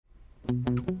People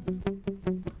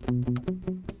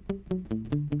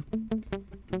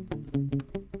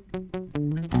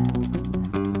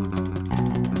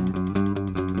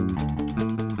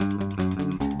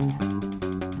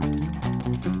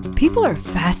are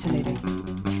fascinating,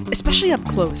 especially up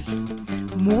close.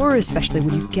 More especially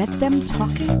when you get them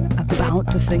talking about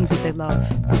the things that they love.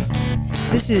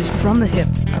 This is From the Hip,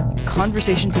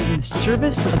 conversations in the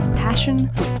service of passion,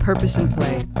 purpose, and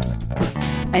play.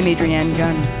 I'm Adrienne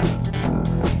Gunn.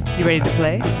 You ready to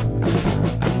play?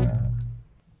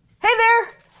 Hey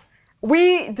there!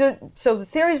 So the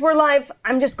theories were live.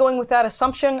 I'm just going with that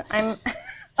assumption. I'm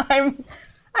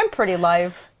pretty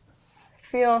live.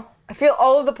 I feel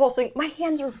all of the pulsing. My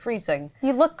hands are freezing.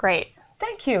 You look great.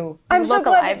 Thank you. I'm so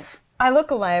glad. Alive. I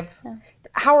look alive. Yeah.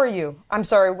 How are you? I'm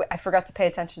sorry, I forgot to pay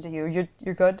attention to you.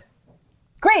 You're good?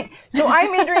 Great. So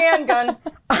I'm Adrienne Gunn.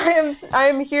 I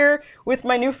am here with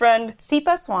my new friend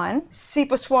Seepa Swan.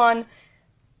 Seepa Swan.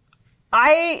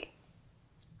 I'm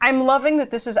loving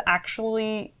that this is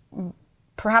actually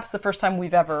perhaps the first time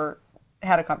we've ever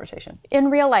had a conversation. In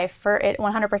real life, for it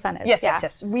 100% is.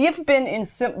 Yes. We have been in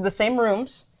the same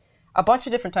rooms a bunch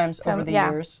of different times over the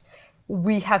years.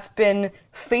 We have been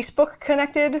Facebook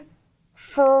connected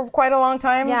for quite a long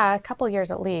time. Yeah, a couple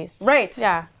years at least. Right.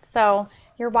 Yeah. So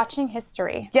you're watching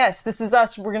history. Yes, this is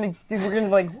us. We're gonna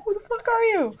like, who the fuck are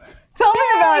you? Tell me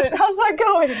about it. How's that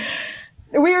going?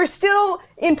 We are still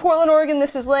in Portland, Oregon.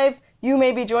 This is live. You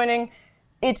may be joining.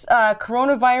 It's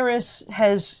coronavirus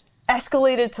has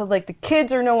escalated to like the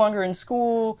kids are no longer in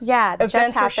school. Yeah,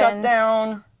 events are shut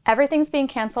down. Everything's being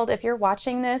canceled. If you're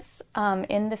watching this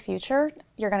in the future,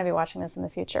 you're going to be watching this in the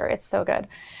future. It's so good.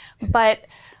 But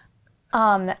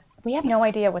we have no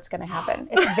idea what's going to happen.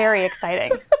 It's very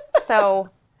exciting. So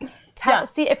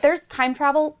see, if there's time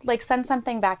travel, like send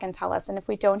something back and tell us. And if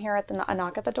we don't hear a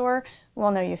knock at the door, we'll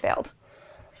know you failed.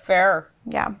 Fair.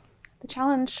 Yeah. The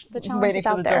challenge waiting is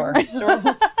out for the there. Door. So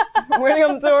we're waiting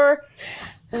on the door.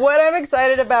 What I'm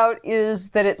excited about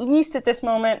is that at least at this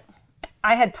moment,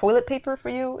 I had toilet paper for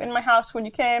you in my house when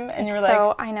you came, and you were like...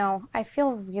 So, I know. I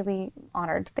feel really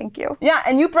honored. Thank you. Yeah,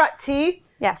 and you brought tea.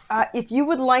 Yes. If you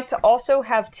would like to also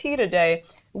have tea today,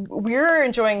 we're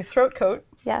enjoying Throat Coat.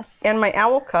 Yes. And my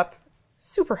Owl Cup.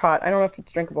 Super hot. I don't know if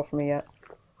it's drinkable for me yet.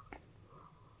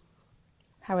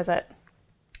 How is it?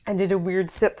 I did a weird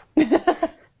sip.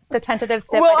 The tentative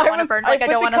sip. Well, I don't want to burn. I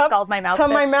don't want to scald my mouth. To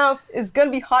my mouth is going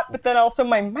to be hot, but then also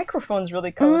my microphone's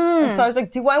really close. And so I was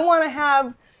like, do I want to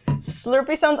have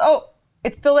slurpy sounds? Oh,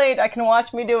 it's delayed. I can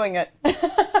watch me doing it.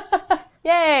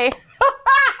 Yay.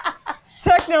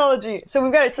 Technology. So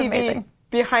we've got a TV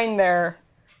behind there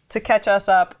to catch us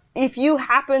up. If you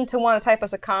happen to want to type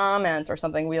us a comment or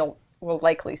something, we'll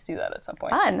likely see that at some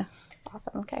point. Fun. That's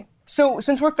awesome. Okay. So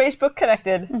since we're Facebook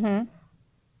connected,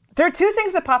 there are two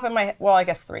things that pop in my, well, I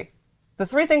guess three. The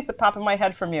three things that pop in my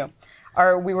head from you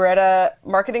are we were at a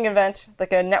marketing event,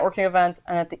 like a networking event,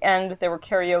 and at the end they were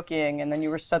karaokeing, and then you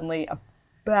were suddenly a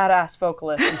badass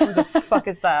vocalist, and who the fuck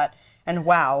is that? And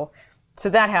wow. So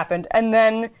that happened. And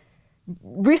then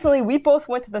recently we both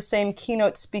went to the same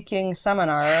keynote speaking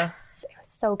seminar. Yes, it was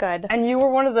so good. And you were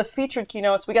one of the featured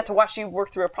keynotes. We got to watch you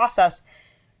work through a process.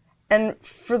 And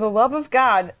for the love of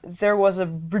God, there was a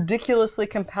ridiculously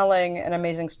compelling and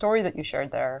amazing story that you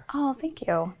shared there. Oh, thank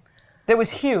you. That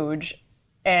was huge.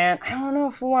 And I don't know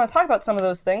if we want to talk about some of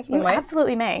those things. You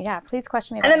absolutely may. Yeah, please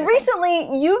question me about it. And then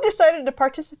recently, you decided to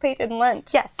participate in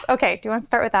Lent. Yes. Okay. Do you want to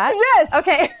start with that? Yes.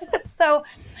 Okay. So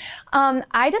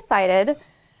I decided,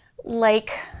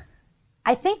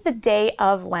 I think the day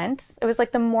of Lent, it was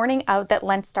like the morning out that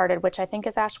Lent started, which I think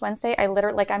is Ash Wednesday. I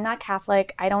literally, I'm not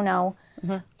Catholic. I don't know.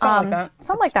 Something like that.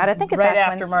 Something like that. I think it's right Ash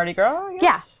after Wednesday. Mardi Gras.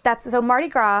 Yeah, so Mardi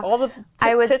Gras. All the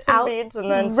tits and beads, and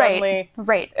then suddenly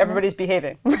everybody's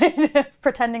behaving. Right,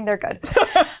 pretending they're good,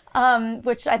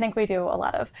 which I think we do a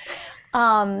lot of.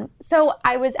 So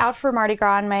I was out for Mardi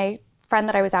Gras, and my friend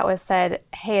that I was out with said,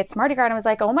 hey, it's Mardi Gras. And I was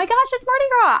like, oh my gosh, it's Mardi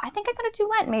Gras. I think I'm going to do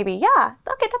Lent maybe. Yeah,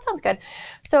 okay, that sounds good.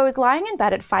 So I was lying in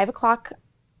bed at 5 o'clock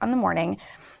in the morning,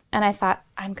 and I thought,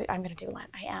 I'm going to do Lent.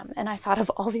 I am. And I thought of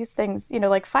all these things,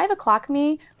 5 o'clock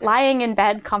me, lying in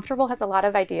bed, comfortable, has a lot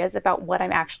of ideas about what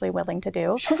I'm actually willing to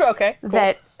do. Okay, cool.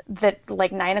 That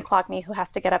 9 o'clock me, who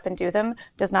has to get up and do them,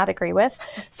 does not agree with.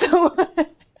 So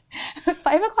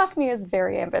 5 o'clock me is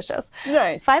very ambitious.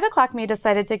 Nice. 5 o'clock me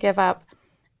decided to give up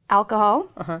alcohol,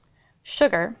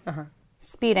 sugar,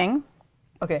 speeding,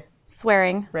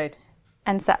 swearing,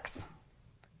 and sex,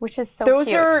 which is so Those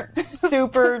cute. are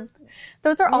super...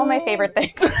 Those are all my favorite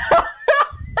things. Those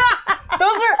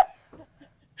are...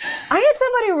 I had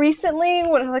somebody recently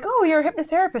when I'm like, oh, you're a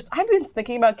hypnotherapist. I've been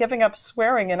thinking about giving up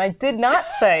swearing, and I did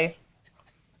not say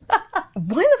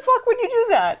Why the fuck would you do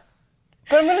that?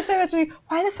 But I'm going to say that to you.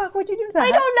 Why the fuck would you do that?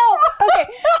 I don't know. Okay,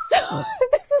 so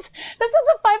this is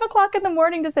a 5 o'clock in the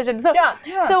morning decision. So Yeah.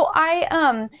 So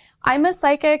I'm a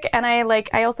psychic, and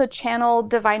I also channel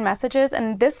divine messages,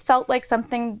 and this felt like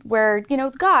something where, you know,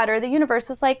 God or the universe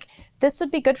was like, this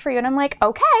would be good for you, and I'm like,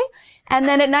 okay. And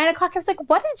then at 9 o'clock I was like,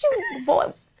 what did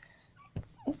you?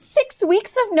 6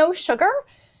 weeks of no sugar?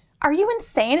 Are you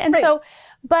insane? And Right. so,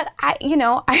 but I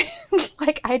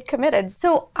had committed.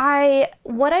 So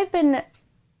what I've been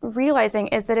realizing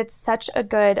is that it's such a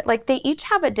good, like, they each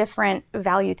have a different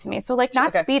value to me. So like not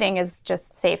Okay. speeding is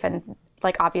just safe, and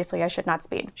like obviously I should not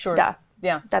speed. Sure. Duh.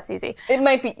 Yeah. That's easy. It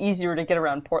might be easier to get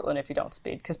around Portland if you don't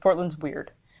speed, because Portland's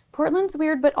weird. Portland's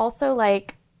weird, but also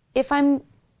like if I'm,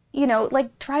 you know,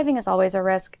 like driving is always a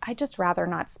risk. I just rather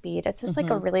not speed. It's just like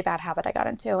a really bad habit I got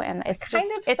into, and it's Kind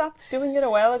of stopped doing it a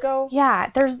while ago. yeah,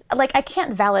 there's like I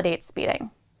can't validate speeding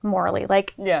morally.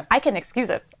 Like Yeah. I can excuse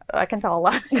it. I can tell a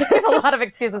lot. I have a lot of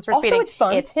excuses for Also, speeding. it's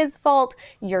fun. It's his fault.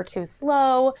 You're too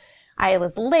slow. I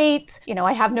was late. You know,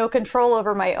 I have no control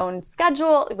over my own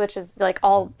schedule, which is like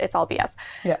it's all BS.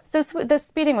 Yeah. So the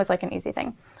speeding was like an easy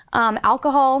thing.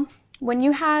 Alcohol, when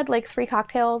you had like 3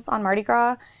 cocktails on Mardi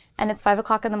Gras and it's 5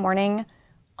 o'clock in the morning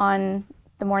on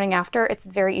the morning after, it's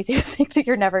very easy to think that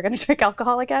you're never going to drink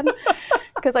alcohol again.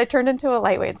 Because I turned into a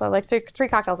lightweight. So like 3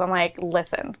 cocktails, I'm like,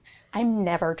 listen, I'm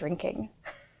never drinking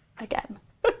again.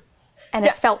 And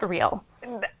it felt real.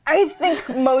 I think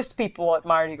most people at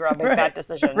Mardi Gras make that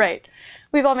decision. Right.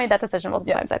 We've all made that decision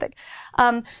multiple times, I think.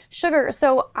 Sugar.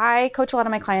 So I coach a lot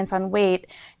of my clients on weight.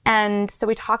 And so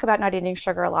we talk about not eating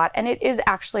sugar a lot. And it is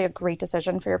actually a great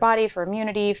decision for your body, for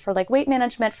immunity, for like weight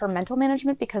management, for mental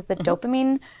management, because the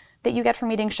dopamine that you get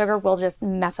from eating sugar will just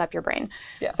mess up your brain.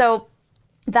 Yeah. So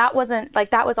that was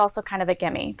also kind of a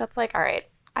gimme. That's like, all right.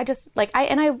 I just like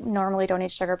I normally don't eat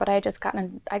sugar, but I'd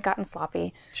gotten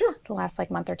sloppy the last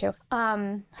like month or two.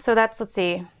 So that's, let's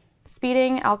see,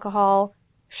 speeding, alcohol,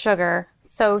 sugar.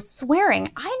 So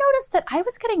swearing, I noticed that I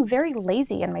was getting very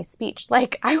lazy in my speech.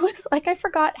 Like I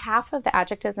forgot half of the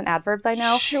adjectives and adverbs I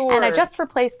know, and I just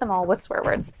replaced them all with swear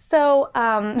words. So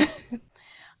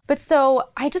so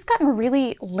I just gotten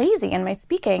really lazy in my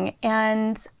speaking,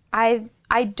 and I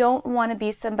don't want to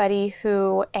be somebody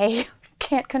who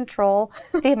can't control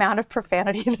the amount of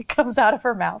profanity that comes out of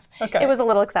her mouth. Okay. It was a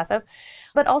little excessive.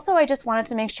 But also I just wanted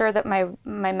to make sure that my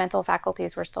mental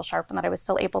faculties were still sharp and that I was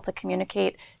still able to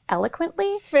communicate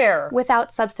eloquently. Fair.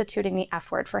 Without substituting the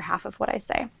F word for half of what I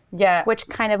say. Yeah. Which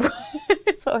kind of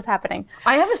is what was happening.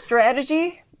 I have a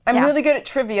strategy. I'm really good at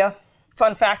trivia.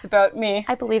 Fun fact about me.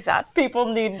 I believe that.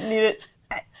 People need it.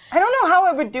 I don't know how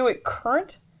I would do it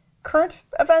current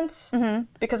events,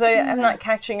 because I'm not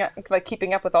keeping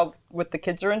up with what the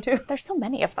kids are into. There's so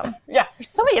many of them. Yeah. There's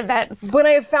so many events. But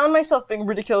I have found myself being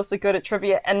ridiculously good at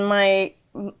trivia, and they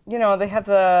have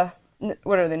the,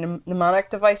 what are they,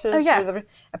 mnemonic devices? Oh, yeah.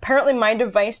 Apparently my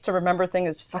device to remember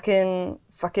things is fucking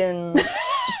Reagan,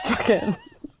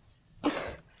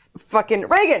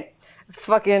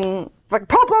 fucking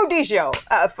Popo Digio,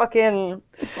 fucking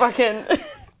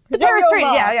The Paris Treaty,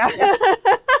 yeah.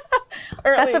 That's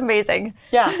Apparently- amazing.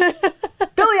 Yeah.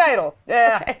 Billy Idol.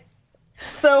 Yeah. Okay.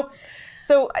 So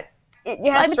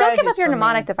you have But don't give up strategies your for me.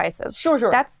 mnemonic devices. Sure.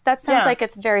 That sounds Yeah. like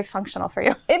it's very functional for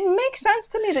you. It makes sense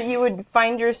to me that you would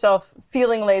find yourself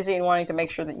feeling lazy and wanting to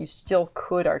make sure that you still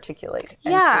could articulate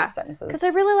and create sentences. Because I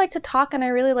really like to talk, and I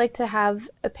really like to have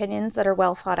opinions that are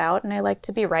well thought out, and I like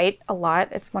to be right a lot.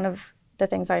 It's one of the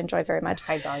things I enjoy very much.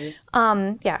 High value.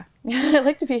 Yeah. I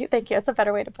like to be, thank you, it's a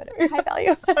better way to put it. High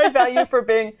value. High value for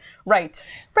being right.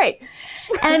 Right.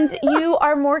 And you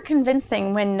are more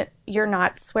convincing when you're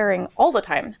not swearing all the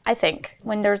time, I think,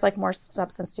 when there's like more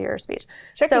substance to your speech.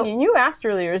 Checking in, you asked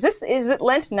earlier, is it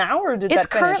Lent now, or did that It's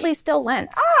finish? currently still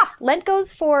Lent. Lent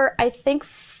goes for, I think,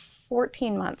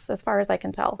 14 months, as far as I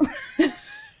can tell.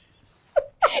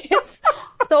 It's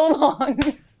so long.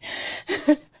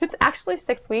 It's actually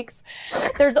 6 weeks.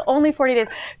 There's only 40 days.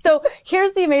 So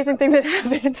here's the amazing thing that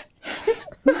happened.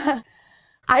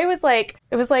 It was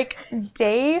like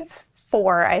day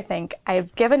 4, I think.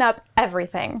 I've given up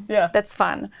everything that's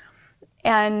fun.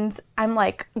 And I'm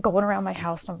like going around my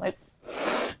house and I'm like,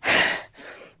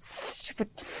 stupid,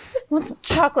 I want some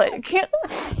chocolate. I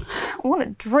want a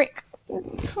drink.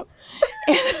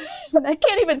 And I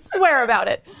can't even swear about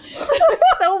it. I was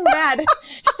so mad.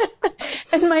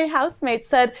 And my housemate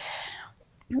said,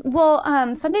 well,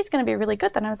 Sunday's going to be really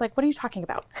good then. I was like, what are you talking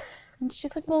about? And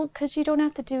she's like, well, because you don't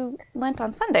have to do Lent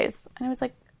on Sundays. And I was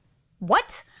like,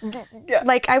 what? Yeah.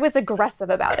 Like, I was aggressive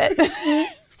about it.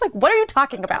 It's like, what are you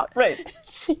talking about? Right.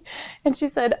 She said,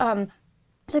 she's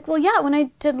like, well, yeah, when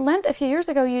I did Lent a few years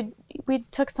ago, we we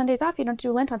took Sundays off. You don't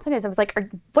do Lent on Sundays. I was like,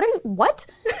 what?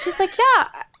 She's like,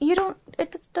 yeah,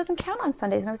 it just doesn't count on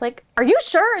Sundays. And I was like, are you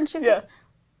sure? And she's like,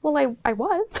 well, I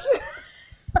was.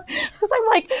 Because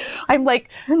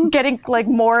I'm getting like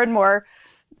more and more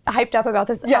hyped up about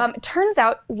this. It turns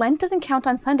out Lent doesn't count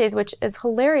on Sundays, which is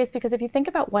hilarious because if you think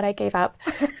about what I gave up,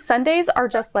 Sundays are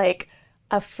just like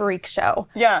a freak show.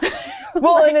 Yeah.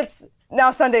 Well, and it's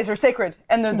now Sundays are sacred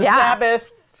and they're the Sabbath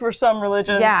for some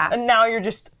religions. Yeah. And now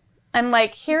I'm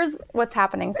like, here's what's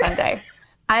happening Sunday.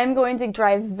 I'm going to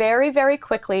drive very, very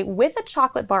quickly with a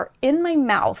chocolate bar in my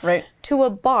mouth to a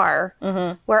bar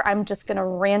where I'm just going to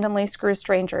randomly screw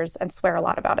strangers and swear a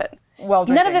lot about it. Well,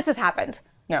 none of this has happened.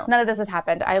 No. None of this has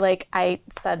happened. I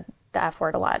said the F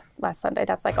word a lot last Sunday.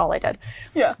 That's like all I did.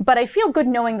 Yeah. But I feel good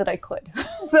knowing that I could.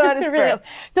 That is fair.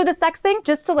 So the sex thing,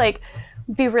 just to like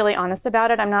be really honest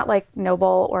about it, I'm not like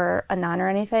noble or a nun or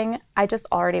anything. I just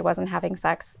already wasn't having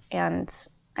sex, and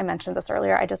I mentioned this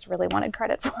earlier. I just really wanted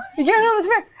credit for it. Yeah, no, that's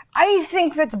fair. I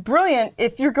think that's brilliant.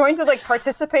 If you're going to like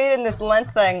participate in this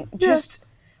Lent thing, just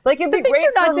like it'd be great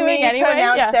for me to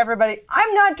announce to everybody,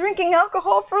 I'm not drinking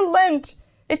alcohol for Lent.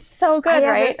 It's so good, right?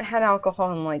 I haven't had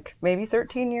alcohol in like maybe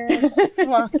 13 years. I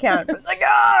lost count. But it's like,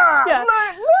 no!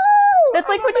 It's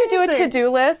like when you do a to-do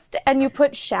list and you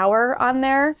put shower on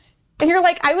there. And you're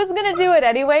like, I was going to do it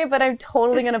anyway, but I'm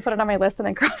totally going to put it on my list and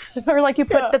then cross it. Or like you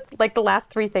put the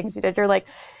last 3 things you did. You're like,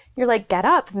 get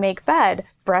up, make bed,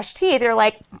 brush teeth. You're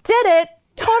like, did it.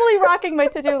 Totally rocking my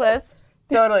to-do list.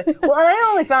 Totally. Well, and I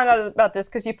only found out about this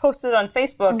because you posted on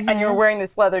Facebook and you were wearing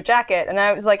this leather jacket. And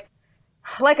I was like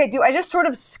I do, I just sort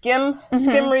of skim,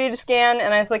 read, scan.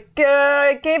 And I was like,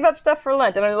 I gave up stuff for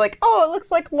Lent. And I was like, oh, it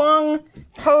looks like long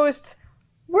post.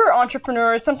 We're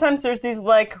entrepreneurs. Sometimes there's these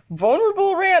like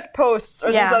vulnerable rant posts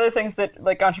or these other things that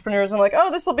like entrepreneurs, I'm like, oh,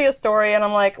 this will be a story. And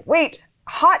I'm like, wait,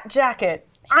 hot jacket.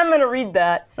 I'm going to read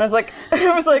that. And I was like,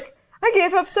 I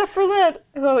gave up stuff for Lent.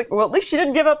 And I was like, well, at least she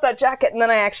didn't give up that jacket. And then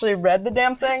I actually read the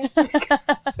damn thing.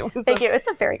 Thank you. It's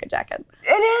a very good jacket.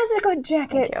 It is a good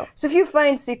jacket. Thank you. So if you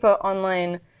find SIPA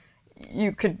online,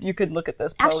 you could look at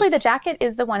this post. Actually, the jacket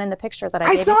is the one in the picture that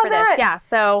I gave you for this. Yeah,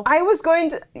 so I was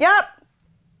going to,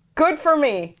 good for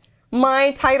me.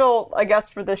 My title, I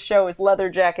guess, for this show is Leather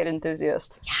Jacket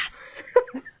Enthusiast. Yes.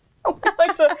 I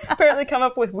like to apparently come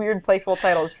up with weird, playful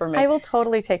titles for me. I will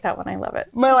totally take that one. I love it.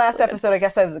 My last episode, I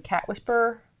guess I was a cat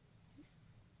whisperer,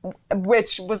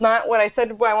 which was not what I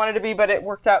said I wanted to be, but it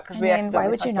worked out because we accidentally why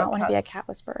would you not want to be a cats. cat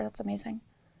whisperer? That's amazing.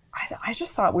 I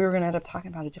just thought we were going to end up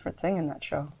talking about a different thing in that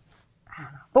show. I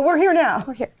don't know. But we're here now.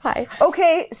 We're here. Hi.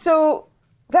 Okay, so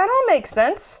that all makes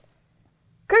sense.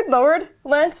 Good Lord,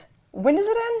 Lent. When does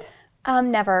it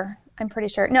end? Never. I'm pretty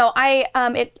sure. No,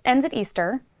 it ends at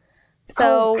Easter.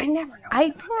 So I never know. I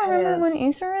don't remember when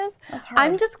Easter is. That's hard.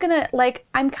 I'm just gonna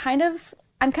I'm kind of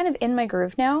in my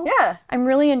groove now. Yeah. I'm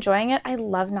really enjoying it. I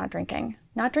love not drinking.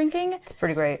 Not drinking It's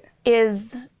pretty great.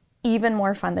 is even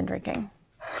more fun than drinking.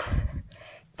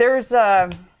 There's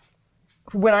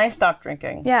when I stopped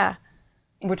drinking, Yeah.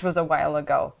 which was a while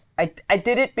ago, I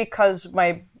did it because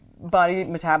my body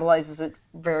metabolizes it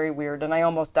very weird and I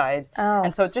almost died. Oh.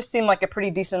 And so it just seemed like a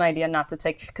pretty decent idea not to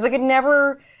take, because I could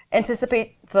never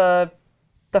anticipate the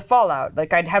fallout.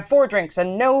 Like I'd have 4 drinks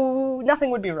and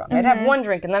nothing would be wrong. I'd have 1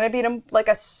 drink and then I'd be like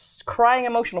a crying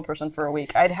emotional person for a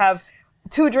week. I'd have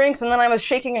 2 drinks and then I was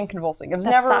shaking and convulsing. It was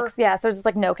That sucks. Yeah, so there's just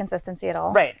like no consistency at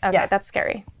all. Right, Okay, yeah. that's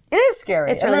scary. It is scary.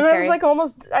 It's really and then scary. I was like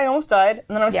I almost died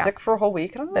and then I was Yeah. sick for a whole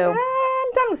week and I'm like, Boo.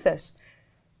 I'm done with this.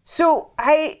 So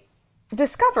I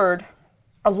discovered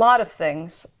a lot of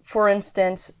things. For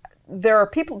instance, there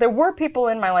were people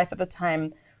in my life at the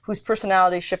time whose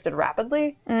personality shifted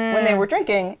rapidly when they were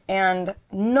drinking, and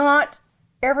not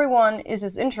everyone is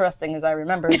as interesting as I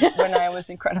remembered when I was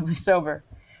incredibly sober.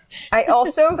 I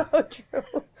also So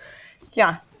true.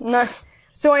 yeah. No.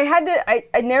 So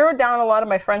I narrowed down a lot of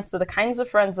my friends to the kinds of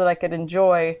friends that I could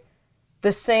enjoy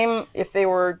the same if they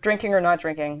were drinking or not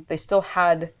drinking. They still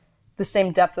had the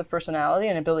same depth of personality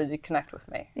and ability to connect with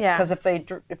me. Yeah. Because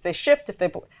if they shift,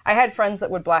 I had friends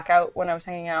that would black out when I was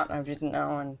hanging out and I didn't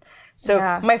know, and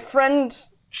so my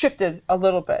friends shifted a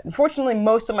little bit. Unfortunately,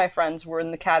 most of my friends were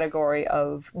in the category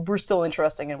of we're still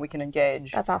interesting and we can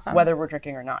engage. That's awesome. Whether we're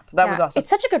drinking or not. So that was awesome. It's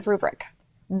such a good rubric.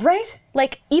 Right?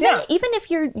 Like even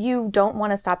if you don't want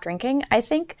to stop drinking, I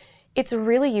think it's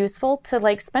really useful to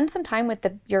like spend some time with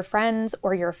your friends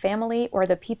or your family or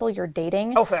the people you're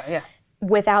dating. Oh, fair, yeah.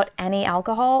 Without any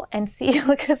alcohol and see,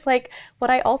 because like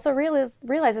what I also realize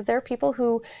is there are people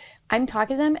who I'm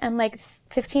talking to them and like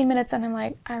 15 minutes and I'm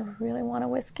like, I really want a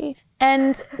whiskey.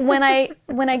 And when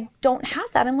I don't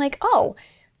have that, I'm like, oh,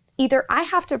 either I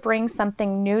have to bring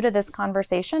something new to this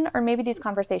conversation, or maybe these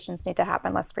conversations need to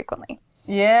happen less frequently.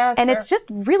 Yeah. And it's just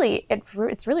really,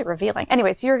 it's really revealing.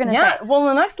 Anyways, you're going to say. Well,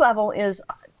 the next level is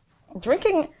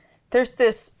drinking. There's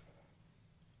this,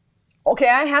 okay,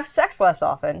 I have sex less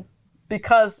often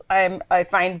because I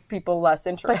find people less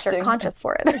interesting. But you're conscious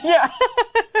for it. Yeah,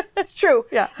 it's true.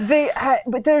 Yeah.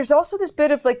 But there's also this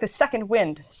bit of like the second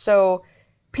wind. So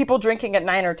people drinking at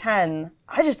 9 or 10,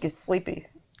 I just get sleepy.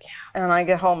 Yeah. And I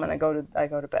get home and I go to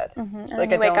bed. And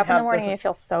then you wake up in the morning and you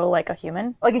feel so like a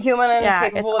human. Like a human and Yeah,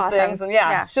 capable it's of awesome. things.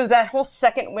 And so that whole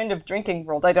second wind of drinking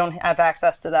world, I don't have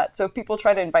access to that. So if people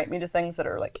try to invite me to things that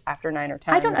are like after 9 or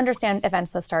 10. I don't understand events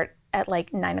that start at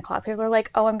like 9 o'clock. People are like,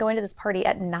 oh, I'm going to this party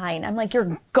at 9. I'm like,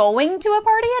 you're going to a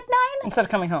party at 9? Instead of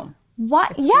coming home.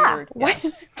 What? It's Yeah. weird. Why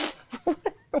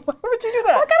would you do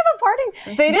that? What kind of a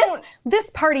party? They don't. This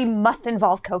party must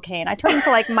involve cocaine. I turn into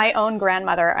like my own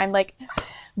grandmother. I'm like,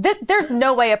 there's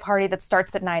no way a party that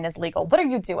starts at 9 is legal. What are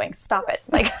you doing? Stop it.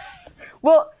 Like,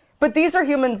 Well, but these are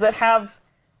humans that have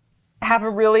a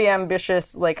really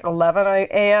ambitious like 11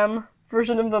 a.m.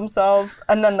 version of themselves,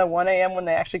 and then the 1 a.m. when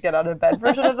they actually get out of bed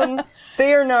version of them.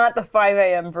 They are not the 5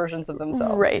 a.m. versions of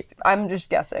themselves. Right. I'm just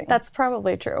guessing. that's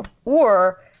probably true.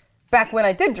 Or back when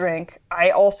I did drink,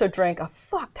 I also drank a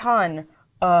fuck ton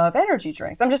of energy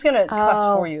drinks. I'm just gonna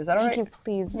cuss for you. Is that all right? Thank you,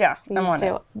 please. Yeah, please I'm on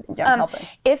do. it. Yeah, I'm helping.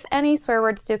 If any swear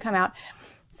words do come out,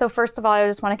 so first of all, I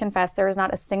just want to confess there is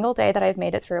not a single day that I've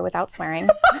made it through without swearing.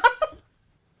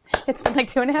 It's been like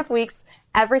 2.5 weeks,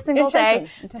 every single day.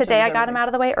 Today I got him out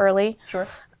of the way early. Sure.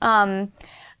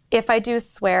 If I do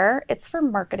swear, it's for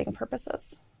marketing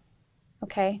purposes.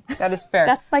 Okay, That is fair.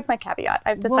 that's like my caveat.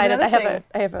 I've decided other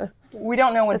I have a. We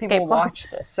don't know when Escape people clause. watch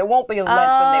this, so it won't be lit when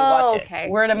they watch it. okay.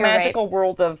 We're in a You're right. magical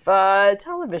world of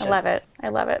television. I love it. I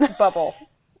love it. Bubble.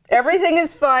 Everything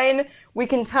is fine. We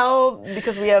can tell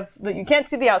because we have. You can't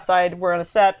see the outside. We're on a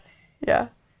set, Yeah.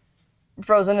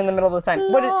 frozen in the middle of the time.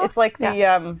 What is? It's like the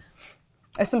Yeah.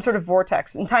 some sort of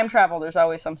vortex. In time travel, there's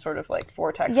always some sort of like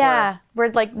vortex. Yeah, where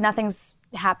like nothing's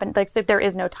happened. Like so there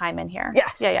is no time in here.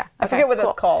 Yes. Yeah. I forget what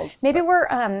that's called. Maybe we're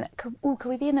could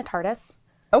we be in the TARDIS?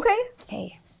 Okay.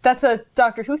 Hey, That's a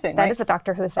Doctor Who thing, that right? is a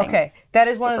Doctor Who thing. Okay. That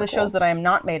is one of Super the shows cool. that I am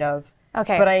not made of.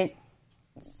 Okay. But I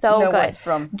So know good. what it's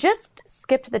from. Just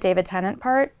skip to the David Tennant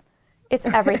part. It's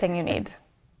everything you need.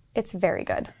 It's very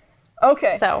good.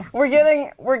 Okay. So- we're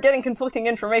getting conflicting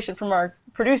information from our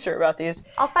producer about these.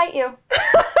 I'll fight you.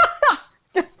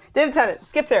 Yes. David Tennant,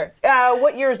 skip there.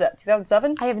 What year is that?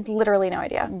 2007? I have literally no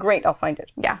idea. Great, I'll find it.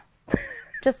 Yeah.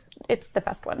 Just it's the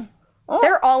best one. Oh.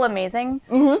 They're all amazing.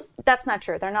 Mm-hmm. That's not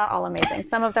true. They're not all amazing.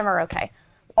 Some of them are okay.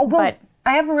 Oh, well, But-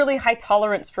 I have a really high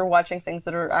tolerance for watching things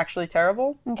that are actually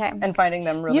terrible. Okay. And finding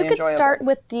them really You could enjoyable. start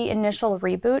with the initial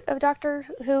reboot of Doctor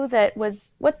Who that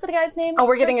was, what's the guy's name? Oh,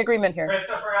 we're getting agreement here.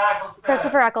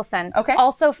 Christopher Eccleston. Okay.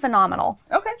 Also phenomenal.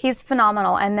 Okay. He's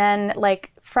phenomenal. And then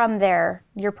like from there,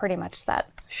 you're pretty much set.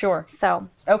 Sure. So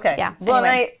Okay. Yeah, Well,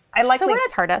 anyway. and I so likely we're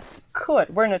in a TARDIS. could.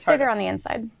 We're in a TARDIS. Bigger on the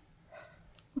inside.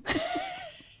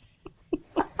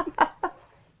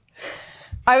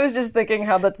 I was just thinking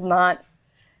how that's not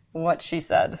what she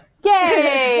said.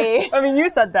 Yay! I mean, you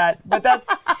said that, but that's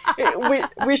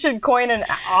we should coin an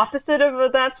opposite of a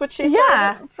 "that's what she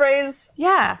Yeah. said" phrase.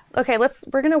 Yeah. Okay,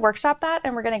 we're gonna workshop that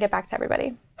and we're gonna get back to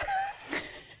everybody.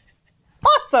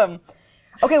 Awesome.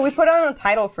 Okay, we put on a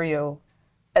title for you.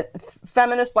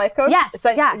 Feminist life coach? Yes, Is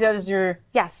that, yes. That is your...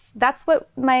 Yes, that's what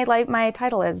my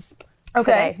title is.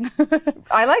 Okay. Today.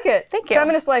 I like it. Thank you.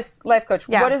 Feminist life coach.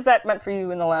 Yeah. What has that meant for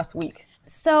you in the last week?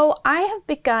 So I have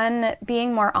begun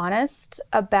being more honest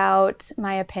about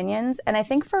my opinions. And I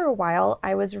think for a while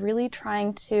I was really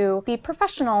trying to be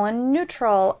professional and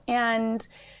neutral and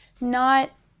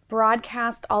not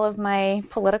broadcast all of my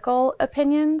political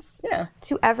opinions Yeah.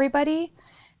 to everybody.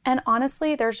 And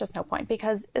honestly, there's just no point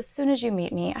because as soon as you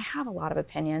meet me, I have a lot of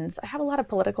opinions. I have a lot of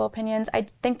political opinions. I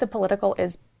think the political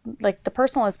is like the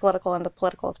personal is political and the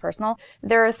political is personal.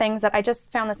 There are things that I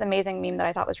just found this amazing meme that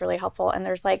I thought was really helpful. And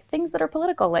there's like things that are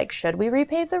political, like should we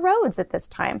repave the roads at this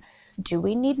time? Do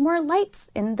we need more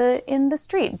lights in the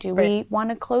street? Do we want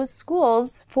to close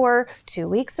schools for 2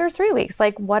 weeks or 3 weeks?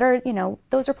 Like what are,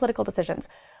 those are political decisions.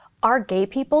 Are gay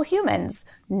people humans?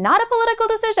 Not a political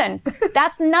decision.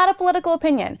 That's not a political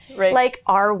opinion. Right. Like,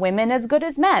 are women as good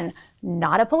as men?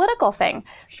 Not a political thing.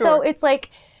 Sure. So it's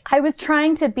like, I was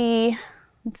trying to be,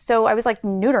 so I was like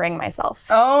neutering myself.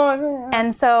 Oh,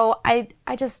 And so I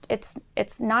just,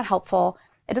 it's not helpful.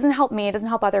 It doesn't help me. It doesn't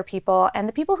help other people. And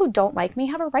the people who don't like me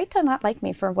have a right to not like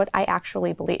me for what I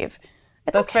actually believe.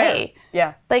 It's That's okay. fair.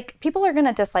 Yeah. Like, people are going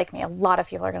to dislike me. A lot of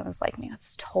people are going to dislike me.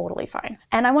 It's totally fine.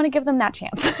 And I want to give them that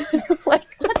chance.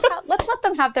 Like, let's let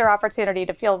them have their opportunity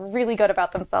to feel really good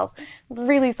about themselves,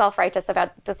 really self-righteous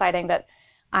about deciding that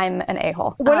I'm an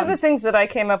a-hole. One of the things that I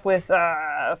came up with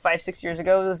 5-6 years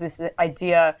ago was this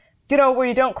idea, where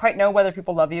you don't quite know whether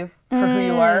people love you for who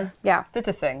you are. Yeah. It's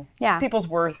a thing. Yeah. People's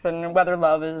worth and whether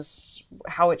love is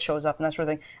how it shows up and that sort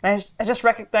of thing. And I just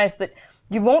recognized that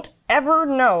you won't ever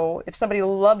know if somebody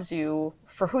loves you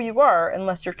for who you are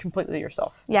unless you're completely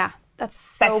yourself. Yeah. That's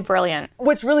so brilliant.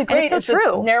 What's really great so is that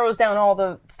it narrows down all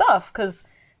the stuff, because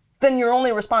then your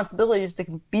only responsibility is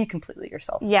to be completely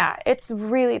yourself. Yeah, that's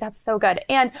so good.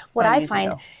 And what I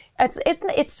find,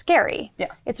 it's scary. Yeah.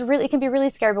 It can be really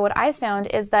scary. But what I found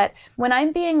is that when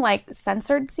I'm being like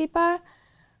censored, SIPA,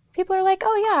 people are like,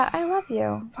 oh yeah, I love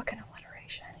you. Fucking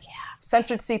alliteration. Yeah.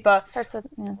 Censored SIPA. Starts with,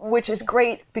 which is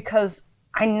great because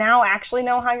I now actually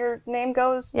know how your name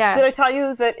goes. Yeah. Did I tell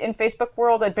you that in Facebook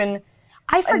world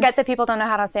I forget that people don't know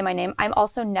how to say my name. I'm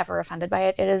also never offended by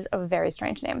it. It is a very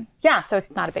strange name. Yeah. So it's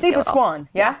not a big deal SIPA at all. Swan,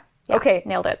 yeah? Okay.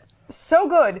 Nailed it. So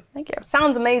good. Thank you.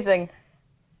 Sounds amazing.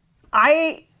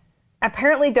 I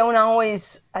apparently don't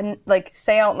always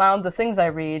say out loud the things I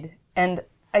read, and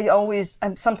I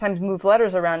sometimes move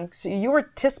letters around. So you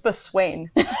were Tispa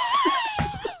Swain.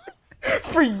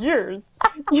 For years.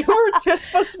 You were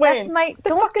Tispa Swain.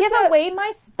 Don't give away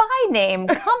my spy name.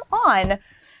 Come on.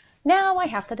 Now I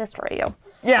have to destroy you.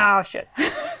 Yeah, oh shit.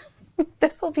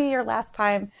 This will be your last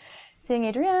time seeing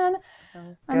Adrienne.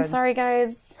 I'm sorry,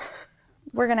 guys.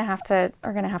 We're gonna have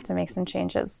to make some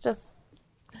changes. Just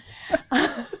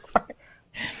sorry.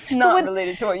 Not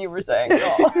related to what you were saying at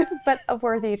all. But a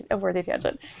worthy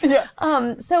tangent. Yeah.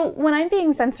 So when I'm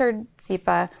being censored,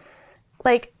 SIPA,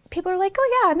 like, people are like,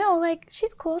 oh yeah, no, like,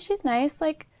 she's cool, she's nice,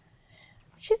 like,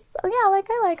 like,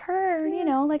 I like her,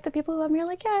 like, the people who love me are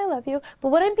like, yeah, I love you. But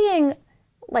when I'm being,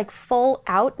 like, full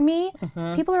out me,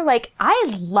 people are like,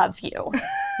 I love you.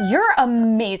 You're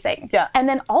amazing. Yeah. And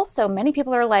then also, many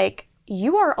people are like,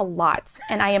 you are a lot,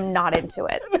 and I am not into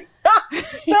it. That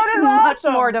is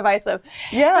awesome. Much more divisive.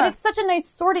 Yeah. But it's such a nice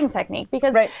sorting technique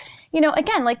because,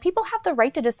 again, like, people have the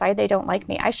right to decide they don't like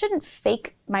me. I shouldn't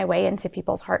fake my way into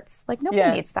people's hearts. Like,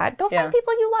 nobody needs that. Go find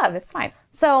people you love. It's fine.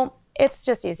 So it's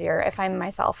just easier if I'm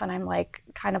myself and I'm, like,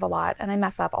 kind of a lot and I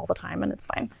mess up all the time and it's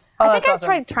fine. I think I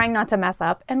was trying not to mess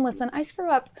up. And listen, I screw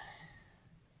up,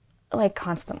 like,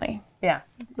 constantly. Yeah.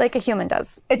 Like a human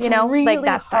does. It's really like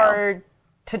that hard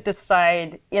to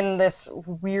decide in this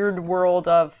weird world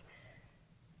of,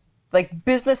 like,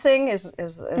 businessing is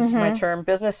my term.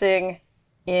 Businessing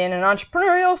in an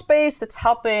entrepreneurial space that's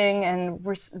helping, and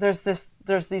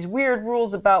there's these weird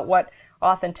rules about what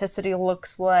authenticity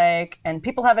looks like, and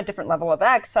people have a different level of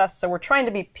access. So we're trying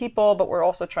to be people, but we're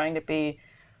also trying to be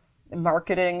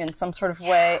marketing in some sort of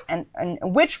way, and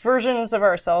which versions of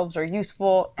ourselves are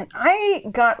useful. And I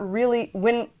got really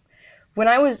when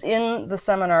I was in the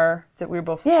seminar that we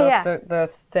both took, the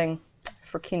thing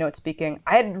for keynote speaking,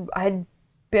 I had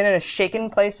been in a shaken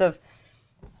place of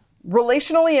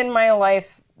relationally in my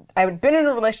life. I had been in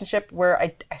a relationship where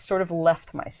I sort of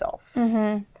left myself.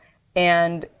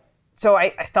 And so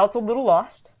I felt a little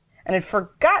lost, and I'd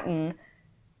forgotten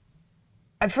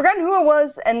who I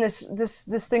was, and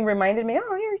this thing reminded me,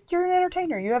 oh, you're an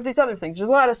entertainer. You have these other things. There's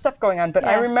a lot of stuff going on. But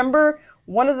I remember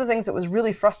one of the things that was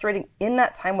really frustrating in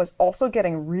that time was also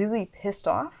getting really pissed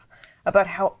off about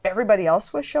how everybody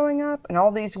else was showing up and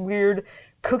all these weird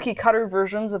cookie cutter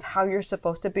versions of how you're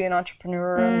supposed to be an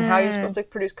entrepreneur and how you're supposed to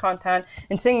produce content,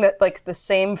 and seeing that, like, the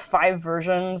same 5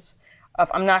 versions of,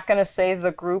 I'm not going to say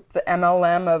the group, the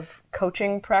MLM of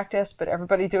coaching practice, but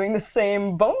everybody doing the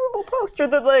same vulnerable poster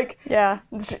that, like,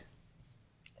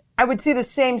 I would see the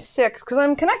same 6 because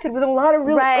I'm connected with a lot of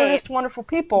really earnest, wonderful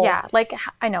people. Yeah, like,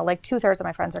 I know, like, 2/3 of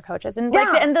my friends are coaches, and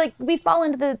like, we fall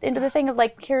into the thing of,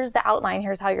 like, here's the outline,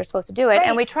 here's how you're supposed to do it,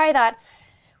 and we try that,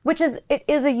 it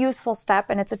is a useful step,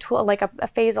 and it's a tool, like a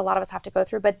phase a lot of us have to go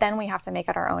through, but then we have to make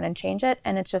it our own and change it.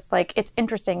 And it's just, like, it's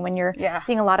interesting when you're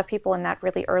seeing a lot of people in that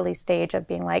really early stage of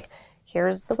being like,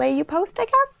 here's the way you post, I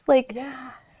guess. Like,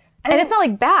 and it's not,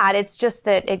 like, bad. It's just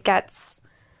that it gets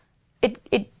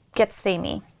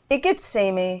samey. It gets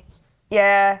samey.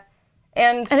 Yeah.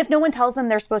 And if no one tells them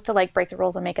they're supposed to, like, break the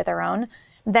rules and make it their own,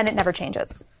 then it never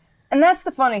changes. And that's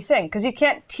the funny thing, because you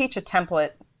can't teach a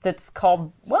template that's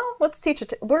called, well, let's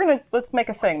make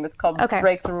a thing that's called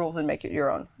break the rules and make it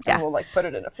your own. Yeah. And we'll, like, put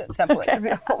it in a template. It'd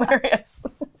be hilarious.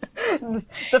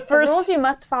 The rules you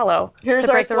must follow here's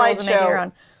to break the rules and make it your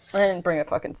own. I didn't bring a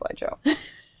fucking slideshow.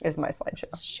 Is my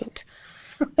slideshow. Shoot.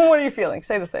 What are you feeling?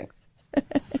 Say the things.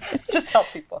 Just help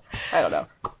people. I don't know.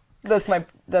 That's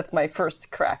my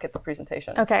first crack at the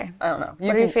presentation. Okay. I don't know.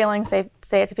 What are you feeling? Say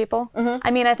it to people.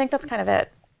 I mean, I think that's kind of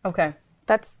it. Okay.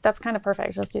 That's kind of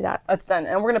perfect. Just do that. That's done.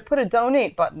 And we're going to put a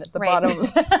donate button at the bottom.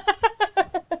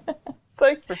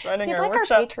 Thanks for joining If our you'd like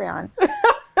workshop. our Patreon.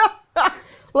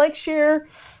 Like, share.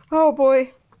 Oh,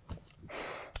 boy.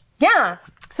 Yeah.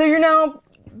 So you're now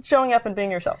showing up and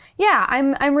being yourself. Yeah,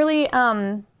 I'm really,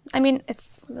 I mean,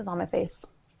 this is on my face.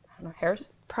 I don't know, hairs?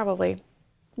 Probably.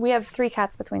 We have 3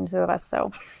 cats between the 2 of us,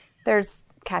 so there's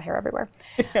cat hair everywhere.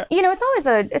 Yeah. You know,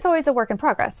 it's always a work in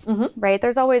progress, right?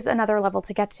 There's always another level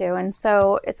to get to. And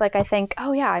so it's like, I think,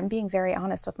 oh yeah, I'm being very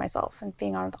honest with myself and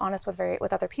being honest with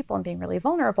other people and being really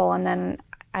vulnerable. And then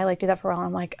I like do that for a while and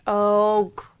I'm like,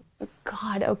 oh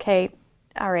God, okay.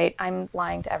 All right. I'm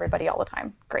lying to everybody all the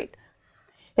time. Great.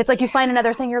 It's like you find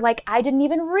another thing. You're like, I didn't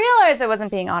even realize I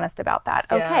wasn't being honest about that.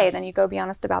 Okay. Then you go be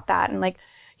honest about that. And like,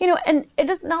 you know, and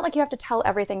it is not like you have to tell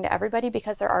everything to everybody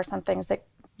because there are some things that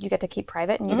you get to keep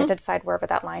private and you get to decide wherever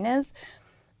that line is.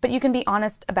 But you can be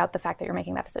honest about the fact that you're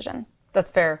making that decision. That's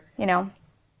fair. You know,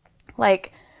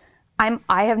 like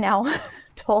I have now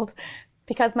told,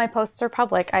 because my posts are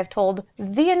public, I've told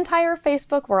the entire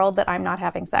Facebook world that I'm not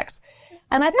having sex.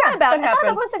 And I thought about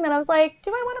posting that. I was like, do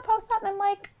I want to post that? And I'm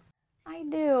like, I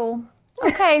do.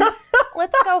 Okay,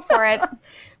 let's go for it.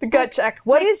 The gut check.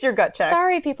 What is your gut check?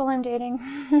 Sorry, people I'm dating.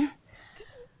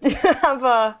 Do you have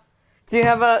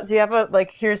a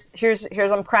like here's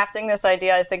I'm crafting this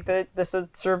idea. I think that this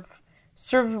would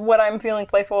serve what I'm feeling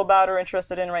playful about or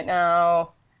interested in right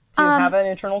now. Do you have an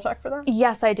internal check for that?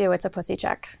 Yes, I do. It's a pussy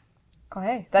check. Oh,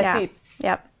 hey, that deep.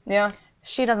 Yep. Yeah.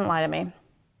 She doesn't lie to me.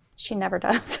 She never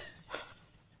does.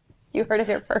 You heard it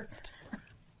here first.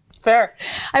 Fair.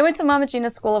 I went to Mama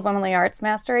Gina's School of Womanly Arts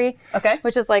Mastery. Okay.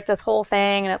 Which is like this whole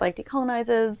thing, and it like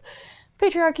decolonizes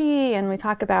patriarchy, and we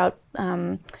talk about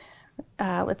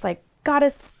it's like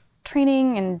goddess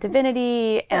training and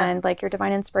divinity and like your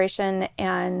divine inspiration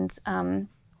and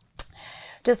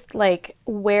just like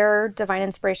where divine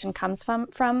inspiration comes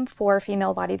from for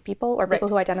female-bodied people or people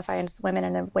who identify as women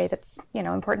in a way that's, you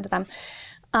know, important to them.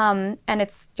 And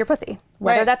it's your pussy,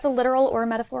 whether that's a literal or a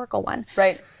metaphorical one.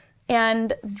 Right.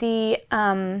 And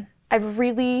one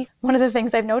of the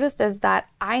things I've noticed is that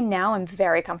I now am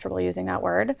very comfortable using that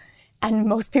word. And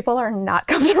most people are not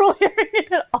comfortable hearing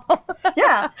it at all.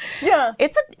 Yeah.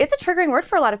 It's a triggering word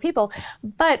for a lot of people.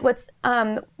 But what's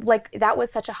like that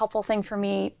was such a helpful thing for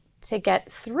me to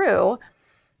get through.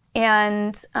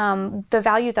 And the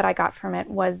value that I got from it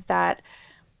was that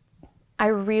I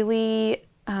really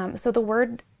so the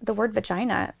word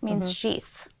vagina means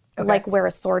sheath, like where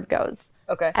a sword goes.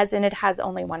 Okay. As in it has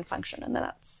only one function, and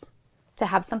that's to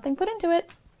have something put into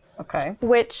it. Okay.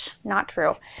 Which not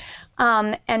true.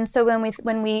 And so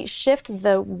when we shift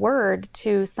the word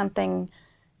to something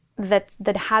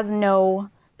that has no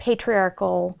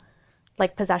patriarchal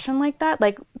like possession like that,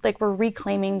 like we're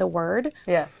reclaiming the word.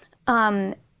 Yeah.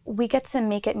 We get to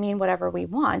make it mean whatever we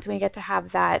want. We get to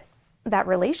have that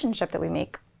relationship that we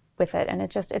make with it, and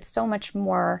it's so much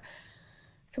more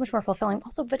fulfilling.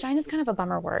 Also, vagina is kind of a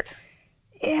bummer word.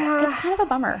 Yeah. It's kind of a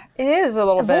bummer. It is a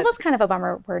little bit. Vulva's kind of a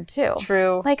bummer word too.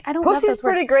 True. Like I don't. Pussy's love those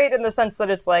words. pretty great in the sense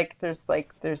that it's like there's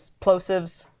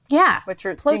plosives. Yeah. Which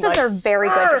are plosives are very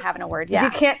good to have in a word. Yeah. You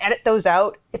can't edit those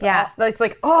out. It's Yeah. It's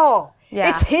like, oh,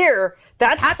 it's here.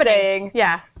 That's staying.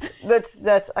 Yeah. That's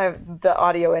the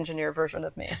audio engineer version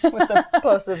of me with the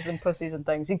plosives and pussies and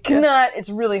things. You cannot. It's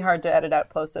really hard to edit out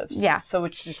plosives. Yeah. So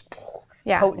it's just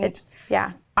Yeah. potent.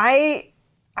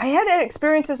 I had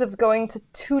experiences of going to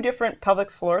 2 different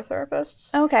pelvic floor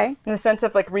therapists. Okay. In the sense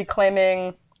of like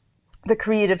reclaiming the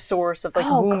creative source of like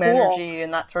womb cool. energy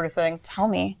and that sort of thing. Tell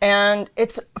me. And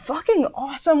it's fucking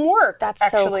awesome work. That's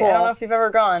so actually. cool. I don't know if you've ever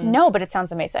gone. No, but it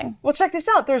sounds amazing. Well, check this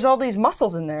out. There's all these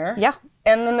muscles in there. Yeah.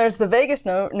 And then there's the vagus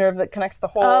nerve that connects the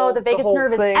whole. Oh, the vagus whole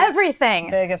nerve thing. is everything.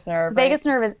 Vagus nerve. Vagus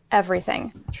nerve is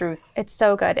everything. Truth. It's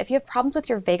so good. If you have problems with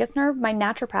your vagus nerve, my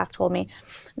naturopath told me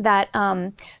that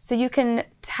so you can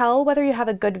tell whether you have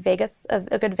a good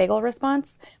vagal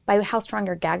response by how strong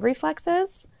your gag reflex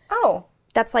is. Oh.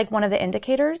 That's like one of the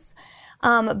indicators.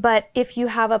 But if you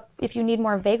need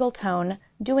more vagal tone,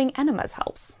 doing enemas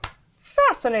helps.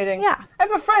 Fascinating. Yeah. I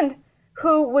have a friend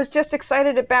who was just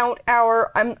excited about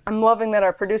I'm loving that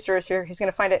our producer is here. He's going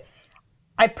to find it.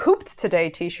 I pooped today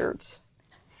t-shirts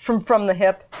from the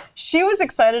hip. She was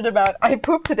excited about I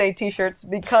pooped today t-shirts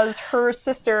because her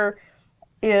sister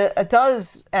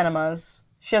does enemas.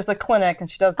 She has a clinic and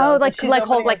she does those. Oh, like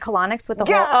colonics with the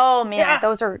whole. Oh man,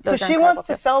 those are. So she wants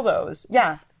to sell those.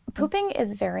 Yeah. Pooping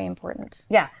is very important.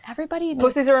 Yeah. Everybody needs...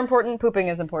 Pussies are important. Pooping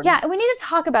is important. Yeah, and we need to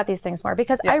talk about these things more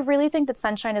because I really think that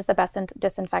sunshine is the best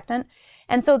disinfectant.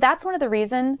 And so that's one of the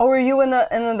reasons... Oh, were you in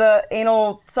the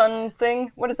anal sun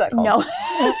thing? What is that called?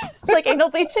 No. Like anal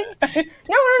bleaching?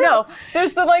 No.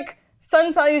 There's the like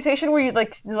sun salutation where you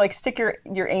like stick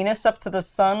your anus up to the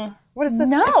sun. What is this?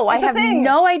 No, it's I have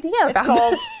no idea about It's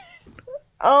called...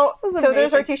 Oh, This is so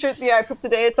there's our amazing. t-shirt. Yeah, I pooped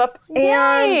today. It's up.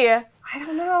 Yay! And I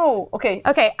don't know. Okay.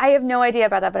 Okay, I have no idea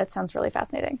about that, but it sounds really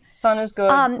fascinating. Sun is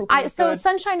good. Pooping is good.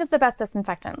 Sunshine is the best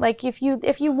disinfectant. Like if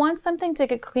you want something to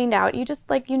get cleaned out, you just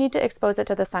you need to expose it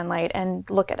to the sunlight and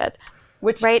look at it.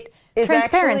 Which right? is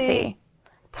Transparency. actually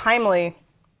timely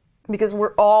because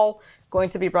we're all going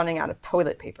to be running out of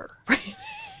toilet paper. Right.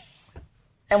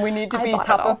 And we need to be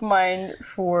top of mind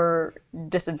for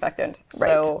disinfectant.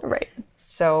 Right.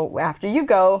 So after you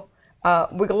go,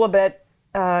 wiggle a bit,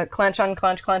 clench,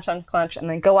 unclench, and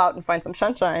then go out and find some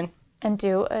sunshine. And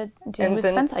do a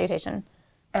sun salutation.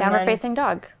 Downward facing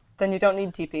dog. Then you don't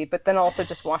need TP, but then also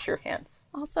just wash your hands.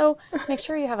 Also, make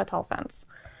sure you have a tall fence.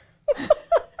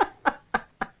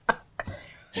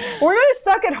 We're gonna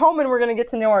stuck at home and we're gonna get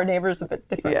to know our neighbors a bit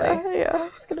differently. Yeah,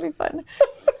 it's gonna be fun.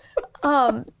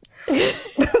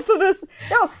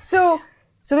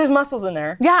 So there's muscles in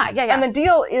there. Yeah. And the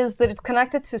deal is that it's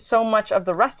connected to so much of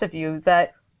the rest of you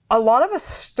that a lot of us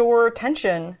store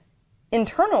tension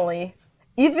internally.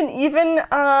 Even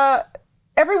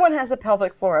everyone has a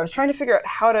pelvic floor. I was trying to figure out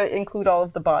how to include all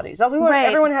of the bodies.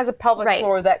 Everyone has a pelvic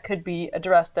floor that could be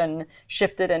addressed and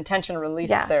shifted and tension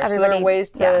released there. So there are ways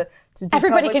to do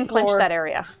everybody can pelvic clench floor, that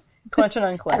area. clench and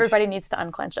unclench. Everybody needs to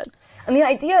unclench it. And the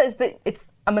idea is that it's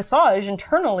a massage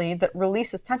internally that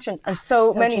releases tensions. And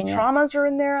so many genius. traumas are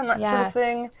in there and that sort of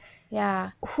thing.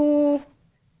 Yeah.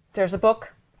 There's a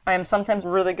book. I am sometimes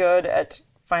really good at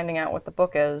finding out what the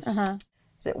book is.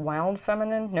 Is it Wild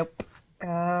Feminine? Nope.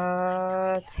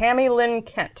 Tammy Lynn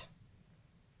Kent.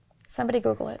 Somebody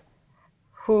Google it.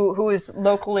 Who is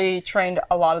locally trained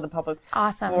a lot of the pelvic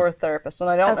floor therapists. And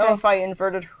I don't know if I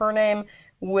inverted her name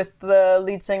with the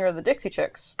lead singer of the Dixie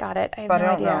Chicks. Got it. I have no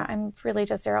idea. I'm really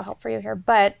just zero help for you here.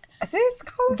 But I think it's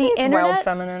called internet. Wild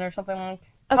Feminine or something like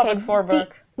pelvic floor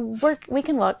book. We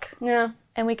can look. Yeah.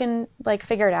 And we can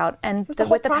figure it out. And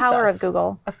with the power of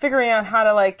Google. Of figuring out how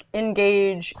to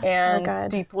engage and so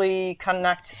deeply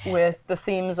connect with the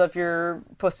themes of your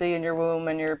pussy and your womb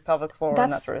and your pelvic floor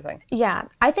and that sort of thing. Yeah.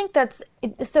 I think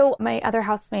so my other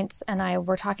housemates and I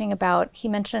were talking about, he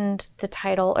mentioned the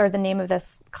title or the name of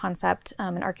this concept,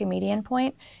 an Archimedean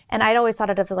point. And I'd always thought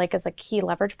of it as a key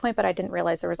leverage point, but I didn't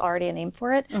realize there was already a name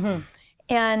for it. Mm-hmm.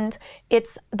 And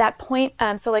it's that point,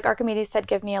 so Archimedes said,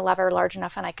 give me a lever large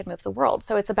enough and I could move the world.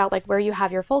 So it's about where you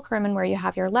have your fulcrum and where you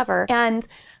have your lever. And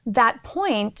that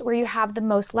point where you have the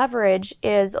most leverage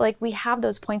is we have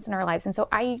those points in our lives. And so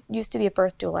I used to be a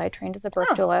birth doula. I trained as a birth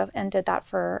doula and did that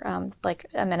for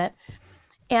a minute.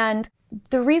 And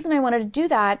the reason I wanted to do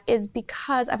that is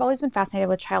because I've always been fascinated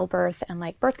with childbirth and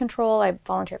birth control. I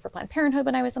volunteered for Planned Parenthood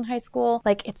when I was in high school.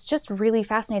 It's just really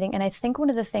fascinating. And I think one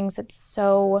of the things that's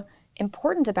so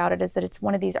important about it is that it's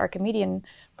one of these Archimedean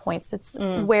points. It's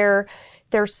where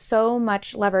there's so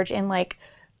much leverage in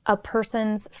a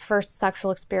person's first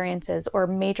sexual experiences or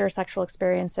major sexual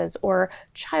experiences or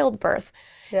childbirth.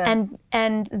 Yeah.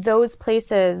 And those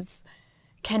places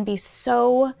can be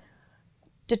so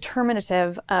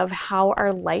determinative of how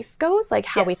our life goes,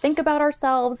 how we think about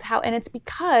ourselves, and it's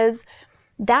because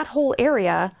that whole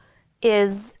area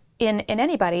is in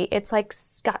anybody,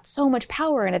 it's got so much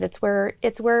power in it. It's where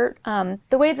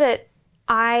the way that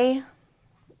I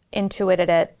intuited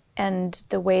it and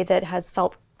the way that has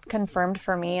felt confirmed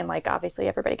for me, and obviously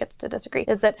everybody gets to disagree,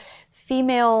 is that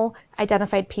female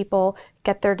identified people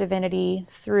get their divinity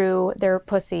through their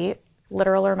pussy,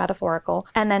 literal or metaphorical,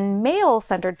 and then male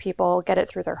centered people get it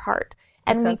through their heart.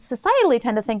 And we societally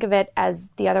tend to think of it as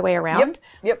the other way around.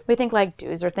 Yep. We think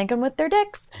dudes are thinking with their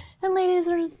dicks and ladies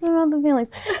are just about the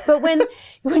feelings. But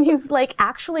when you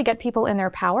actually get people in their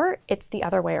power, it's the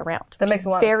other way around. That makes a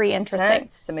lot very of interesting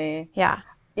sense to me. Yeah.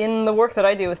 In the work that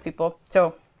I do with people,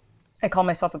 so I call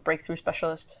myself a breakthrough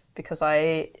specialist because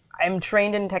I'm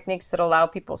trained in techniques that allow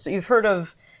people. So you've heard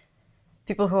of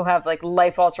people who have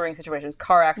life-altering situations,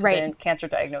 car accident, cancer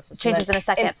diagnosis. Changes in a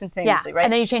second. Instantaneously, right?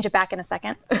 And then you change it back in a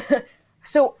second.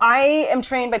 So I am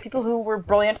trained by people who were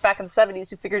brilliant back in the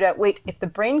 70s who figured out, wait, if the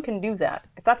brain can do that,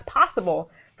 if that's possible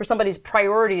for somebody's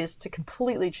priorities to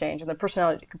completely change and their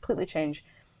personality to completely change,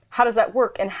 how does that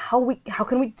work? And how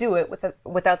can we do it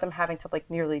without them having to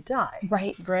nearly die?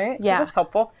 Right. Right? Yeah. That's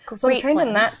helpful. So I'm trained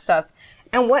in that stuff.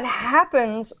 And what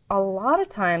happens a lot of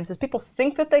times is people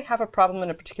think that they have a problem in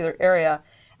a particular area,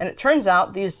 And it turns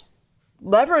out these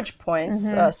leverage points,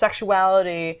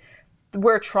 sexuality,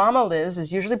 where trauma lives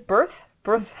is usually birth.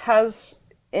 Birth has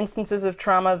instances of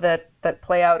trauma that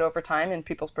play out over time in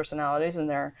people's personalities and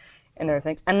their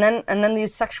things. And then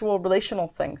these sexual relational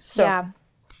things. So Yeah.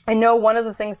 I know one of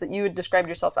the things that you had described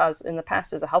yourself as in the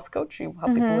past as a health coach. You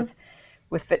help people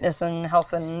with fitness and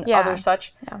health and other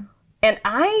such. Yeah. And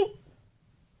I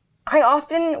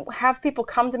often have people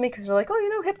come to me because they're like,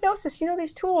 oh, hypnosis,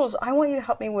 these tools. I want you to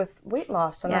help me with weight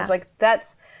loss. And I was like,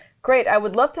 that's great. I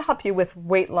would love to help you with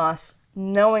weight loss,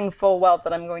 knowing full well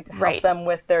that I'm going to help them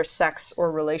with their sex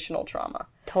or relational trauma.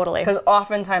 Totally. Because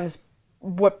oftentimes,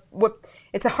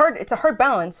 it's a hard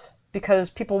balance because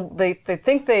people they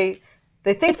think they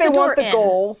want the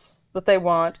goals that they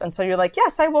want, and so you're like,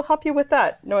 yes, I will help you with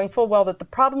that, knowing full well that the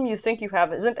problem you think you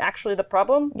have isn't actually the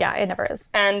problem. Yeah, it never is.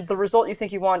 And the result you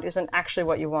think you want isn't actually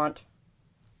what you want.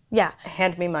 Yeah.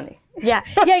 Hand me money. Yeah.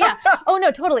 Oh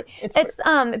no, totally. It's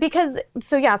because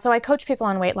so I coach people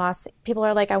on weight loss. People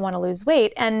are like, I want to lose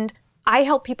weight, and I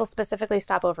help people specifically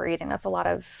stop overeating. That's a lot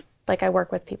of I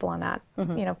work with people on that,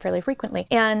 fairly frequently.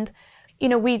 And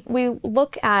we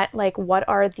look at what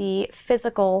are the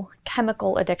physical,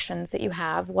 chemical addictions that you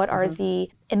have? What are the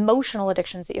emotional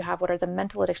addictions that you have? What are the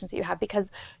mental addictions that you have?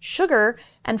 Because sugar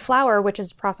and flour, which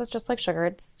is processed just like sugar,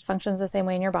 it functions the same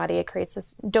way in your body. It creates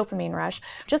this dopamine rush.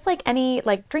 Just like any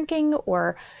drinking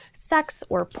or sex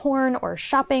or porn or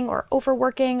shopping or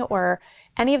overworking or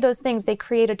any of those things, they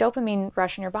create a dopamine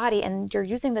rush in your body, and you're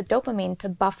using the dopamine to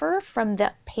buffer from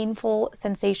the painful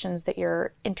sensations that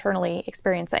you're internally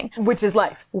experiencing. Which is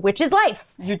life.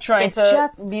 You're trying to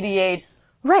mediate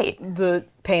the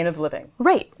pain of living.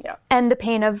 Right. Yeah. And the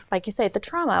pain of, like you say, the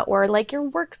trauma, or your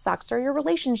work sucks, or your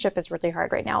relationship is really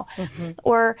hard right now.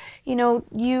 Or,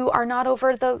 you are not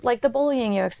over the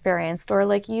bullying you experienced, or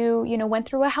you went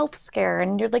through a health scare,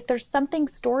 and you're there's something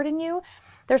stored in you.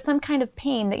 There's some kind of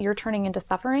pain that you're turning into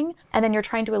suffering, and then you're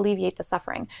trying to alleviate the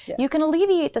suffering. Yeah. You can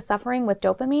alleviate the suffering with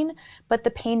dopamine, but the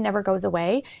pain never goes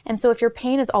away. And so if you're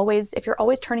always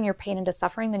turning your pain into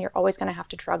suffering, then you're always going to have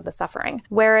to drug the suffering.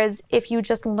 Whereas if you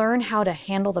just learn how to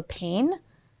handle the pain,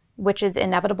 which is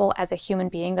inevitable as a human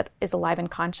being that is alive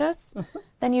and conscious,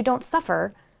 then you don't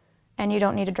suffer. And you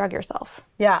don't need to drug yourself.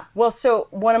 Yeah. Well, so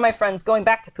one of my friends, going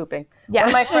back to pooping, one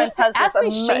of my friends has this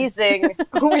amazing,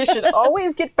 we should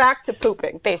always get back to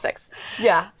pooping. Basics.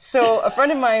 Yeah. So a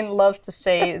friend of mine loves to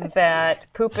say that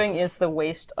pooping is the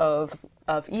waste of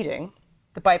eating,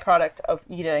 the byproduct of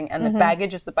eating, and the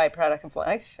baggage is the byproduct of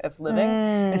life, of living,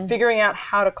 and figuring out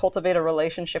how to cultivate a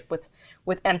relationship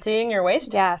with emptying your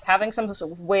waste. Yes. Having some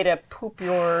sort of way to poop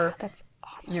your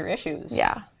issues.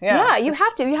 Yeah, you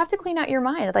have to clean out your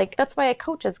mind. That's why I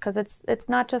coach, is because it's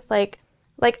not just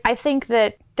I think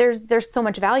that there's so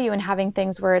much value in having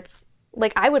things where it's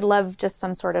I would love just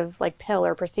some sort of pill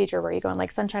or procedure where you go in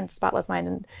Sunshine Spotless Mind,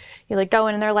 and you go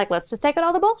in and they're let's just take out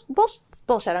all the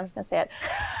bullshit. I'm just gonna say it.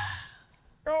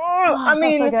 I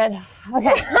mean, so good.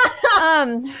 Okay.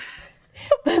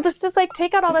 Let's just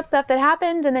take out all that stuff that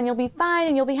happened, and then you'll be fine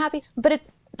and you'll be happy. But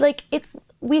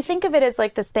we think of it as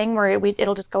this thing where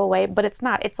it'll just go away, but it's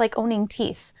not. It's like owning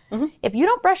teeth. If you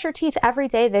don't brush your teeth every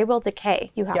day, they will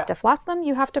decay. You have to floss them,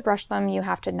 you have to brush them, you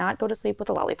have to not go to sleep with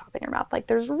a lollipop in your mouth.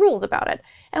 There's rules about it.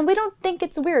 And we don't think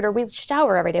it's weird, or we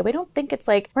shower every day. We don't think it's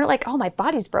we're not oh, my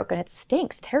body's broken, it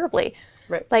stinks terribly.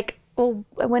 Right. Well,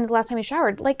 when's the last time you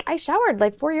showered? I showered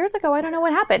 4 years ago. I don't know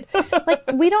what happened.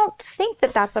 We don't think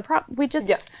that that's a problem. We just...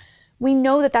 Yeah. We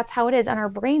know that that's how it is, and our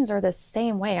brains are the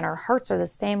same way, and our hearts are the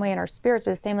same way, and our spirits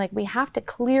are the same. We have to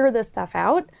clear this stuff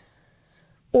out,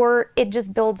 or it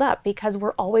just builds up, because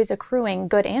we're always accruing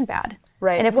good and bad.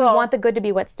 Right. And if we want the good to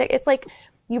be what sticks, it's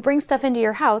you bring stuff into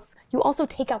your house, you also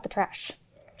take out the trash.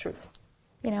 Truth.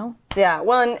 Yeah.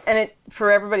 Well, and it,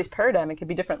 for everybody's paradigm, it could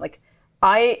be different.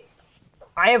 I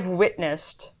have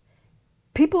witnessed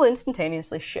people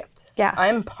instantaneously shift. Yeah.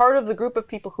 I'm part of the group of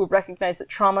people who recognize that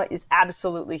trauma is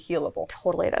absolutely healable.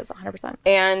 Totally, it is, 100%.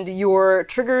 And your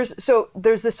triggers, so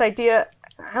there's this idea,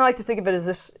 I like to think of it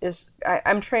as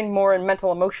I'm trained more in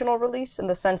mental emotional release, in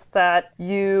the sense that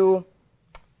this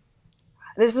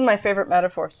is my favorite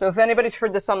metaphor. So if anybody's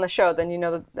heard this on the show, then you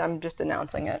know that I'm just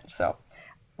announcing it. So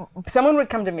someone would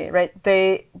come to me, right?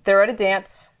 They're at a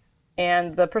dance,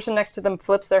 and the person next to them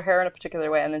flips their hair in a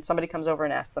particular way, and then somebody comes over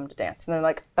and asks them to dance. And they're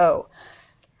like, oh,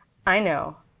 I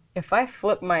know. If I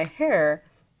flip my hair,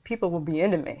 people will be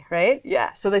into me, right?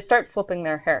 Yeah. So they start flipping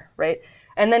their hair, right?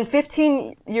 And then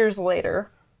 15 years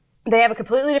later, they have a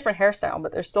completely different hairstyle,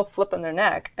 but they're still flipping their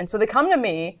neck. And so they come to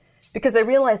me because they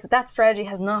realize that strategy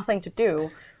has nothing to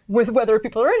do with whether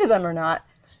people are into them or not.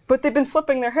 but they've been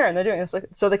flipping their hair and they're doing this.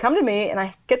 So they come to me and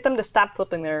I get them to stop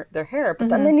flipping their hair, but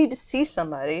then they need to see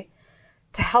somebody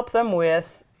to help them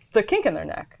with the kink in their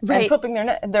neck and flipping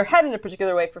their head in a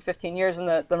particular way for 15 years and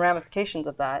the ramifications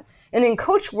of that. And in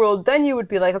coach world, then you would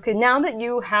be like, okay, now that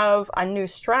you have a new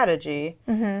strategy,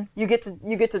 you get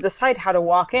to decide how to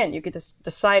walk in. You get to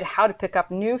decide how to pick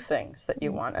up new things that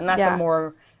you want, and that's a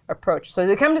more approach. So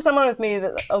they come to someone with me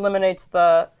that eliminates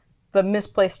the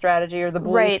misplaced strategy or the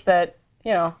belief that,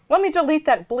 you know, let me delete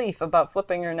that belief about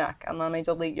flipping your neck and let me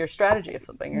delete your strategy of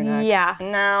flipping your neck. Yeah.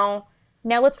 Now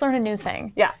let's learn a new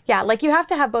thing. Yeah. Yeah, like you have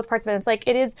to have both parts of it. It's like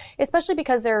it is, especially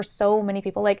because there are so many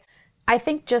people. Like I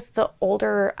think just the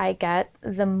older I get,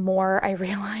 the more I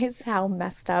realize how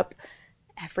messed up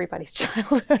everybody's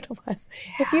childhood was.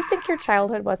 Yeah. If you think your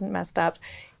childhood wasn't messed up,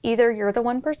 either you're the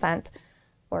 1%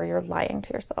 or you're lying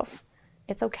to yourself.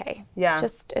 It's okay. Yeah.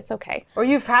 It's okay. Or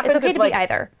you've happened to like, be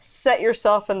either. Set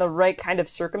yourself in the right kind of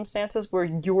circumstances where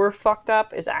you're fucked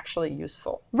up is actually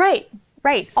useful. Right.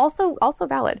 Also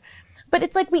valid. But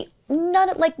it's like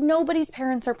nobody's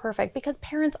parents are perfect because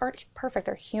parents aren't perfect.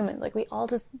 They're humans. Like we all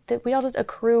just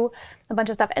accrue a bunch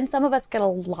of stuff. And some of us get a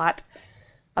lot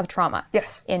of trauma.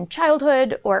 Yes. In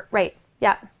childhood or,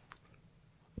 yeah.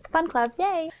 Fun club,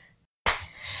 yay.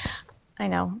 I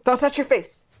know. Don't touch your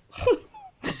face.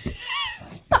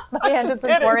 My hand is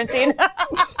in quarantine.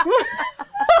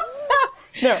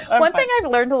 No, One thing I've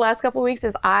learned the last couple of weeks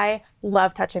is I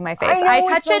love touching my face. I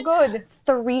touch it's so it good.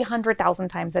 300,000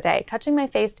 times a day. Touching my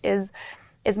face is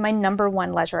my number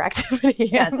one leisure activity.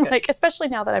 Yeah, it's good. Like especially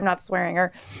now that I'm not swearing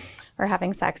or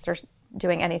having sex or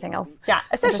doing anything else. Yeah,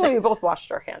 essentially we both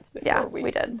washed our hands before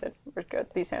we did. We're good.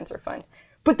 These hands are fine.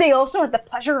 But they also had the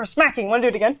pleasure of smacking. Want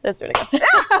to do it again? Let's do it again.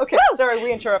 Okay, sorry,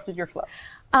 we interrupted your flow.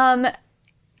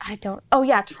 I don't. Oh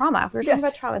yeah, trauma. We were talking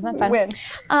about trauma. Isn't that fun?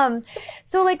 Win.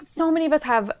 So like so many of us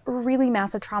have really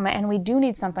massive trauma, and we do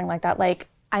need something like that. Like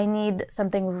I need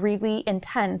something really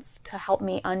intense to help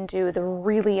me undo the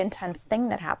really intense thing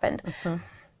that happened.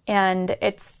 And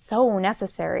it's so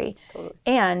necessary. Totally.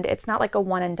 And it's not like a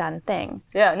one and done thing.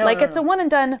 Yeah, no. It's a one and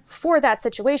done for that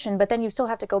situation, but then you still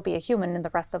have to go be a human in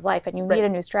the rest of life, and you need a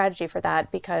new strategy for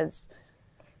that because.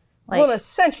 Well,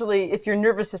 essentially, if your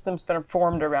nervous system's been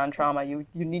formed around trauma, you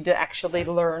need to actually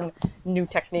learn new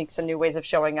techniques and new ways of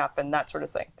showing up and that sort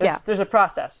of thing. There's a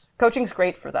process. Coaching's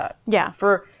great for that. Yeah.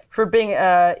 For being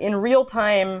in real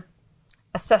time,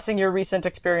 assessing your recent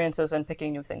experiences and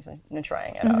picking new things and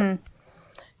trying it out.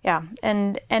 Yeah,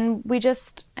 and we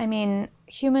just,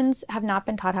 humans have not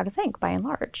been taught how to think by and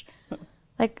large.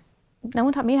 Like, no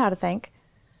one taught me how to think.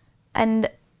 And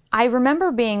I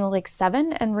remember being like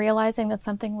 7 and realizing that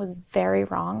something was very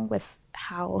wrong with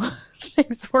how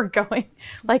things were going,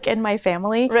 like in my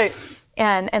family. Right.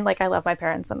 And like I love my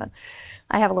parents, and then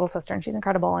I have a little sister and she's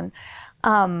incredible, and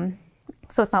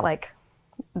so it's not like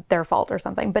their fault or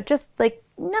something, but just like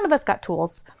none of us got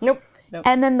tools. Nope.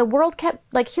 And then the world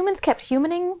humans kept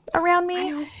humaning around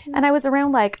me, and I was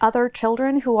around like other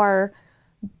children who are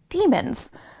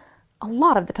demons. A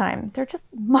lot of the time, they're just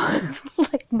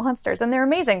like monsters, and they're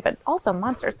amazing, but also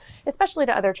monsters, especially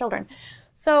to other children.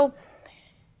 So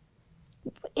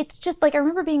it's just like I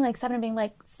remember being like 7 and being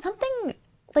like, something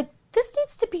like this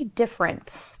needs to be different.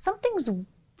 Something's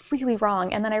really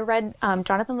wrong. And then I read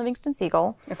Jonathan Livingston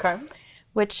Seagull. Okay.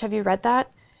 Which, have you read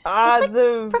that? It's like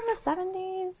from the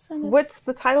 70s. What's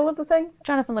the title of the thing?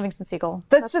 Jonathan Livingston Seagull.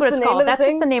 That's just what it's the name called. of the That's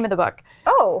thing? just the name of the book.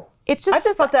 Oh. It's just I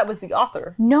just thought that was the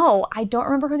author. No, I don't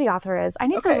remember who the author is. I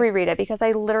need to Okay. reread it because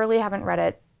I literally haven't read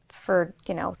it for,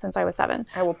 since I was 7.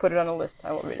 I will put it on a list.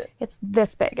 I will read it. It's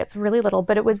this big. It's really little,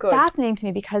 but it was fascinating to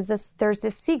me because there's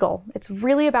this seagull. It's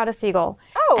really about a seagull.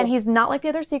 Oh. And he's not like the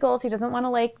other seagulls. He doesn't want to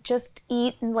like just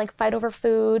eat and like fight over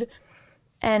food.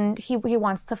 And he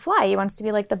wants to fly. He wants to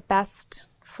be like the best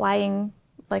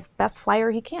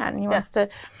flyer he can. He wants to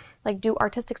like do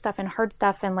artistic stuff and hard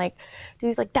stuff and like do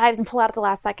these like dives and pull out at the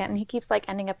last second. And he keeps like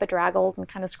ending up bedraggled and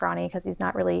kind of scrawny because he's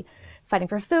not really fighting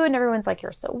for food. And everyone's like,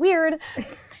 you're so weird.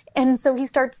 And so he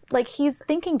starts like, he's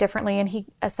thinking differently and he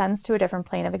ascends to a different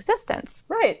plane of existence.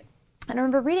 Right. And I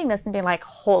remember reading this and being like,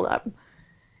 hold up.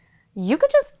 You could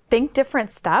just think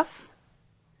different stuff?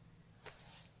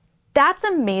 That's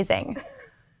amazing.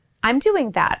 I'm doing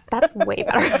that. That's way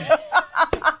better.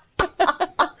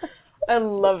 I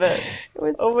love it. It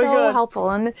was Oh my so God. helpful.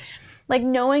 And like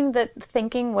knowing that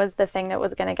thinking was the thing that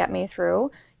was going to get me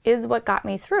through is what got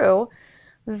me through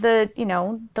the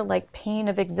like pain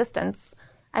of existence.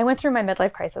 I went through my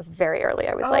midlife crisis very early.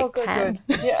 I was like good, 10.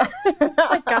 Good. Yeah. Just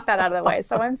like got that out of the way.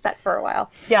 So I'm set for a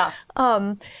while. Yeah.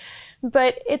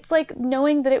 But it's like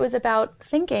knowing that it was about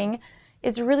thinking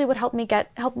is really what helped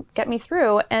get me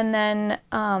through. And then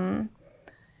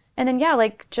yeah,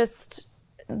 like just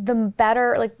the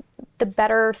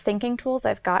better thinking tools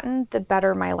I've gotten, the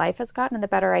better my life has gotten, and the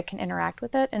better I can interact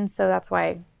with it. And so that's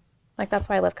why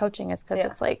I love coaching, is because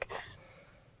it's like,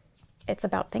 it's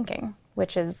about thinking,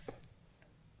 which is,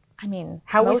 I mean,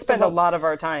 how we spend a lot of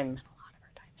our time.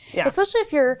 Yeah. Especially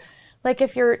if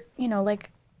you're, you know,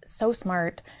 like so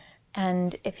smart,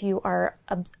 and if you are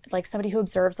like somebody who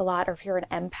observes a lot, or if you're an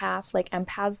empath, like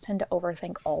empaths tend to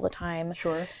overthink all the time.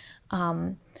 Sure.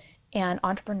 And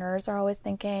entrepreneurs are always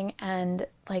thinking, and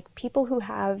like people who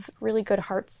have really good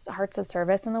hearts of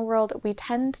service in the world, we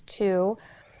tend to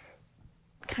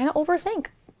kind of overthink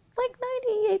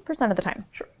like 98% of the time.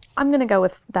 Sure. I'm going to go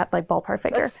with that like ballpark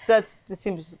figure. This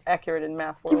seems accurate in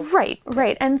math world.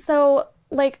 Right. And so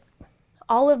like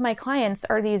all of my clients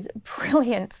are these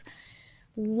brilliant,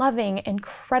 loving,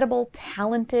 incredible,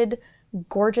 talented,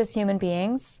 gorgeous human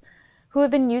beings who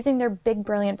have been using their big,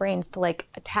 brilliant brains to like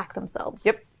attack themselves.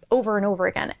 Yep. Over and over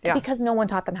again, because no one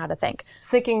taught them how to think.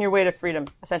 Thinking your way to freedom,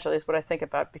 essentially, is what I think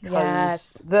about, because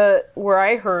Yes.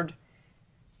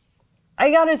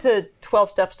 I got into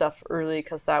 12-step stuff early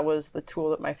because that was the tool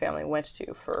that my family went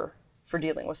to for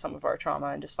dealing with some of our trauma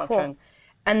and dysfunction. Cool.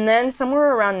 And then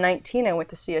somewhere around 19, I went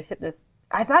to see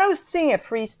I thought I was seeing a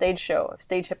free stage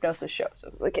hypnosis show.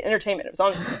 So like entertainment. It was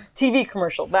on TV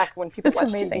commercial back when people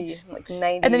watched TV, like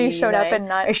 90. And then you showed up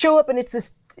and I show up and it's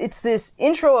this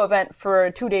intro event for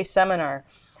a 2-day seminar.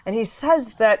 And he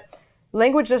says that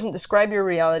language doesn't describe your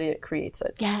reality, it creates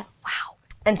it. Yeah. Wow.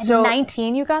 And so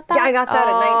 19 you got that? Yeah, I got that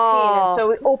at 19. And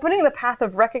so opening the path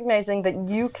of recognizing that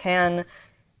you can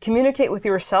communicate with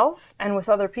yourself and with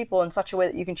other people in such a way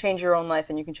that you can change your own life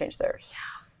and you can change theirs. Yeah.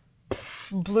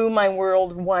 Blew my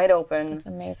world wide open. That's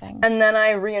amazing. And then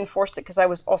I reinforced it because I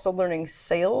was also learning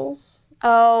sales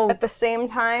at the same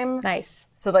time. Nice.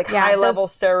 So like high-level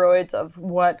steroids of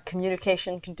what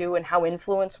communication can do and how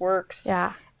influence works.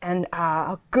 Yeah. And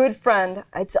a good friend,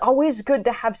 it's always good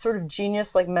to have sort of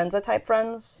genius, like Mensa-type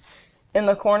friends in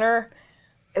the corner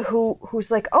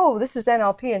who's like, oh, this is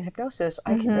NLP and hypnosis.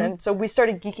 And so we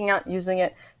started geeking out using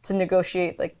it to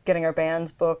negotiate, like getting our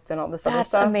bands booked and all this other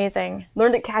stuff. That's amazing.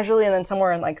 Learned it casually, and then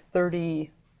somewhere in like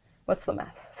 33,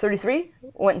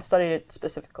 went and studied it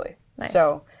specifically. Nice.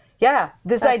 So yeah,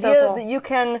 this That's idea so cool. that you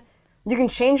can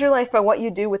change your life by what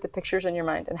you do with the pictures in your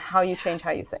mind and how you change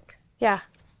how you think. Yeah.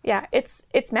 Yeah. It's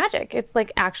magic. It's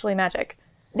like actually magic.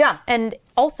 Yeah. And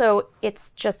also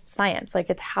it's just science. Like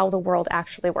it's how the world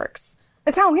actually works.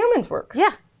 It's how humans work.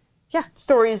 Yeah. Yeah.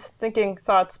 Stories, thinking,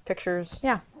 thoughts, pictures.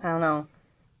 Yeah. I don't know.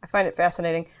 I find it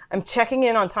fascinating. I'm checking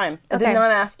in on time. I Okay. did not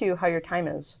ask you how your time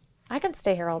is. I could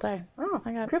stay here all day. Oh,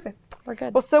 groovy. We're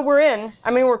good. Well, so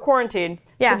we're quarantined.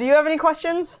 Yeah. So do you have any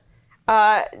questions?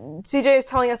 CJ is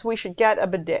telling us we should get a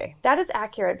bidet. That is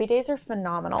accurate. Bidets are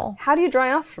phenomenal. How do you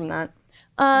dry off from that?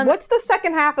 What's the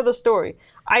second half of the story?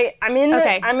 I'm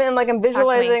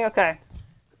visualizing. Okay,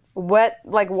 wet,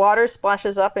 like water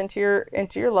splashes up into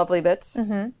your lovely bits,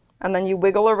 and then you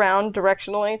wiggle around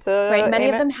directionally to. Right. Many aim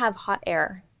of it. them have hot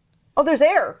air. Oh, there's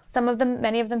air.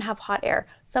 Many of them have hot air.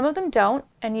 Some of them don't,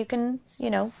 and you can,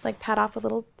 like pat off with a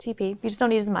little TP. You just don't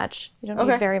need as much. You don't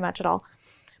need very much at all.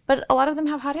 But a lot of them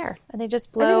have hot air, and they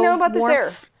just blow. I didn't know about warmth.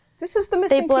 this air. This is the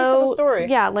missing piece of the story.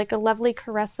 Yeah, like a lovely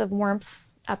caress of warmth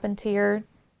up into your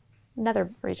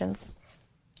nether regions.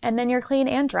 And then you're clean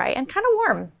and dry and kind of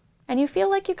warm. And you feel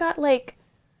like you got like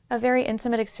a very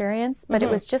intimate experience, but it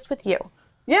was just with you.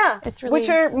 Yeah. It's really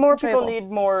more people enjoyable.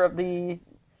 need more of the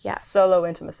Yes. solo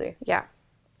intimacy. Yeah,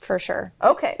 for sure.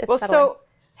 Okay. It's well, settling. so,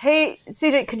 hey,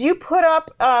 CJ, could you put up,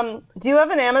 do you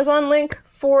have an Amazon link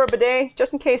for a bidet?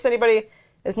 Just in case anybody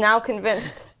is now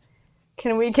convinced.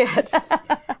 Can we get,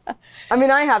 I mean,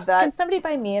 I have that. Can somebody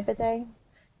buy me a bidet?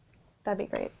 That'd be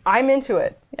great. I'm into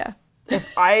it. Yeah.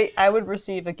 I would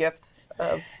receive a gift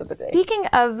of the bidet. Speaking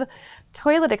of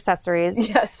toilet accessories,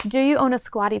 Yes. do you own a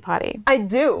squatty potty? I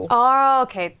do. Oh,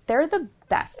 okay. They're the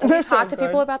best. Have They're you so talked to good.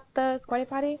 people about the squatty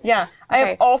potty? Yeah. I Okay.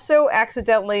 have also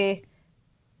accidentally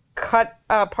cut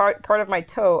part of my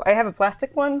toe. I have a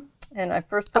plastic one, and I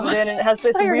first put it in, and it has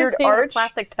this I thought you were weird saying a arch.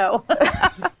 plastic toe.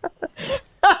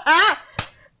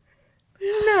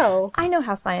 No. I know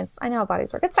how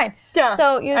bodies work. It's fine. Yeah.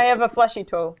 So you I have a fleshy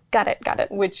toe, got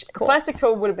it. which plastic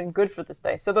toe would have been good for this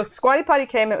day. So the squatty potty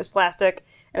came, it was plastic,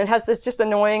 and it has this just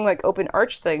annoying like open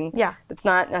arch thing. Yeah. That's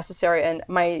not necessary, and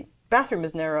my bathroom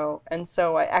is narrow, and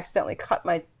so I accidentally cut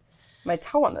my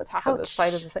toe on the top of the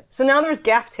side of the thing. So now there's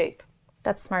gaff tape.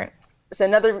 That's smart. So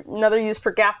another use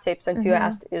for gaff tape, since you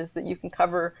asked, is that you can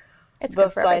cover It's both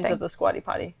good for sides everything. of the squatty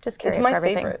potty. Just carry it's it my for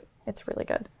everything. favorite. It's really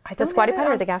good. The don't squatty have it potty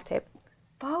or on- the gaff tape?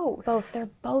 Both. Both. They're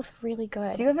both really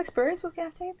good. Do you have experience with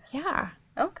gaff tape? Yeah.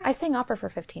 Okay. I sang opera for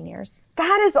 15 years.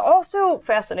 That is also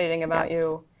fascinating about Yes.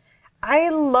 you. I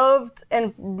loved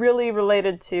and really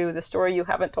related to the story you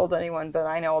haven't told anyone, but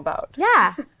I know about.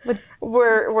 Yeah.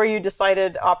 Where you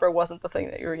decided opera wasn't the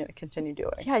thing that you were going to continue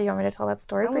doing. Yeah, you want me to tell that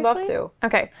story I would briefly? love to.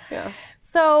 Okay. Yeah.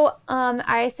 So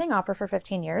I sang opera for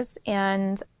 15 years,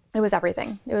 and it was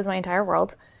everything. It was my entire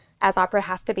world, as opera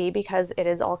has to be, because it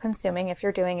is all-consuming if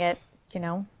you're doing it,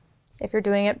 if you're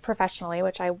doing it professionally,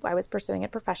 which I was pursuing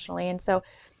it professionally. And so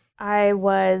I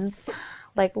was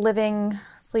like living,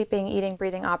 sleeping, eating,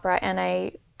 breathing opera, and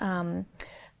I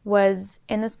was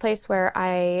in this place where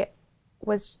I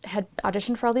had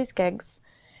auditioned for all these gigs,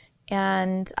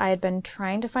 and I had been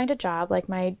trying to find a job.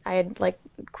 I had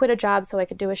quit a job so I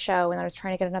could do a show, and I was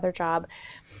trying to get another job.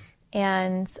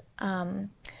 And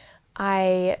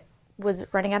I was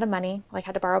running out of money.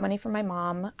 Had to borrow money from my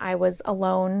mom. I was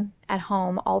alone at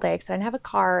home all day because I didn't have a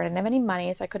car and I didn't have any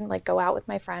money, so I couldn't go out with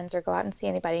my friends or go out and see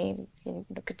anybody.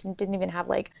 Didn't even have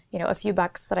a few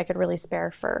bucks that I could really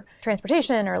spare for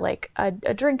transportation or a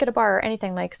drink at a bar or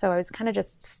anything. So I was kind of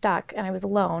just stuck, and I was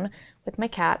alone with my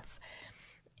cats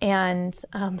and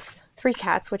 3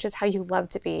 cats, which is how you love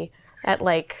to be at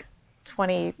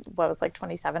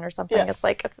 27 or something. Yeah.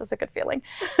 It was a good feeling.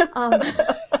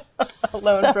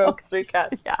 Alone, broke, 3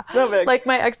 cats. Yeah. No big.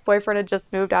 My ex-boyfriend had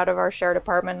just moved out of our shared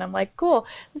apartment, and I'm like, cool,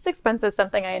 this expense is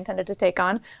something I intended to take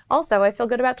on. Also, I feel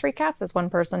good about 3 cats as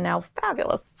one person now.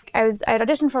 Fabulous. I had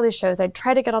auditioned for all these shows. I'd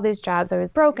tried to get all these jobs. I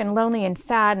was broke and lonely and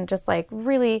sad and just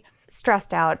really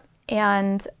stressed out.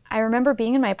 And I remember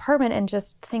being in my apartment and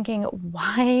just thinking,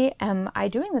 why am I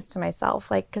doing this to myself?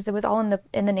 Because it was all in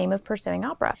the name of pursuing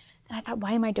opera. And I thought,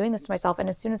 why am I doing this to myself? And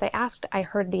as soon as I asked, I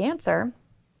heard the answer.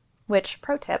 Which,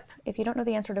 pro tip, if you don't know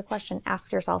the answer to a question,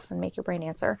 ask yourself and make your brain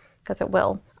answer, because it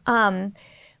will.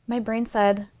 My brain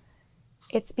said,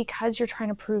 it's because you're trying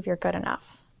to prove you're good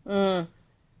enough. I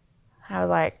was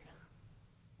like,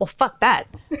 well, fuck that.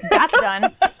 That's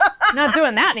done. I'm not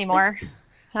doing that anymore.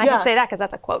 And I can say that because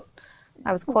that's a quote.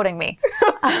 I was quoting me.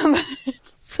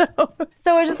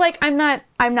 So I was just I'm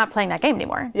not playing that game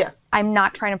anymore. Yeah. I'm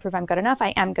not trying to prove I'm good enough.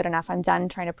 I am good enough. I'm done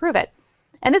trying to prove it.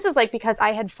 And this is because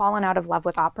I had fallen out of love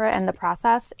with opera and the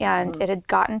process, and it had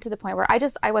gotten to the point where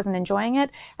I wasn't enjoying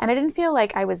it, and I didn't feel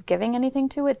like I was giving anything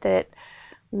to it that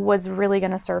was really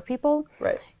going to serve people.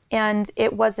 Right. And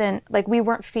it wasn't we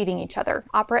weren't feeding each other.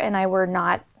 Opera and I were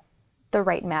not the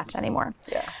right match anymore.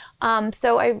 Yeah.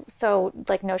 So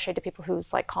no shade to people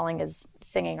whose calling is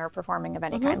singing or performing of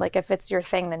any kind. If it's your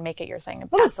thing, then make it your thing.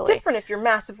 Well, Absolutely. it's different if you're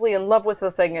massively in love with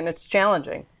a thing and it's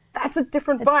challenging. That's a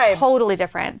different vibe. Totally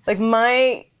different.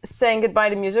 My saying goodbye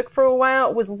to music for a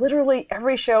while was literally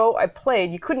every show I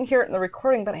played. You couldn't hear it in the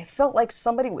recording, but I felt like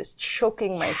somebody was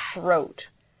choking my throat.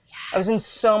 Yes. I was in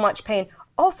so much pain.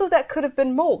 Also, that could have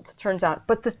been mold, turns out.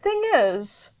 But the thing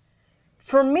is,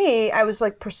 for me, I was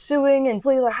pursuing and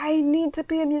I need to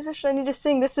be a musician. I need to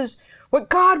sing. This is what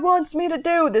God wants me to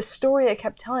do. This story I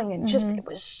kept telling, and it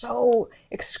was so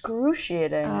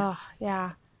excruciating. Oh,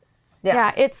 yeah.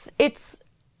 Yeah, it's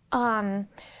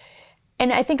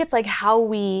and I think it's how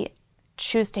we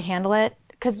choose to handle it,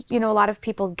 because a lot of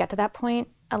people get to that point,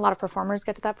 a lot of performers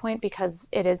get to that point because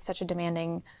it is such a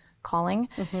demanding calling.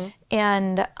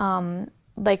 And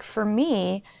for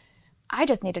me, I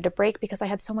just needed a break because I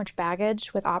had so much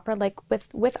baggage with opera.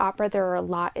 With opera,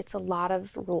 it's a lot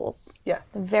of rules. Yeah.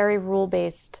 Very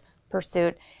rule-based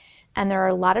pursuit, and there are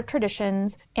a lot of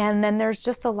traditions, and then there's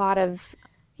just a lot of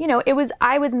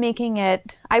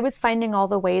I was finding all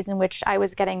the ways in which I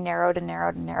was getting narrowed and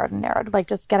narrowed and narrowed and narrowed,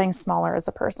 just getting smaller as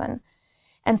a person.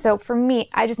 And so for me,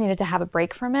 I just needed to have a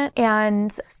break from it.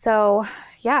 And so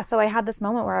I had this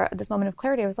moment of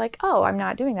clarity. I was like, oh, I'm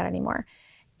not doing that anymore.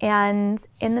 And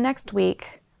in the next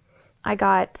week, I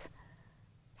got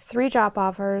 3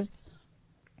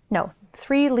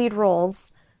 lead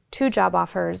roles, 2 job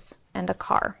offers, and a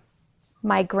car.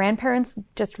 My grandparents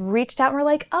just reached out and were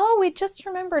like, oh, we just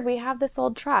remembered we have this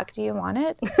old truck. Do you want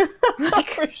it?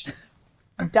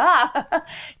 Duh.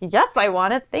 Yes, I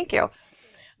want it. Thank you.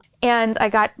 And I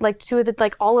got 2 of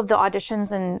all of the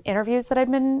auditions and interviews that I'd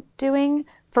been doing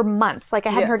for months. I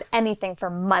hadn't heard anything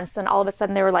for months. And all of a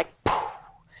sudden they were like, poof.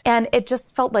 And it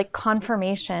just felt like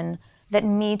confirmation that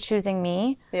me choosing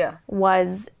me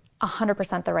was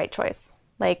 100% the right choice.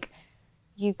 I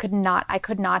could not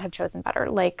have chosen better.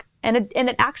 And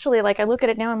it actually, I look at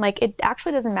it now, I'm it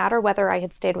actually doesn't matter whether I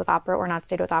had stayed with opera or not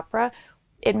stayed with opera.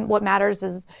 What matters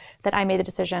is that I made the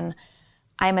decision,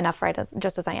 I'm enough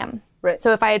just as I am. Right.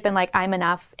 So if I had been I'm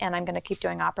enough and I'm going to keep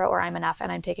doing opera, or I'm enough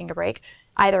and I'm taking a break,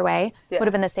 either way would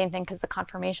have been the same thing, because the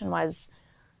confirmation was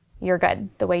you're good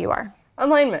the way you are.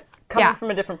 Alignment coming Yeah.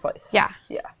 from a different place. Yeah.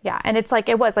 Yeah. Yeah. And it's like,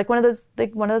 it was like one of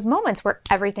those moments where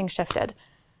everything shifted.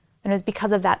 And it was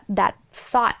because of that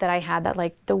thought that I had, that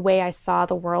like the way I saw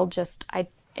the world, I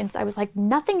was like,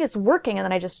 nothing is working. And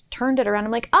then I just turned it around.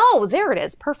 I'm like, oh, there it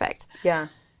is. Perfect. Yeah.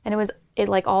 And it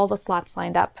like all the slots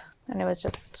lined up, and it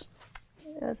was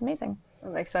amazing.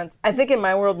 That makes sense. I think in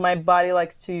my world, my body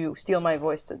likes to steal my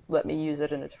voice to let me use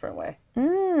it in a different way.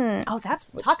 Oh,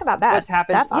 talk about that. What's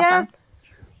happened. That's awesome. Yeah.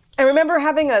 I remember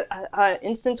having an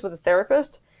instance with a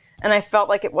therapist, and I felt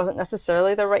like it wasn't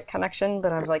necessarily the right connection,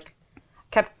 but I was like,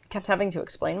 kept having to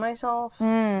explain myself,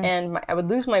 and I would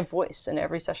lose my voice in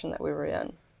every session that we were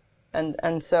in.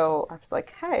 And so I was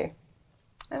like, hey,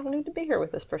 I don't need to be here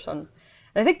with this person.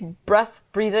 And I think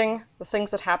breathing, the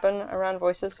things that happen around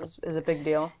voices is a big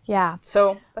deal. Yeah.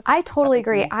 So I totally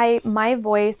agree. My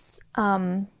voice,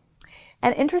 and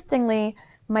interestingly,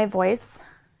 my voice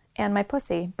and my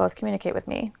pussy both communicate with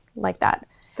me like that.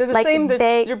 They're the like same.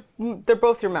 They're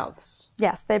both your mouths.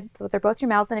 Yes, they're both your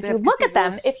mouths. And if you have look at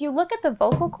them, cathedrals. if you look at the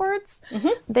vocal cords,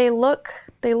 they look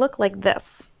like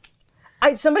this.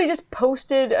 Somebody just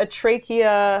posted a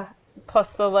trachea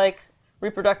plus the like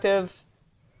reproductive.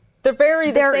 They're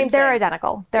same. They're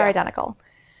identical. They're identical.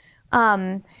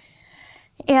 And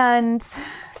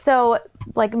so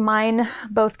like mine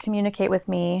both communicate with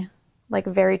me like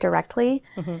very directly.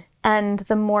 And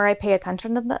the more I pay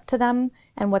attention to them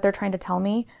and what they're trying to tell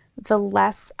me, the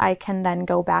less I can then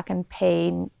go back and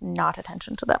pay not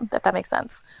attention to them, if that makes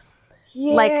sense.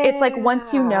 Yeah. Like, it's like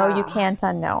once you know, you can't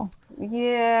unknow.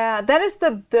 Yeah, that is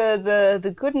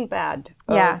the good and bad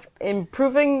of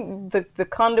improving the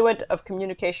conduit of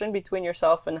communication between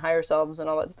yourself and higher selves and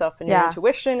all that stuff, and your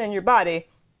intuition and your body.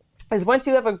 Is once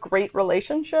you have a great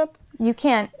relationship, you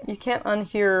can't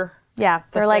unhear. Yeah,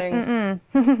 they're like, things.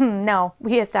 no,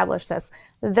 we established this.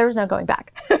 There's no going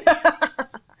back.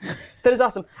 That is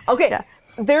awesome. Okay,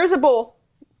 there's a bowl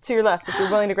to your left if you're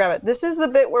willing to grab it. This is the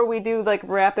bit where we do like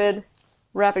rapid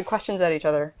questions at each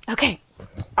other. Okay.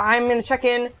 I'm going to check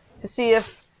in to see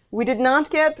if we did not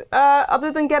get,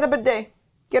 other than get a bidet.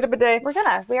 Get a bidet.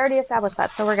 We already established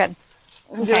that, so we're good.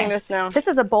 I'm doing this now. This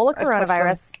is a bowl of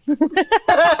coronavirus.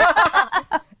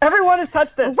 Everyone has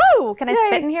touched this. Woo! Can I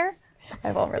spit in here?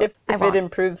 I won't really. If it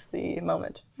improves the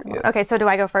moment for you. Okay, so do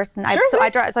I go first? And Sure I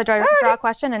thing. draw a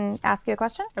question and ask you a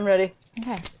question? I'm ready.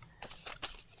 Okay.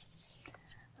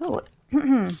 Ooh.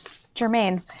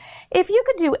 Jermaine, if you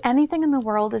could do anything in the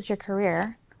world as your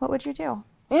career, what would you do?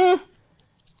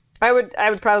 I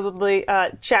would probably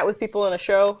chat with people in a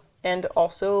show and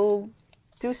also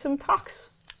do some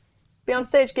talks. Be on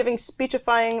stage giving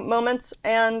speechifying moments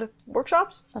and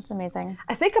workshops. That's amazing.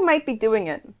 I think I might be doing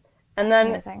it. And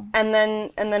amazing.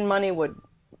 then money would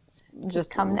just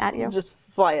come at you? Just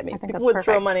fly at me. I think People that's would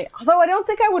throw perfect. money. Although I don't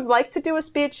think I would like to do a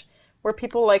speech where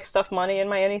people like stuff money in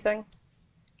my anything.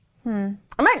 I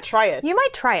might try it. You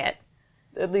might try it.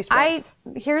 At least once.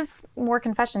 Here's more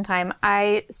confession time.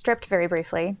 I stripped very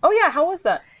briefly. Oh yeah, how was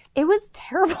that? It was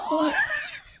terrible.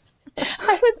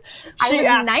 I was She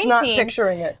asks, 19. not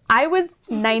picturing it. I was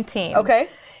 19. Okay.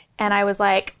 And I was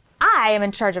like, I am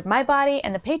in charge of my body,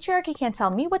 and the patriarchy can't tell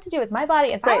me what to do with my body.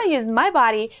 If I want to use my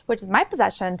body, which is my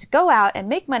possession, to go out and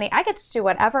make money, I get to do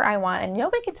whatever I want, and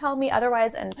nobody can tell me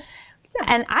otherwise. And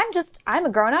I'm a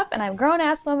grown up, and I'm a grown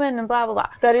ass woman, and blah blah blah.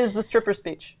 That is the stripper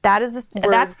speech. That's the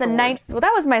for night. Well,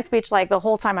 that was my speech like the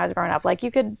whole time I was growing up. Like you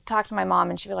could talk to my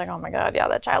mom, and she'd be like, "Oh my god, yeah,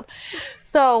 that child."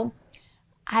 So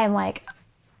I'm like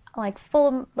full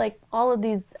of like all of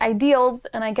these ideals,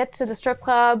 and I get to the strip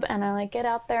club, and I like get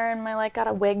out there, and I like got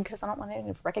a wig because I don't want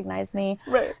anyone to recognize me.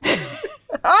 Right.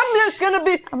 I'm just gonna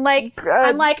be. I'm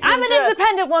an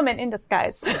independent woman in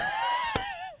disguise.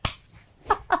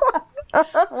 I'm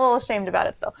a little ashamed about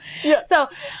it still. Yeah.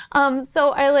 So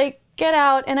I like get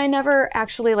out, and I never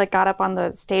actually like got up on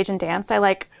the stage and danced. I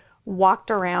like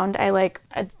walked around.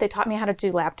 They taught me how to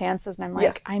do lap dances, and I'm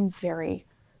like, I'm very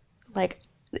like,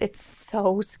 it's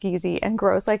so skeezy and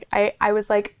gross. Like I was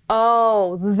like,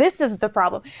 oh, this is the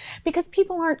problem, because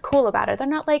people aren't cool about it. They're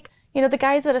not like, the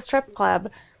guys at a strip club,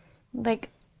 like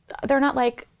they're not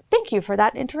like, thank you for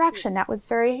that interaction. That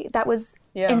was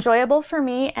enjoyable for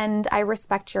me, and I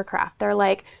respect your craft. They're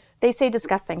like, they say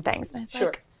disgusting things. And I was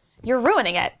like, you're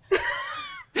ruining it.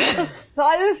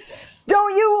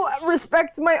 Don't you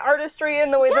respect my artistry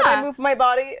and the way that I move my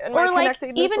body and my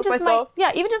connectedness with myself?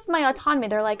 Even just my autonomy.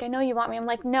 They're like, I know you want me. I'm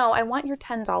like, no, I want your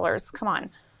 $10. Come on.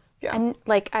 Yeah. And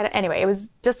like, anyway, it was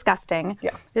disgusting.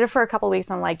 Yeah. Did it for a couple of weeks.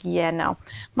 And I'm like, yeah, no.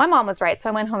 My mom was right. So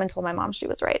I went home and told my mom she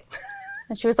was right.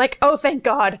 And she was like, oh, thank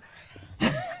God.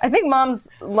 I think moms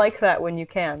like that when you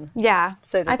can. Yeah.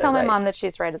 Say that I tell they're my right. mom that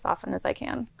she's right as often as I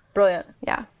can. Brilliant.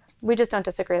 Yeah. We just don't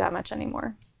disagree that much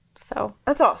anymore. So,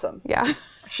 That's awesome. yeah.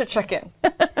 I should check in.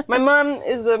 My mom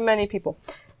is of many people.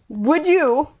 Would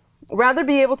you rather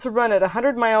be able to run at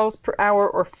 100 miles per hour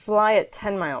or fly at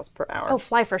 10 miles per hour? Oh,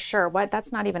 fly for sure. What?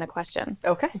 That's not even a question.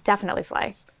 Okay. Definitely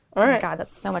fly. All Oh my right. God,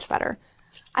 that's so much better.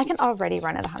 I can already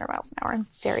run at 100 miles an hour. I'm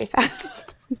very fast.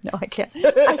 No, I can't.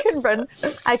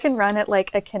 I can run at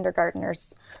like a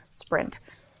kindergartner's sprint.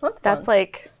 That's fun.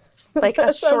 like a That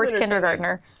sounds short entertaining.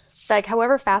 kindergartner. Like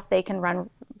however fast they can run,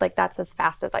 like that's as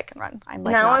fast as I can run. I'm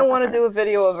like Now not I a want to fast do a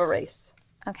video of a race.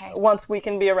 runner. Okay. Once we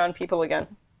can be around people again.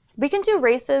 We can do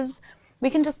races. You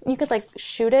could like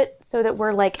shoot it so that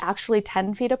we're like actually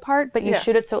 10 feet apart, but you Yeah.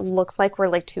 shoot it so it looks like we're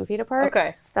like 2 feet apart.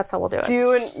 Okay. That's how we'll do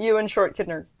it. You and short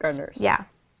kindergartners. Yeah.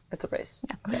 It's a race.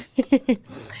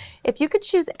 If you could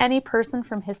choose any person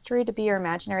from history to be your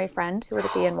imaginary friend, who would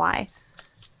it be and why?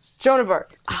 Joan of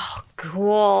Arc.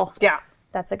 Cool. Yeah.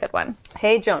 That's a good one.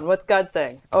 Hey, Joan, what's God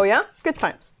saying? Oh, yeah? Good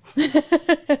times. Can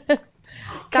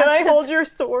I says- hold your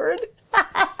sword?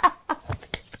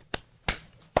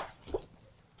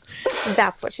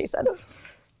 That's what she said.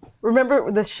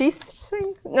 Remember the sheath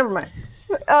thing? Never mind.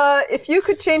 If you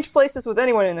could change places with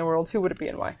anyone in the world, who would it be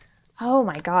and why? Oh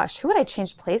my gosh, who would I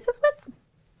change places with?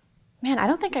 Man, I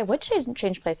don't think I would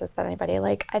change places with anybody.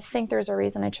 Like, I think there's a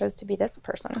reason I chose to be this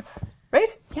person.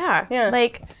 Right? Yeah. Yeah.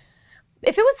 Like,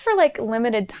 if it was for like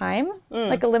limited time,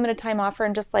 like a limited time offer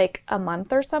in just like a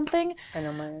month or something, I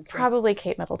know my answer. probably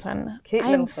Kate Middleton. Kate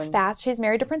I'm Middleton. She's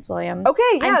married to Prince William. Okay,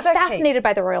 yeah, I'm that Kate. fascinated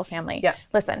by the royal family. Yeah.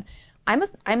 Listen,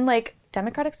 I'm like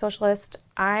Democratic Socialist.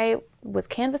 I was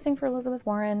canvassing for Elizabeth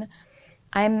Warren.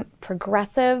 I'm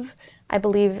progressive. I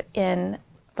believe in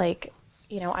like,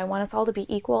 I want us all to be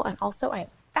equal. And also I'm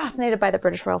fascinated by the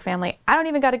British royal family. I don't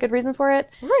even got a good reason for it.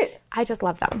 Right. I just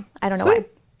love them. I don't know Sweet. why.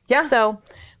 Yeah. So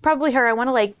probably her. I want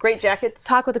to like Great jackets.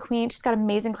 talk with the queen. She's got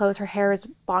amazing clothes. Her hair is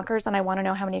bonkers, and I want to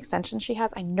know how many extensions she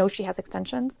has. I know she has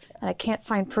extensions, and I can't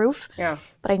find proof. Yeah.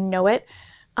 But I know it.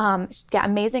 She's got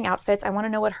amazing outfits. I want to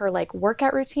know what her like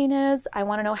workout routine is. I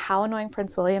want to know how annoying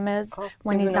Prince William is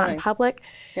when seems he's not in annoying. public.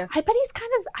 Yeah. I bet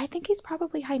I think he's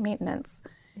probably high maintenance.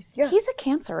 Yeah. He's a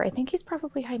Cancer. I think he's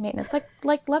probably high maintenance.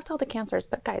 Like love to all the Cancers,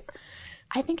 but guys,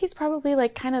 I think he's probably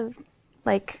like kind of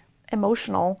like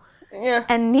emotional Yeah.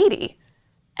 and needy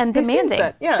and seems demanding.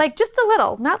 that, yeah. Like just a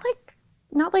little, not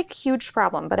like huge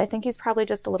problem, but I think he's probably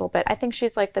just a little bit. I think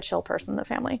she's like the chill person in the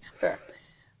family. Fair.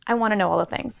 I want to know all the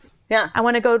things. Yeah. I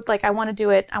want to go I want to do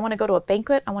it. I want to go to a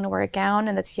banquet. I want to wear a gown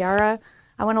and the tiara.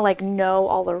 I want to like know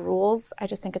all the rules. I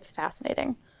just think it's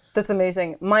fascinating. That's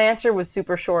amazing. My answer was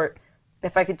super short.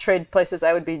 If I could trade places,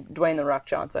 I would be Dwayne "The Rock"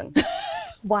 Johnson.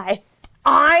 Why?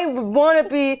 I would want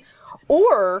to be,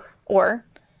 or,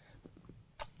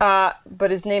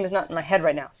 but his name is not in my head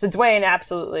right now. So Dwayne,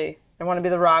 absolutely. I want to be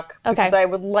The Rock because I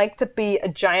would like to be a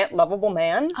giant, lovable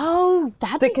man Oh,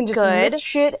 that'd that be can just good. lift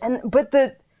shit. But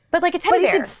But like a teddy he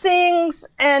bear. could sings,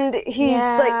 and he's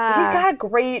got a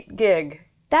great gig.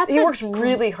 He works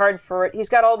really hard for it. He's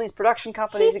got all these production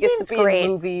companies. He gets seems to be great.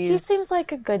 in movies. He seems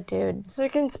like a good dude. It's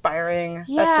like inspiring.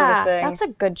 Yeah, that sort of thing. that's a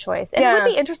good choice. And it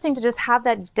would be interesting to just have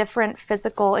that different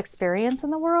physical experience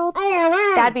in the world.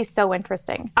 That'd be so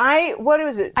interesting. What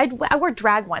was it? I wore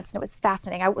drag once, and it was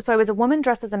fascinating. So I was a woman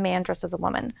dressed as a man dressed as a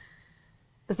woman.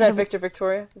 Is that Victor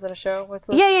Victoria? Is that a show? What's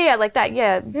the? Yeah, like that.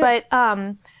 Yeah.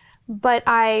 But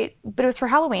it was for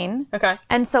Halloween. Okay.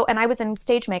 And I was in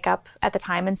stage makeup at the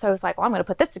time, and so I was like, well, I'm going to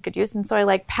put this to good use. And so I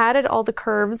like padded all the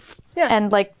curves,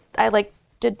 and like I like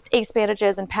did ace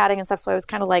bandages and padding and stuff. So I was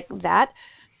kind of like that.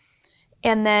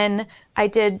 And then I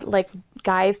did like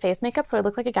guy face makeup, so I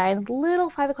looked like a guy in a little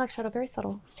 5 o'clock shadow, very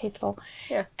subtle, it's tasteful.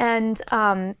 Yeah. And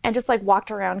just like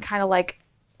walked around kind of like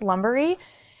lumbery,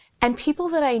 and people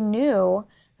that I knew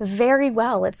very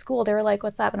well at school, they were like,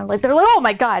 "What's up?" And they're like, "Oh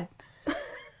my God."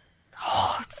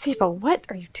 Oh, Sifa, what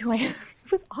are you doing?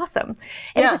 It was awesome.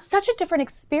 And it was such a different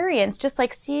experience, just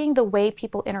like seeing the way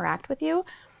people interact with you.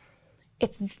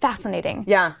 It's fascinating.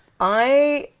 Yeah.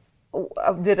 I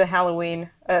did a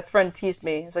Halloween. A friend teased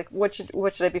me. He's like, what should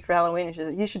I be for Halloween? And she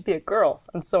said, you should be a girl.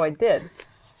 And so I did.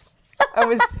 I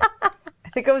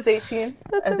think I was 18.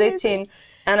 I was 18.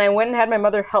 And I went and had my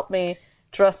mother help me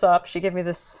dress up. She gave me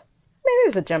this, maybe it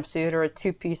was a jumpsuit or a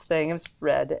two-piece thing. It was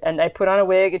red. And I put on a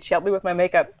wig and she helped me with my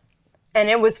makeup. And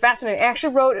it was fascinating. I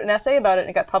actually wrote an essay about it and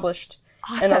it got published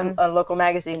in a local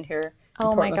magazine here in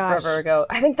Portland forever ago.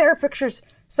 I think there are pictures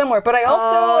somewhere, but I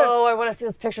also I want to see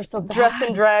those pictures so bad. dressed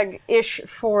in drag-ish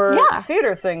for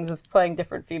theater things of playing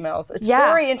different females. It's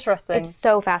very interesting. It's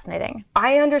so fascinating.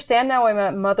 I understand now why my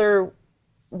mother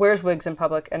wears wigs in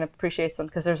public and appreciates them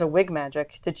because there's a wig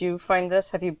magic. Did you find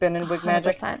this? Have you been in wig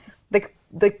magic? 100%. Like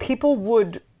people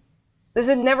would this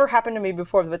had never happened to me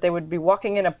before, but they would be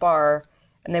walking in a bar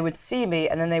and they would see me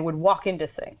and then they would walk into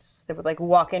things. They would like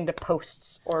walk into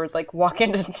posts or like walk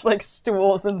into like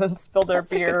stools and then spill their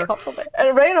beer. A good compliment.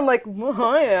 And right, I'm like,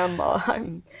 well,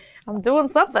 I'm doing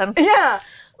something. yeah.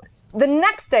 The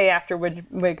next day after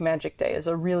Wig Magic Day is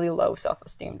a really low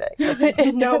self-esteem day because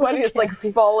nobody is like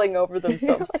falling over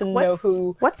themselves to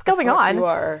know what's going on. You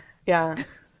are. Yeah.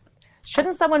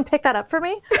 Shouldn't someone pick that up for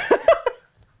me?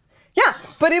 Yeah,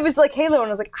 but it was like Halo, and I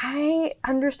was like, I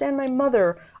understand my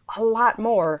mother a lot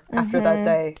more after that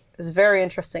day. It was very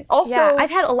interesting. Also, yeah, I've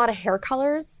had a lot of hair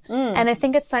colors, and I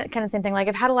think it's kind of the same thing. Like,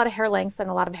 I've had a lot of hair lengths and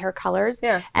a lot of hair colors,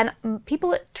 and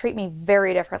people treat me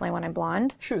very differently when I'm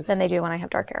blonde than they do when I have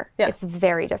dark hair. Yeah. It's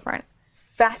very different. It's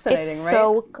fascinating,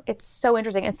 right? It's so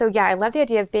interesting. And so, yeah, I love the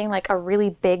idea of being like a really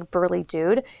big, burly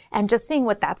dude and just seeing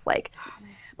what that's like.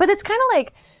 But it's kind of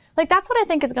like that's what I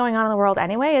think is going on in the world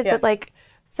anyway, is that like,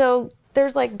 so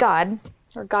there's like God,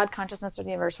 or God consciousness, or the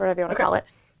universe, whatever you want to call it.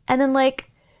 And then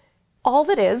like all of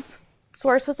it is,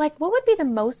 Source was like, what would be the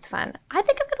most fun? I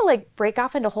think I'm going to like break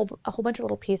off into a whole bunch of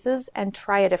little pieces and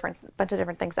try a bunch of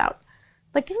different things out.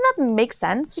 Like, doesn't that make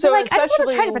sense? So like, I just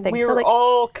want to try different things.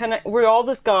 We're all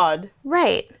this God.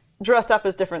 Right. Dressed up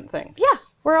as different things. Yeah.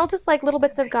 We're all just like little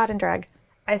bits of God in drag.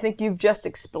 I think you've just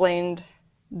explained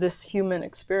this human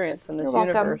experience in this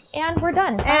universe. And we're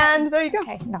done. And there you go.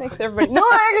 Okay, no. Thanks, everybody. No,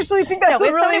 I actually think that's we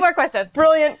have so many more questions.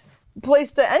 Brilliant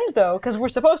place to end, though, because we're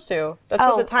supposed to. That's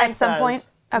what the time says. At some point?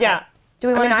 Okay. Yeah. Do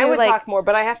we want to I would talk more,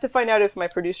 but I have to find out if my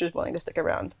producer's willing to stick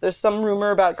around. There's some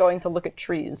rumor about going to look at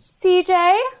trees.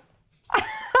 CJ?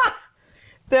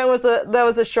 That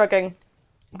was a shrugging.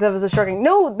 That was a shrugging.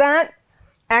 No, that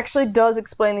actually does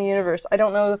explain the universe. I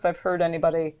don't know if I've heard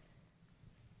anybody.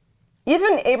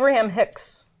 Even Abraham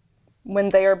Hicks, when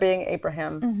they are being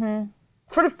Abraham,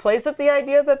 sort of plays at the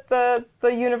idea that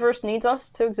the universe needs us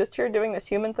to exist here doing this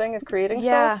human thing of creating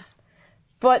stuff.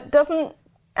 But doesn't...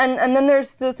 And then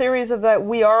there's the theories of that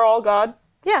we are all God.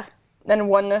 Yeah. And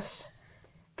oneness.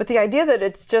 But the idea that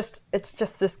it's just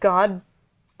this God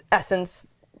essence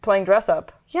playing dress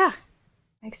up. Yeah.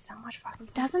 Makes so much fucking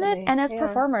sense. Doesn't it? And as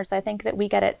performers, I think that we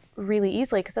get it really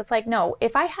easily because it's like, no,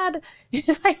 if I had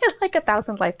like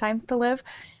 1,000 lifetimes to live,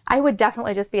 I would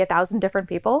definitely just be 1,000 different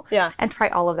people and try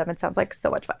all of them. It sounds like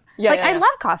so much fun. Yeah, I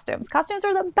love costumes. Costumes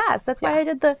are the best. That's why I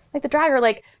did the drag. Or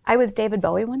like I was David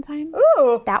Bowie one time.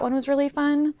 Ooh. That one was really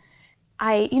fun.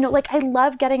 I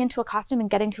love getting into a costume and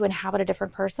getting to inhabit a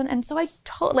different person. And so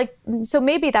so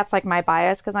maybe that's like my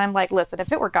bias because I'm like, listen,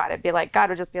 if it were God, it'd be like, God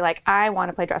would just be like, I want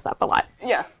to play dress up a lot.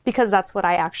 Yeah. Because that's what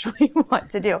I actually want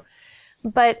to do.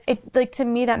 But to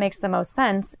me, that makes the most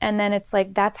sense. And then it's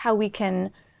like, that's how we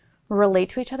can relate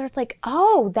to each other. It's like,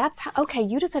 oh, okay,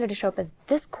 you decided to show up as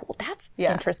this cool. That's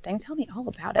interesting. Tell me all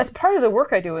about it. That's part of the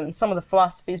work I do, and some of the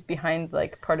philosophies behind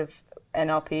like part of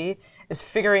NLP is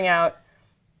figuring out.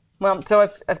 Well, so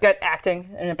I've got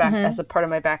acting as a part of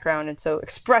my background, and so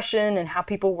expression and how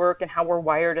people work and how we're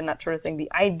wired and that sort of thing.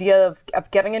 The idea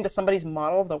of getting into somebody's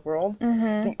model of the world,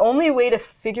 the only way to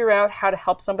figure out how to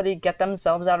help somebody get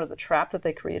themselves out of the trap that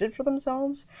they created for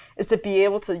themselves is to be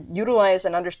able to utilize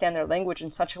and understand their language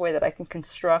in such a way that I can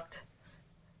construct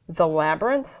the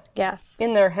labyrinth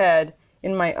in their head,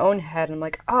 in my own head. And I'm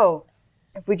like, oh,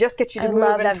 if we just get you to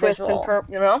move and twist and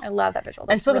I love that visual.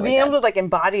 That's and so really to be able to like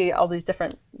embody all these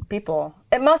different people,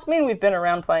 it must mean we've been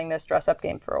around playing this dress up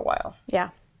game for a while.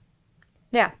 Yeah.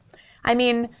 Yeah. I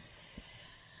mean,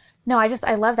 no,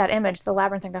 I love that image, the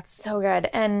labyrinth thing. That's so good.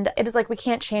 And it is like, we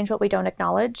can't change what we don't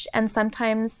acknowledge. And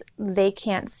sometimes they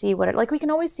can't see we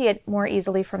can always see it more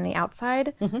easily from the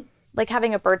outside. Like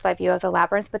having a bird's eye view of the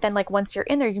labyrinth. But then like once you're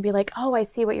in there, you can be like, oh, I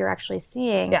see what you're actually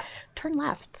seeing. Yeah. Turn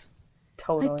left.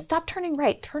 Totally. Stop turning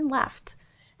right, turn left.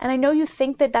 And I know you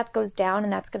think that goes down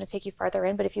and that's going to take you farther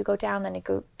in, but if you go down, then you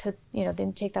go to,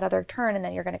 then take that other turn and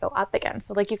then you're going to go up again.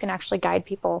 So like you can actually guide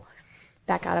people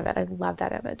back out of it. I love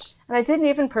that image. And I didn't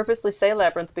even purposely say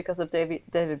labyrinth because of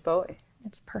David Bowie.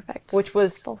 It's perfect. Which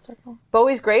was full circle.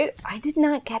 Bowie's great. I did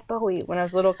not get Bowie when I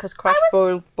was little because crotch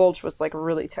bulge was like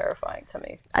really terrifying to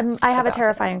me. I have a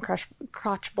terrifying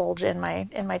crotch bulge in my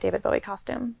David Bowie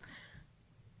costume.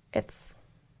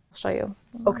 I'll show you.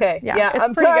 Okay. Yeah.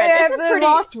 I'm sorry. I have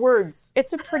lost words.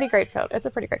 It's a pretty great photo. It's a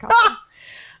pretty great costume.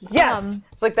 Yes.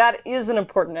 It's like that is an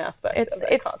important aspect of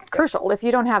that It's concept. crucial. If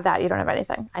you don't have that, you don't have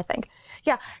anything, I think.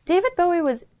 Yeah. David Bowie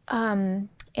was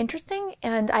interesting,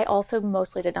 and I also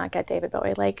mostly did not get David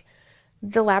Bowie. Like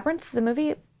the Labyrinth, the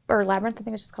movie, or Labyrinth, I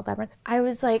think it's just called Labyrinth. I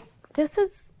was like, it's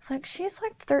like she's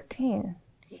like 13.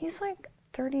 He's like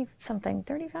 30-something,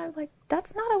 35. Like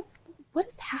that's not what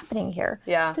is happening here?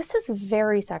 Yeah. This is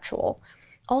very sexual.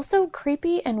 Also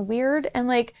creepy and weird. And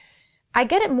like, I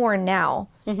get it more now.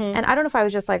 And I don't know if I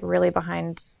was just like really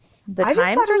behind the I times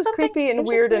just thought it or was something. creepy and It was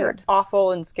weird, just and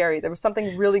awful and scary. There was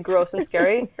something really gross and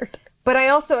scary. Weird. But I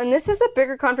also, and this is a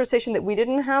bigger conversation that we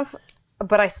didn't have,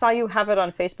 but I saw you have it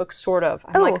on Facebook, sort of.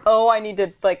 I'm like, I need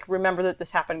to like remember that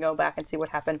this happened, go back and see what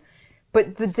happened.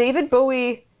 But the David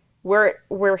Bowie,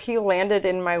 where he landed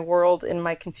in my world, in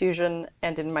my confusion,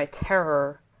 and in my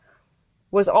terror,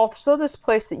 was also this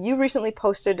place that you recently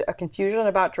posted a confusion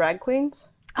about drag queens.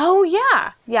 Oh,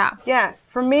 yeah. Yeah. Yeah.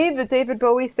 For me, the David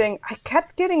Bowie thing, I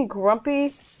kept getting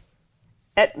grumpy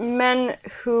at men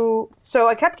who... So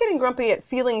I kept getting grumpy at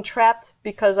feeling trapped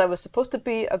because I was supposed to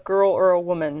be a girl or a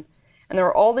woman. And there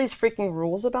were all these freaking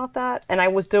rules about that, and I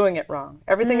was doing it wrong.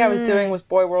 Everything I was doing was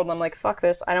boy world, and I'm like, fuck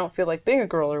this. I don't feel like being a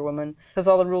girl or a woman because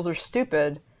all the rules are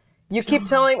stupid. You keep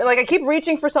telling... Like, I keep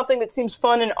reaching for something that seems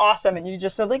fun and awesome, and you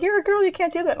just said, like, you're a girl, you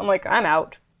can't do that. I'm like, I'm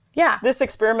out. Yeah. This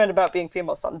experiment about being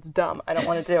female sounds dumb. I don't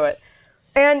want to do it.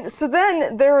 And so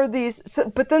then there are these...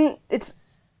 but then it's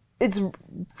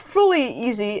fully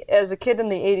easy as a kid in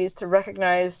the 80s to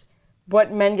recognize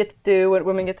what men get to do, what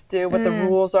women get to do, what the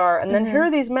rules are. And then here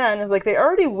are these men, like, they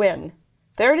already win.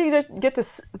 They already get to,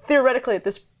 theoretically at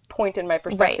this point in my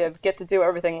perspective, get to do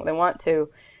everything they want to.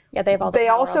 Yeah, they have all the They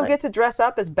power also of it. get to dress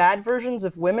up as bad versions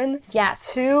of women.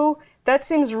 Yes. Too. That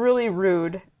seems really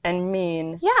rude and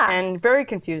mean. Yeah. And very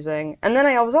confusing. And then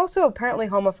I was also apparently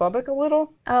homophobic a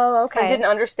little. Oh, okay. I didn't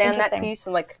understand that Interesting. piece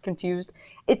and like confused.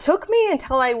 It took me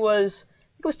until I was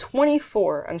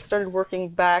 24 and started working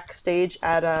backstage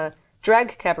at a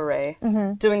drag cabaret,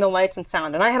 doing the lights and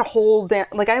sound. And I had a whole dance,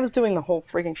 like I was doing the whole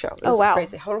freaking show. It was wow.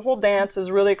 crazy. I had a whole dance. It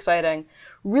was really exciting,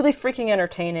 really freaking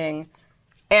entertaining.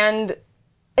 And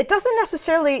it didn't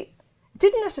necessarily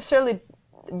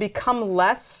become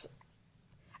less.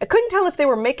 I couldn't tell if they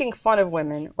were making fun of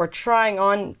women or trying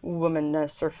on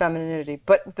womanness or femininity.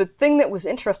 But the thing that was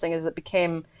interesting is it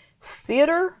became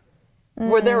theater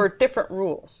where there were different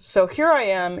rules. So here I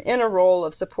am in a role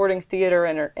of supporting theater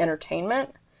and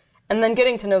entertainment and then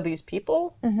getting to know these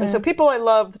people. And so people I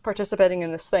loved participating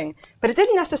in this thing. But it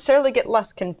didn't necessarily get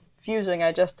less confusing.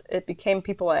 It became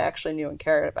people I actually knew and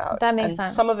cared about. That makes and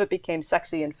sense. Some of it became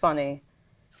sexy and funny.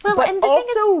 Well, But and the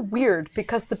also weird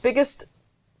because the biggest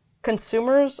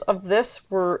consumers of this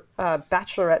were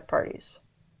bachelorette parties.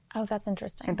 Oh, that's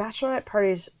interesting. And bachelorette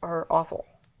parties are awful.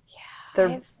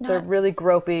 Yeah. They're really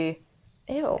gropey.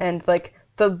 Ew. And like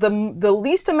the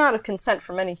least amount of consent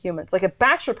for many humans. Like a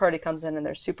bachelor party comes in and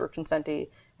they're super consenty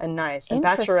and nice. And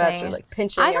bachelorettes Interesting. are like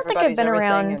pinching I don't think I've everybody's been everything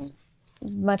around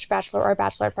much bachelor or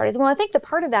bachelorette parties. Well, I think the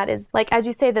part of that is like, as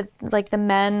you say, that like the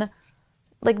men,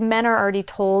 like men are already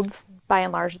told by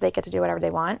and large they get to do whatever they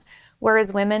want.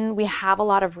 Whereas women, we have a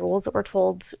lot of rules that we're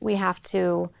told we have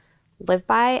to live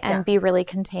by and be really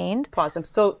contained. Pause.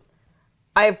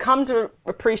 I have come to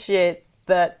appreciate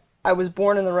that I was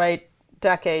born in the right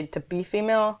decade to be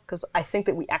female because I think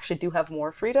that we actually do have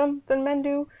more freedom than men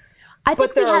do. I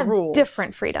think there we are have rules.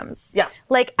 different freedoms. Yeah.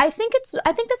 Like I think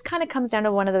this kind of comes down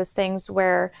to one of those things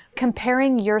where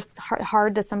comparing your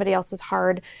hard to somebody else's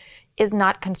hard is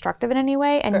not constructive in any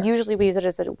way, and usually we use it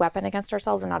as a weapon against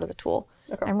ourselves and not as a tool.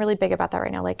 Okay. I'm really big about that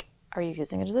right now. Like, are you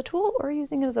using it as a tool or are you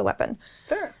using it as a weapon?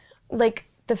 Fair. Like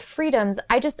the freedoms,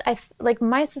 like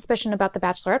my suspicion about the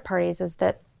bachelorette parties is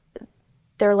that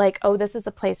they're like, oh, this is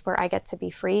a place where I get to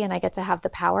be free and I get to have the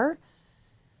power.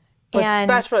 But and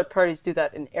bachelorette parties do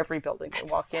that in every building they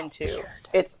walk into. Weird.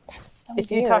 It's so if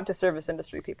you weird. talk to service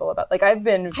industry people about, like I've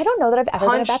been I don't know that I've ever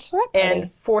been a punched bachelorette party.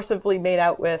 and forcibly made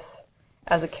out with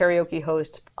as a karaoke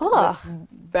host Ugh.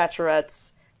 with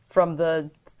bachelorettes from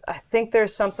I think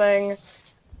there's something,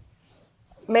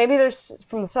 maybe there's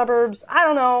from the suburbs. I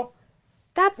don't know.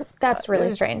 That's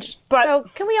really strange. but- so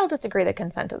can we all just agree that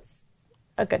consent is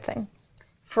a good thing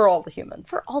For all the humans.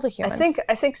 for all the humans?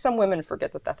 I think some women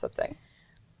forget that that's a thing.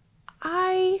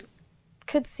 I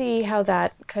could see how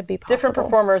that could be possible. Different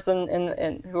performers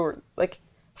and who are like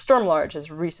Storm Large has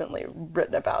recently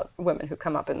written about women who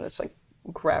come up and just like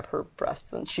grab her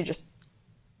breasts and she just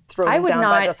throws them down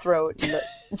by the throat. And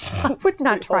I would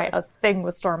not try a thing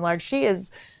with Storm Large. She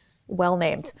is well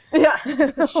named. Yeah,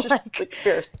 she's like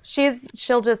fierce.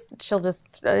 She'll just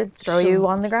throw you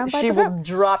on the ground by She the will throat.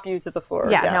 drop you to the floor.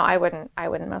 Yeah, no, I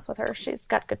wouldn't mess with her. She's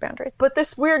got good boundaries. But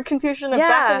this weird confusion of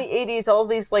back in the 80s, all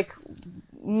these like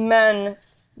men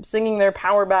singing their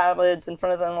power ballads in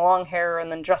front of them, long hair,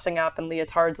 and then dressing up in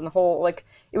leotards and the whole, like,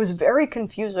 it was very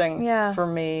confusing for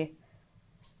me,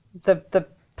 the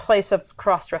place of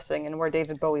cross-dressing and where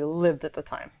David Bowie lived at the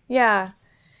time. Yeah.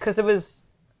 Because it was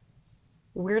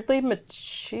weirdly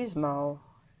machismo,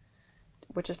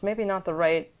 which is maybe not the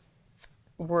right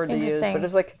word to use, but it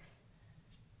was like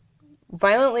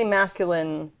violently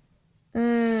masculine,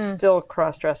 still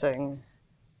cross-dressing.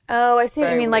 Oh, I see what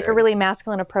you Very mean, like a weird. really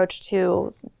masculine approach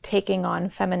to taking on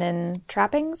feminine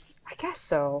trappings. I guess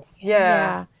so.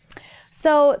 Yeah.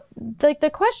 So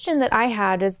the question that I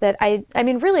had is that I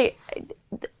mean, really,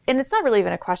 and it's not really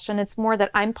even a question, it's more that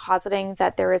I'm positing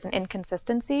that there is an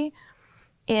inconsistency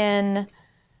in,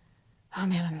 oh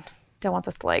man, I don't want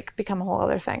this to like become a whole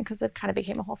other thing because it kind of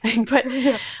became a whole thing, but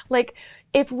like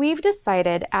if we've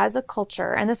decided as a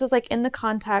culture, and this was like in the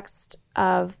context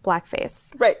of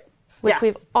blackface, Right. which Yeah.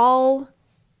 we've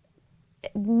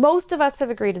most of us have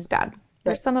agreed is bad.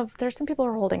 There's some people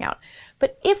who are holding out.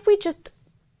 But if we just,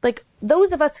 like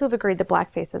those of us who have agreed that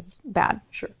blackface is bad,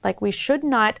 Sure. like we should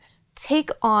not take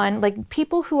on, like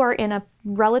people who are in a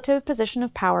relative position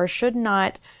of power should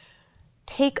not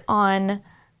take on,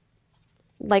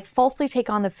 like falsely take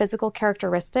on the physical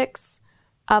characteristics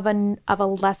of a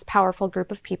less powerful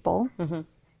group of people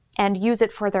and use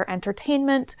it for their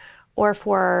entertainment or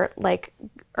for like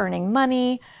earning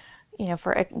money, you know,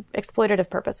 for exploitative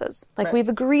purposes. Like Right. we've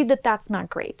agreed that that's not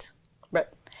great. Right.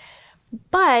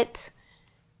 But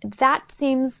that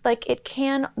seems like it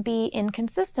can be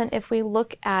inconsistent if we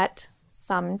look at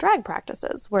some drag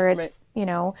practices where it's, Right. you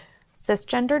know,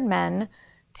 cisgendered men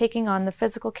taking on the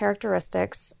physical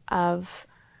characteristics of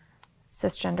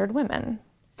cisgendered women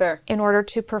Fair. in order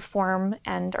to perform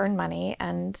and earn money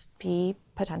and be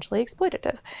potentially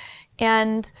exploitative.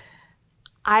 And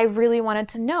I really wanted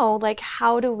to know, like,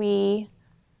 how do we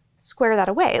square that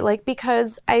away? Like,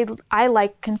 because I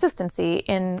like consistency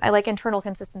I like internal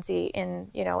consistency in,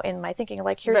 you know, in my thinking.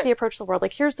 Like, here's Right. the approach to the world.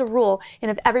 Like, here's the rule. And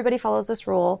if everybody follows this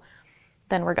rule,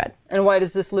 then we're good. And why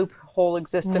does this loophole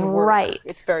exist and work? Right.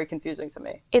 It's very confusing to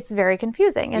me. It's very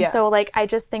confusing. And Yeah. so, like, I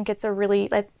just think it's a really,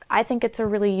 like, I think it's a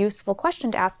really useful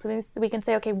question to ask. So we can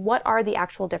say, okay, what are the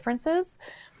actual differences?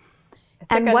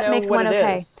 And I what know makes one it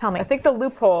okay? is. Tell me. I think the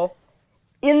loophole,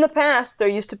 in the past, there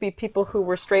used to be people who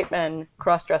were straight men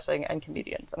cross-dressing and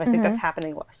comedians, and I think that's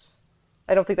happening less.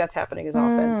 I don't think that's happening as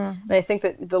often. And I think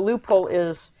that the loophole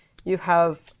is you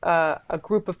have a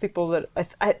group of people that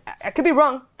I could be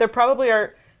wrong. There probably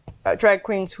are drag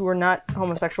queens who are not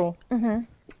homosexual. Some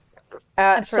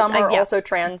are yeah. also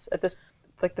trans at this,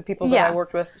 like the people that Yeah. I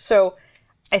worked with. So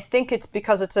I think it's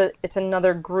because it's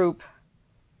another group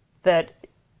that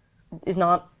is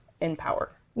not in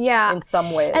power. Yeah. In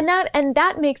some ways. And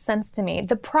that makes sense to me.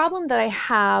 The problem that I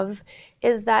have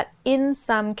is that in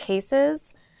some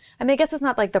cases, I mean, I guess it's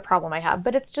not like the problem I have,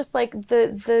 but it's just like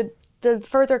the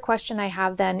further question I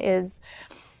have then is,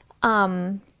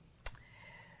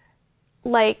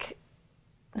 like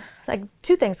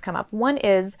two things come up. One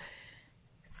is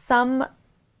some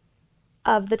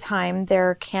of the time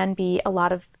there can be a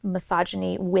lot of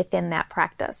misogyny within that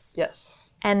practice.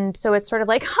 Yes. And so it's sort of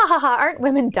like, ha ha ha, aren't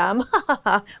women dumb? Ha ha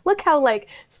ha. Look how like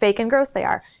fake and gross they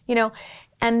are, you know?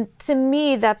 And to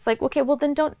me, that's like, okay, well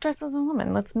then don't dress as a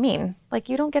woman. That's mean. Like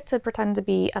you don't get to pretend to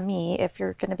be a me if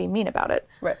you're going to be mean about it.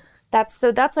 Right. That's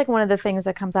like one of the things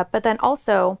that comes up. But then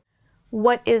also,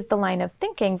 what is the line of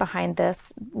thinking behind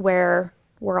this where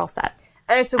we're all set?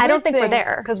 And it's I don't think we're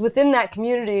there. because within that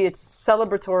community, it's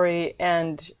celebratory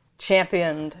and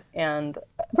championed and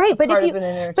Right, but part if of an you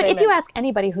entertainment. ask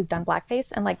anybody who's done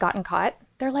blackface and like gotten caught,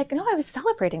 they're like, no, I was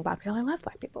celebrating black people. I love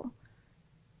black people.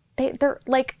 They're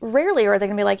like, rarely are they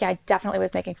gonna be like, yeah, I definitely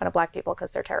was making fun of black people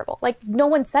because they're terrible. Like no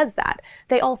one says that.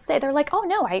 They all say, they're like, oh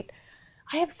no, I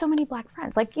have so many black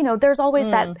friends. Like, you know, there's always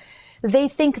that they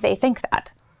think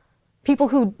that. People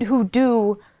who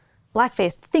do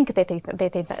blackface think they think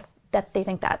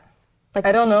that. Like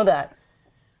I don't know that.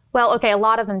 well, okay, a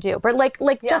lot of them do. But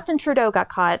like Justin Trudeau got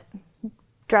caught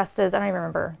dressed as, I don't even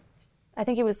remember. I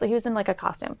think he was in like a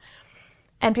costume.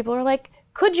 And people were like,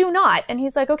 could you not? And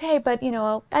he's like, okay, but you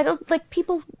know, I don't like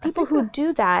people who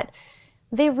do that,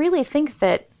 they really think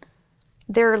that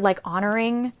they're like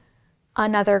honoring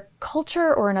another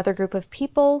culture or another group of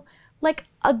people like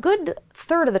a good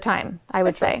third of the time, I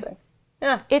would say. Interesting.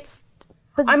 Yeah. It's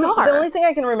bizarre. The only thing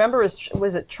I can remember is,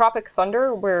 was it Tropic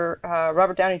Thunder, where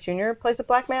Robert Downey Jr. plays a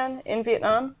black man in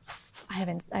Vietnam? I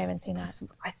haven't seen that.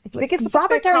 I think it's supposed to be a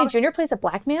Robert Downey comic- Jr. plays a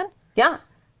black man? Yeah.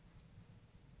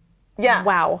 Yeah.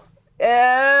 Wow.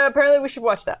 Apparently we should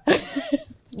watch that.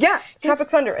 Yeah, Tropic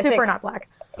Thunder. I Super think. not black.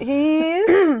 He is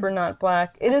super not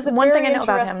black. It is a one very thing I know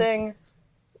about him. interesting.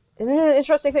 Isn't it an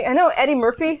interesting thing? I know Eddie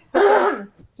Murphy has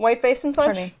done whiteface and such.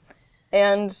 Pardon me.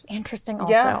 And Interesting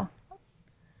also. Yeah.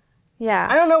 Yeah.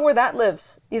 I don't know where that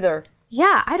lives either.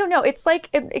 Yeah, I don't know. It's like,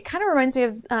 it kind of reminds me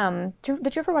of,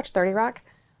 did you ever watch 30 Rock?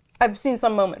 I've seen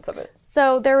some moments of it.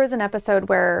 So there was an episode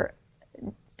where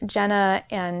Jenna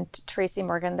and Tracy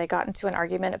Morgan, they got into an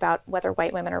argument about whether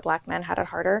white women or black men had it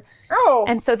harder. Oh.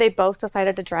 And so they both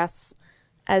decided to dress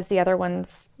as the other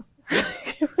ones.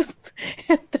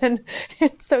 And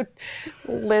so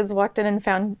Liz walked in and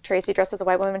found Tracy dressed as a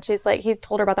white woman. She's like, he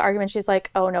told her about the argument. She's like,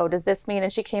 oh no, does this mean?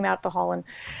 And she came out the hall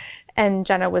and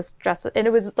Jenna was dressed, and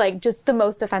it was like just the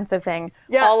most offensive thing.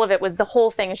 Yeah. All of it was the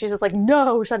whole thing. And she's just like,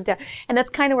 no, shut it down. And that's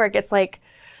kind of where it gets like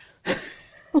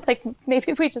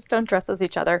maybe we just don't dress as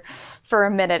each other for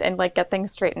a minute and like get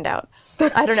things straightened out.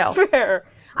 I don't know. Fair.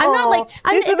 I'm not like,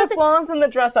 these are the flaws in the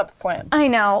dress up plan. I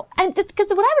know. And because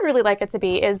what I would really like it to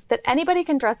be is that anybody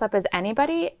can dress up as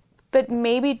anybody, but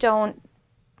maybe don't,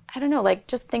 I don't know, like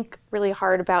just think really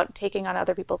hard about taking on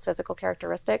other people's physical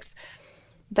characteristics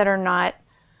that are not.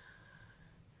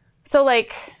 So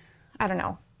like, I don't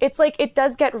know. It's like, it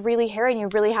does get really hairy and you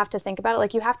really have to think about it.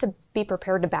 Like you have to be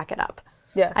prepared to back it up.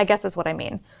 Yeah. I guess is what I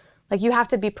mean. Like you have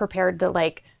to be prepared that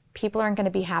like people aren't going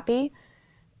to be happy.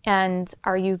 And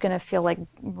are you going to feel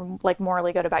like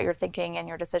morally good about your thinking and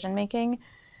your decision making?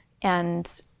 And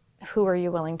who are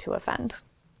you willing to offend?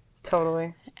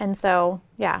 Totally. And so,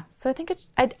 yeah. So I think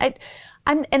it's,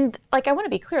 I'm, and like, I want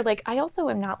to be clear. Like, I also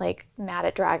am not like mad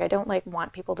at drag. I don't like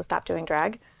want people to stop doing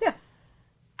drag. Yeah.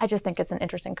 I just think it's an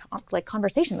interesting like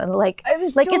conversation. And like,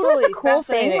 isn't totally this a cool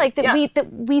thing? Like that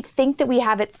we think that we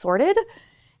have it sorted,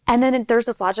 and then there's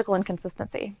this logical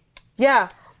inconsistency. Yeah.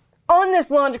 On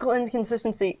this logical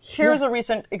inconsistency, here's a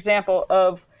recent example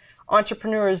of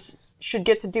entrepreneurs should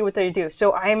get to do what they do.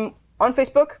 So I'm on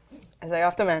Facebook, as I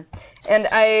often am, and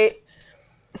I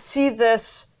see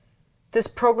this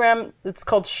program that's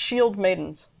called Shield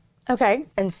Maidens. Okay.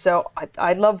 And so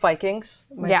I love Vikings.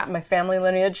 My family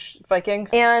lineage, Vikings.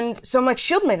 And so I'm like,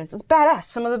 Shield Maidens, it's badass.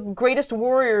 Some of the greatest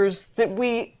warriors that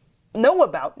we know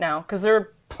about now, because there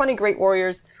are plenty great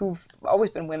warriors who've always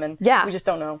been women. Yeah. We just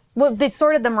don't know. Well, they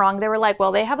sorted them wrong. They were like,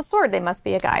 well, they have a sword. They must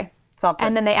be a guy. Something.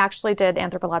 And then they actually did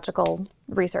anthropological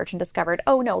research and discovered,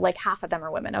 oh no, like half of them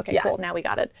are women. Okay, cool. Now we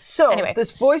got it. So anyway,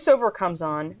 this voiceover comes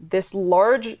on, this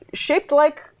large, shaped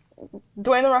like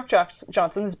Dwayne The Rock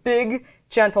Johnson, this big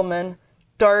gentleman,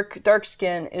 dark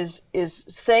skin, is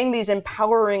saying these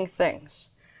empowering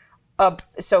things.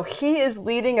 So he is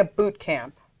leading a boot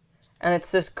camp. And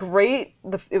it's this great,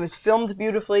 it was filmed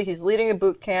beautifully. He's leading a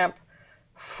boot camp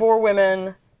for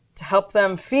women to help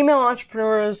them, female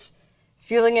entrepreneurs,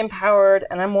 feeling empowered.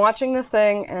 And I'm watching the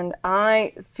thing and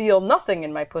I feel nothing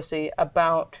in my pussy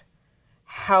about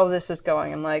how this is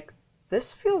going. I'm like,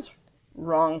 this feels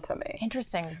wrong to me.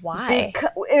 Interesting. Why?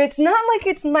 And it's not like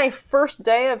it's my first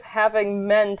day of having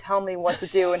men tell me what to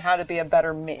do and how to be a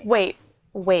better me. Wait.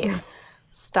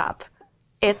 Stop.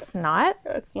 It's not?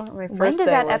 It's not my first day. When did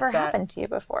that ever happen to you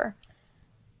before?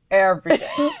 Every day.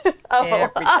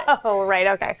 Every day. Oh, right.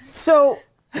 Okay. So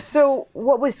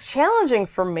what was challenging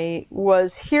for me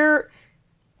was here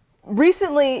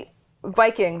recently,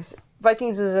 Vikings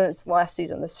is in its last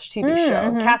season, this TV show.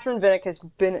 Mm-hmm. Catherine Vinnick has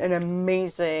been an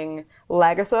amazing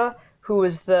Lagertha, who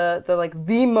is the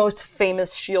most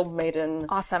famous shield maiden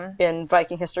in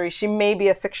Viking history. She may be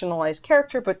a fictionalized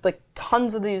character, but like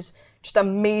tons of these just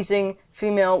amazing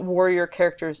female warrior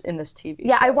characters in this TV show.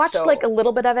 Yeah, I watched like a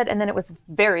little bit of it, and then it was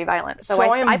very violent, so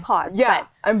I paused. Yeah, but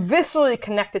I'm viscerally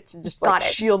connected to just like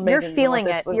shield maiden. You're feeling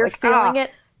it. You're feeling it.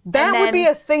 That would be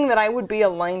a thing that I would be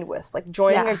aligned with, like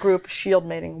joining a group shield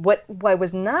mating. What I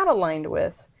was not aligned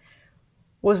with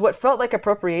was what felt like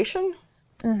appropriation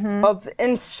of,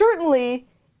 and certainly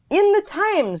in the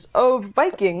times of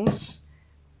Vikings,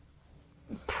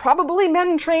 probably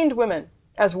men trained women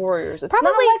as warriors. It's not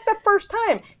like the first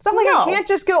time. It's not like I can't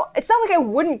just go, it's not like I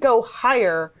wouldn't go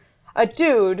hire a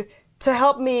dude to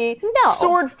help me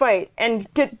sword fight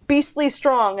and get beastly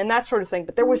strong and that sort of thing.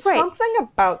 But there was something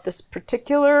about this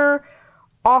particular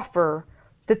offer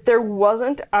that there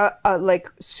wasn't a like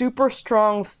super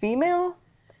strong female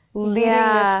leading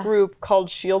this group called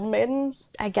Shield Maidens.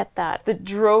 I get that. That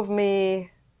drove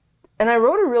me, and I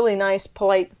wrote a really nice,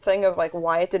 polite thing of like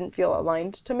why it didn't feel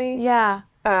aligned to me. Yeah.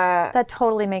 That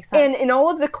totally makes sense. And in all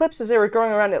of the clips as they were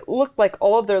going around, it looked like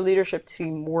all of their leadership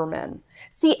team were men.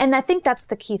 See, and I think that's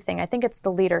the key thing. I think it's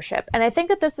the leadership. And I think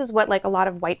that this is what like a lot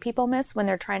of white people miss when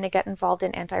they're trying to get involved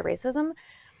in anti-racism,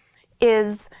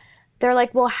 is they're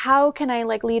like, well, how can I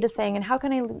like lead a thing? And how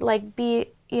can I like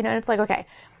be, and it's like, okay,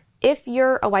 if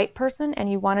you're a white person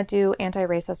and you want to do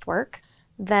anti-racist work,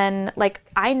 then like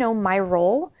I know my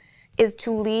role is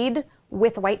to lead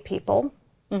with white people,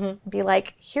 be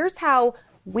like, here's how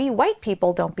we white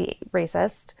people don't be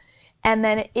racist. And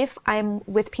then if I'm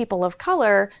with people of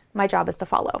color, my job is to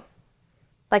follow.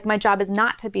 Like, my job is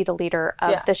not to be the leader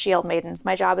of the Shield Maidens.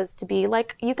 My job is to be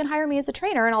like, you can hire me as a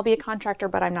trainer and I'll be a contractor,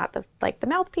 but I'm not the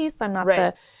mouthpiece. I'm not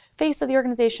the face of the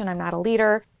organization. I'm not a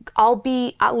leader.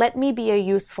 Let me be a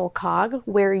useful cog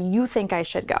where you think I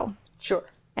should go. Sure.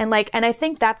 And I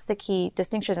think that's the key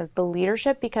distinction, is the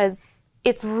leadership, because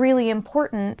it's really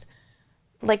important.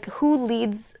 Like, who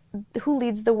leads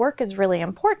the work is really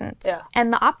important. Yeah.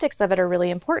 And the optics of it are really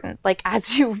important. Like,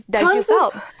 as you Tons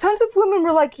felt. of women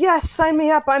were like, yes, sign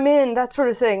me up, I'm in, that sort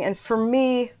of thing. And for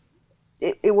me,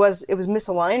 it was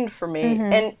misaligned for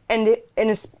me.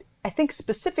 I think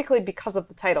specifically because of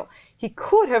the title. He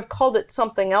could have called it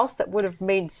something else that would have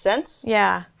made sense.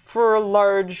 Yeah. For a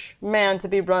large man to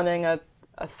be running a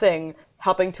thing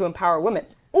helping to empower women.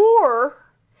 Or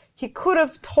he could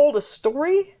have told a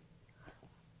story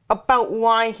about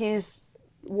why he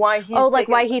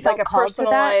felt called to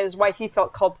that? Why he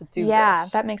felt called to do this. Yeah,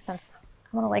 that makes sense.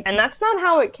 I want to And that's not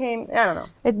how it came. I don't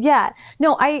know.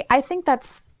 No, I think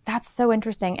that's so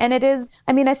interesting. And it is,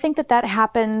 I mean, I think that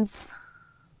happens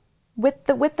with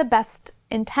the best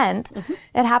intent. Mm-hmm.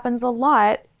 It happens a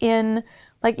lot in,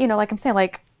 like I'm saying,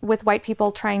 like with white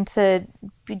people trying to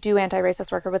do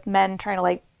anti-racist work, or with men trying to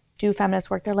like do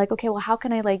feminist work. They're like, okay, well, how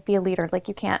can I like be a leader? Like,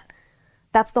 you can't.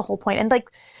 That's the whole point. And like,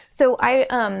 so I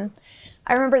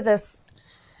remember this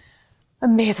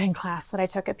amazing class that I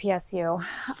took at PSU.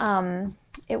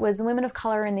 It was Women of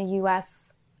Color in the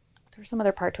U.S. There's some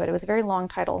other part to it. It was a very long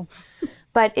title,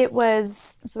 but it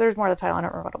was, so there's more to the title. I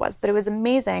don't remember what it was, but it was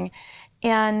amazing.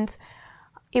 And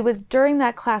it was during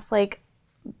that class, like,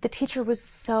 the teacher was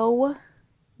so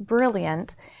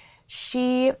brilliant.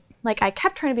 She, like, I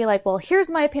kept trying to be like, well, here's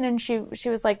my opinion. She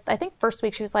was like, I think first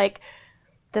week she was like,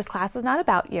 this class is not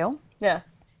about you. Yeah.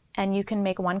 And you can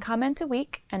make one comment a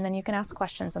week, and then you can ask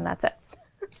questions, and that's it.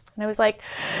 And I was like,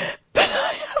 but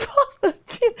I have all the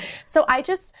feelings. So I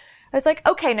was like,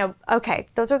 okay,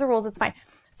 those are the rules, it's fine.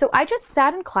 So I just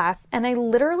sat in class, and I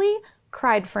literally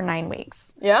cried for 9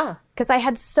 weeks. Yeah. Because I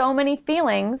had so many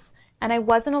feelings, and I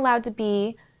wasn't allowed to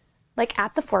be, like,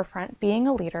 at the forefront, being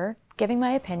a leader, giving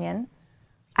my opinion.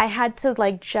 I had to,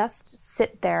 like, just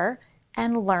sit there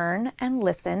and learn and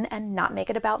listen and not make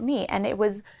it about me. And it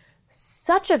was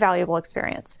such a valuable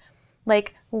experience.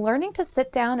 Like, learning to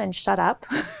sit down and shut up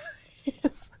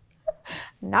is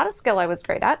not a skill I was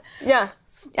great at. Yeah.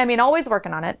 I mean, always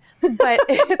working on it. But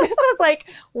this was like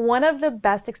one of the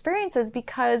best experiences,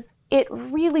 because it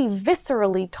really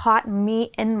viscerally taught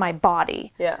me in my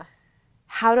body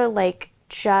how to, like,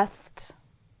 just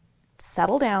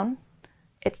settle down.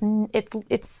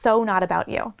 It's so not about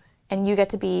you. And you get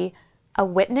to be a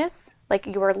witness. Like,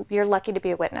 you're lucky to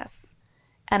be a witness.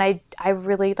 And I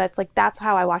really, that's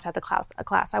how I walked out of the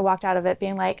class. I walked out of it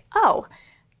being like, oh,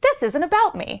 this isn't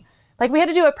about me. Like, we had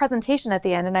to do a presentation at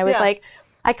the end, and I was like,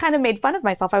 I kind of made fun of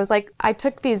myself. I was like, I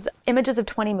took these images of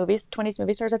 20 movie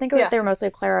stars. I think they were mostly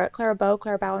Clara Bow,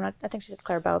 and I think she said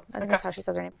Clara Bow. I think that's how she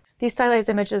says her name. These stylized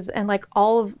images, and like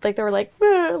all of, like, they were like,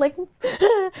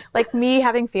 like me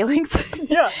having feelings.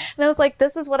 Yeah. And I was like,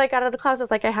 this is what I got out of the class. I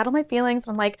was like, I had all my feelings,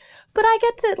 and I'm like, but I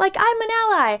get to, like, I'm an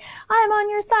ally. I'm on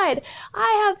your side.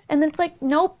 And then it's like,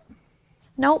 nope,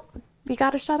 you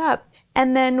got to shut up.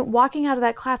 And then walking out of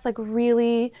that class, like,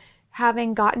 really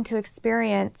having gotten to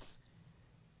experience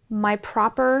my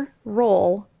proper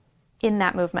role in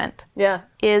that movement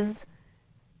is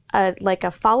like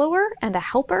a follower and a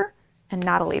helper and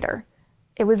not a leader.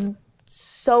 It was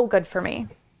so good for me.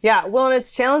 Yeah, well, and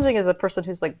it's challenging as a person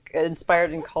who's, like,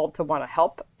 inspired and called to want to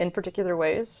help in particular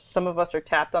ways. Some of us are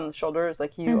tapped on the shoulders,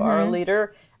 like, you are a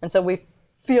leader, and so we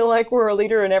feel like we're a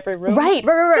leader in every room. Right.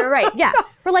 Yeah.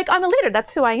 We're like, I'm a leader.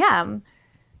 That's who I am.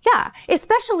 Yeah,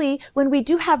 especially when we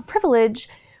do have privilege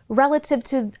relative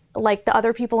to, like, the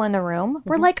other people in the room.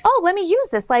 We're like, oh, let me use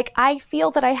this. Like, I feel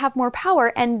that I have more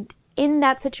power. And in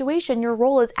that situation, your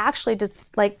role is actually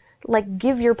just like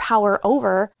give your power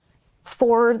over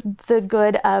for the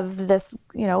good of this,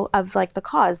 of, like, the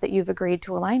cause that you've agreed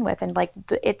to align with. And, like,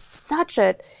 it's such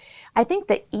I think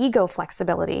the ego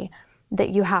flexibility that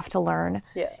you have to learn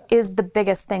is the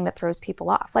biggest thing that throws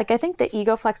people off. Like, I think the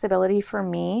ego flexibility for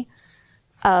me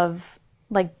of,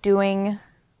 like, doing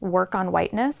work on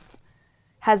whiteness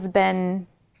has been,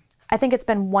 I think it's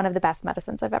been one of the best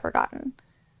medicines I've ever gotten.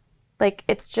 Like,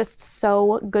 it's just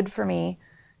so good for me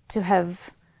to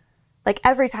have, like,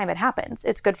 every time it happens,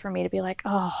 it's good for me to be like,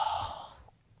 oh,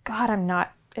 God,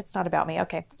 it's not about me.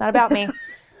 Okay, it's not about me.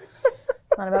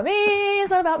 It's not about me.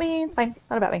 It's not about me. It's fine.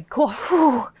 Not about me. Cool.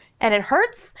 Whew. And it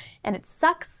hurts, and it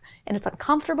sucks, and it's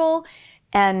uncomfortable,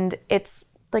 and it's,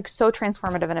 like, so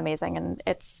transformative and amazing. And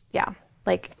it's,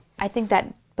 like, I think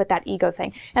that, but that ego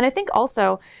thing. And I think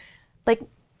also, like,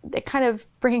 it kind of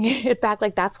bringing it back,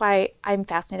 like that's why I'm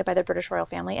fascinated by the British royal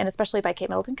family, and especially by Kate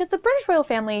Middleton, because the British royal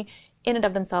family in and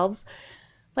of themselves,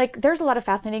 like there's a lot of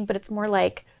fascinating, but it's more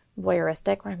like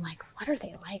voyeuristic, where I'm like, what are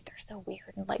they like? They're so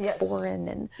weird and like foreign,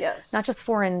 and not just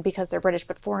foreign because they're British,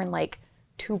 but foreign like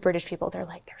to British people. They're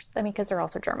like, because they're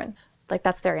also German. Like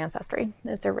that's their ancestry,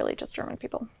 is they're really just German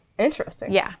people.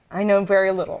 Interesting. Yeah. I know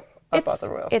very little about the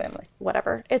royal family.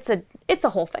 Whatever. It's a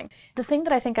whole thing. The thing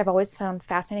that I think I've always found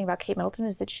fascinating about Kate Middleton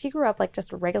is that she grew up like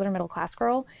just a regular middle class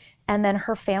girl, and then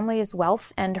her family's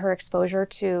wealth and her exposure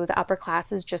to the upper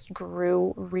classes just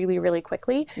grew really, really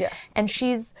quickly. Yeah. And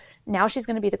now she's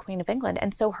going to be the Queen of England.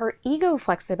 And so her ego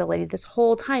flexibility this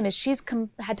whole time is she's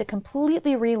had to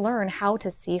completely relearn how to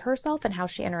see herself and how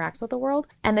she interacts with the world.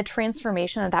 And the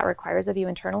transformation that requires of you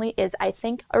internally is, I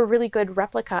think, a really good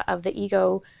replica of the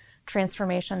ego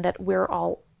transformation that we're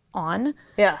all on.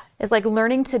 Yeah. Is like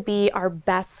learning to be our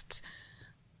best,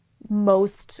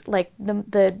 most like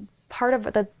the part of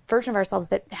the version of ourselves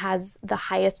that has the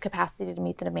highest capacity to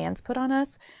meet the demands put on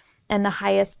us, and the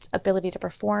highest ability to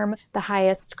perform, the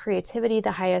highest creativity,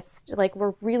 the highest, like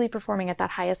we're really performing at that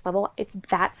highest level. It's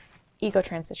that ego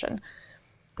transition.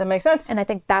 That makes sense. And I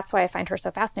think that's why I find her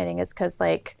so fascinating, is because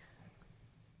like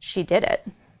she did it.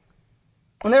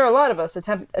 And there are a lot of us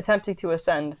attempting to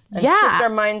ascend and shift our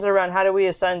minds around how do we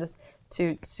ascend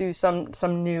to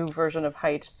some new version of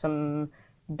height, some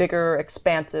bigger,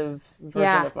 expansive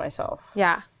version of myself.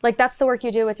 Yeah. Like that's the work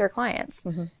you do with your clients.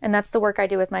 Mm-hmm. And that's the work I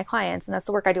do with my clients. And that's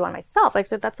the work I do on myself. Like,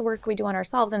 so that's the work we do on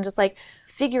ourselves. And just like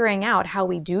figuring out how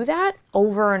we do that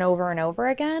over and over and over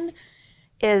again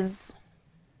it's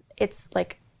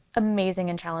like amazing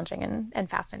and challenging and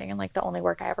fascinating, and like the only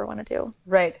work I ever want to do.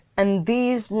 Right. And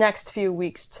these next few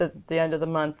weeks to the end of the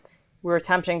month, we're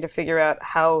attempting to figure out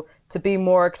how to be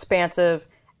more expansive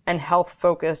and health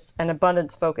focused and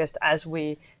abundance focused, as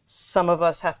some of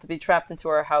us have to be trapped into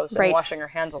our house and washing our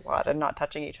hands a lot and not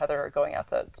touching each other or going out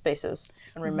to spaces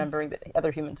and remembering that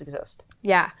other humans exist.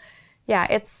 Yeah. Yeah.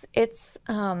 It's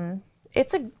an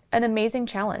amazing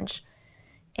challenge.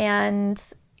 And,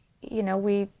 you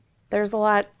know, there's a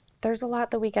lot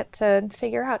that we get to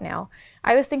figure out now.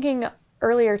 I was thinking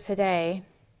earlier today,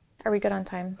 are we good on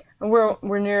time? We're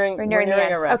nearing the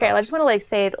end. Okay, I just want to like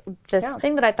say this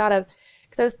thing that I thought of,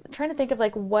 because I was trying to think of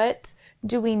like, what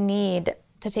do we need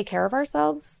to take care of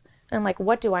ourselves, and like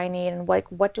what do I need, and like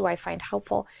what do I find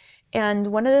helpful? And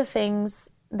one of the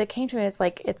things that came to me is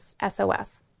like, it's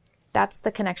SOS. That's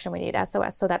the connection we need,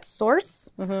 SOS. So that's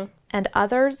source and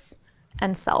others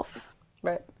and self.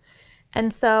 Right.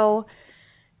 And so,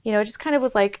 you know, it just kind of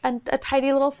was like a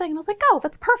tidy little thing. And I was like, oh,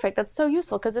 that's perfect. That's so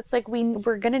useful, because it's like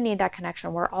we're going to need that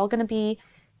connection. We're all going to be,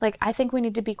 like, I think we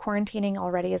need to be quarantining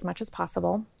already as much as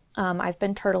possible. I've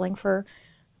been turtling for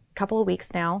a couple of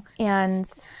weeks now, and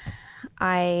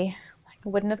I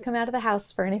wouldn't have come out of the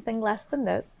house for anything less than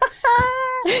this.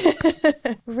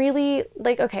 Really,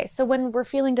 like, okay, so when we're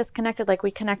feeling disconnected, like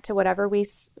we connect to whatever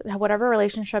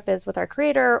relationship is with our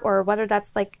creator, or whether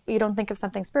that's like, you don't think of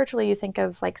something spiritually, you think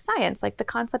of like science, like the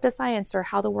concept of science or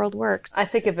how the world works. I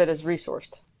think of it as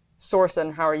resourced. Source,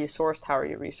 and how are you sourced? How are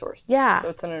you resourced? Yeah. So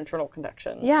it's an internal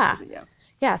connection. Yeah.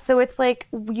 Yeah. So it's like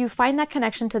you find that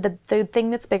connection to the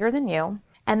thing that's bigger than you.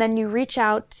 And then you reach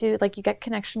out to, like, you get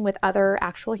connection with other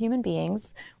actual human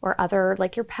beings, or other,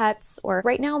 like your pets, or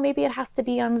right now, maybe it has to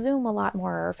be on Zoom a lot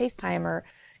more, or FaceTime, or,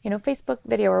 you know, Facebook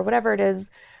video, or whatever it is,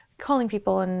 calling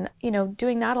people and, you know,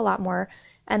 doing that a lot more.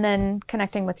 And then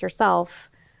connecting with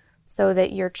yourself so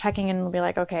that you're checking in and be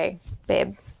like, okay,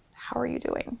 babe, how are you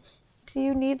doing? Do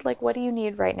you need, like, what do you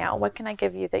need right now? What can I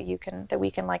give you that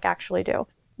we can like actually do?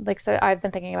 Like, so I've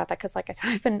been thinking about that, because like I said,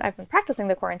 I've been practicing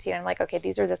the quarantine, and I'm like, okay,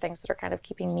 these are the things that are kind of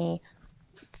keeping me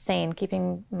sane,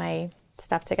 keeping my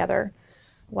stuff together,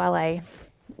 while I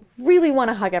really want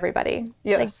to hug everybody.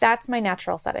 Yes. Like, that's my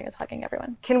natural setting, is hugging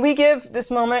everyone. Can we give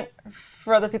this moment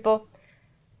for other people?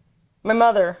 My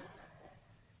mother,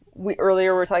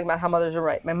 earlier we were talking about how mothers are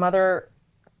right. My mother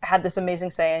had this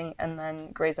amazing saying, and then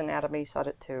Grey's Anatomy said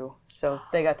it too. So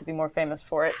they got to be more famous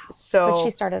for it. So But she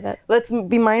started it. Let's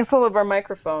be mindful of our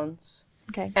microphones.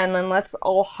 Okay. And then let's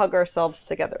all hug ourselves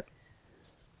together.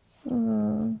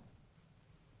 Maybe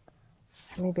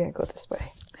I go this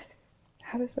way.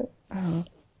 How does it?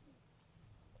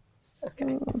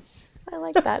 Okay. I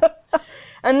like that.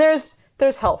 And there's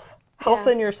health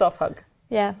in your self hug.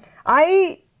 Yeah.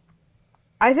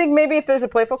 I think maybe if there's a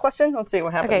playful question, let's see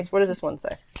what happens. Okay. What does this one say?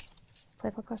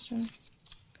 Playful question.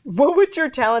 What would your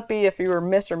talent be if you were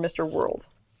Miss or Mr. World?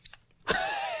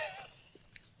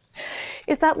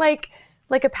 Is that like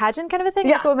Like a pageant kind of a thing?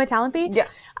 Yeah. Like what would my talent be? Yeah.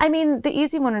 I mean, the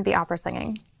easy one would be opera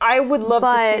singing. I would love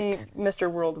But- to see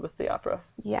Mr. World with the opera.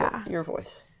 Yeah. Your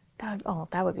voice.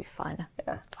 That would be fun.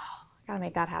 Yeah. Gotta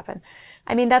make that happen.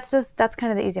 I mean, that's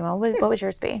kind of the easy one. What would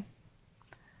yours be?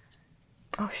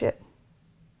 Oh, shit.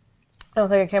 I don't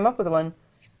think I came up with one.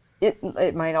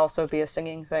 It might also be a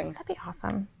singing thing. That'd be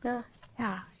awesome. Yeah.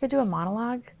 Yeah. I could do a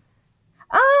monologue.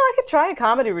 Oh, I could try a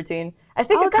comedy routine. I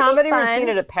think a that'd be comedy fun. routine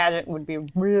at a pageant would be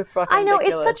really fucking I know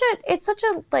ridiculous. it's such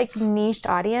a like niched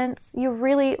audience. You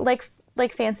really like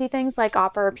fancy things like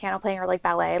opera or piano playing or like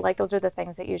ballet. Like those are the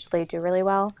things that usually do really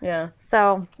well. Yeah.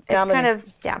 So it's Comedy. kind of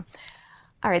yeah.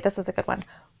 All right, this is a good one.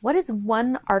 What is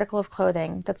one article of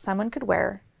clothing that someone could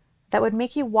wear that would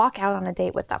make you walk out on a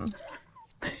date with them?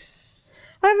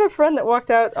 I have a friend that walked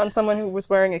out on someone who was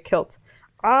wearing a kilt.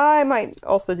 I might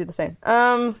also do the same.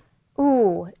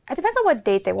 Ooh, it depends on what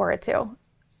date they wore it to.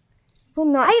 So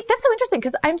not That's so interesting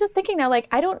because I'm just thinking now, like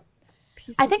I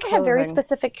think I have very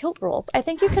specific kilt rules. I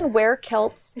think you can wear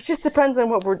kilts. It just depends on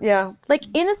what we're, Like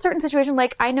in a certain situation,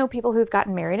 like I know people who've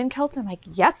gotten married in kilts. I'm like,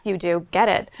 yes, you do. Get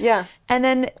it. Yeah. And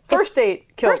then First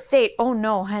date, kilt. First date. Oh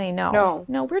no, honey, no. No.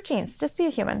 No, wear jeans. Just be a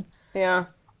human. Yeah.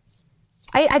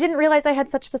 I didn't realize I had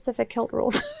such specific kilt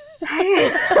rules.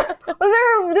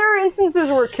 Well, there are instances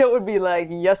where kilt would be like,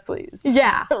 yes, please.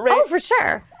 Yeah. Right? Oh, for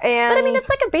sure. And But I mean, it's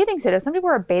like a bathing suit. If somebody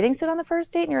wore a bathing suit on the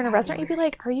first date and you're in a restaurant, you'd be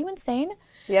like, are you insane?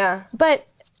 yeah, But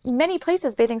many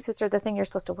places, bathing suits are the thing you're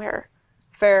supposed to wear.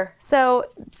 fair. So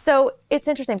it's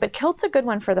interesting. But kilt's a good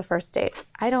one for the first date.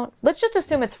 Let's just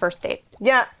assume it's first date.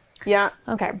 Yeah,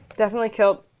 Okay. definitely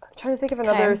kilt. I'm trying to think of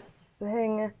another Okay.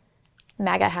 thing.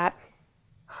 MAGA hat.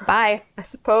 Bye. I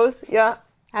suppose, yeah.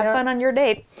 Have Yeah. fun on your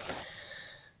date.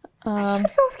 I'm just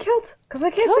gonna go with kilt because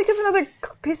I can't think of Kilts? another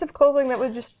piece of clothing that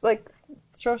would just like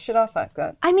throw shit off like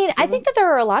that. I mean, I think that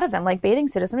there are a lot of them, like bathing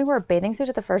suit. If somebody wore a bathing suit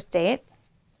at the first date,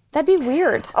 that'd be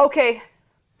weird. Okay.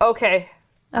 Okay.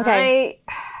 I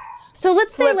So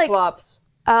let's say flip like, flops.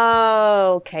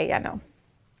 oh, okay, yeah, no.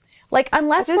 Like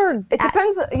unless It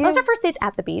depends. Unless our first date's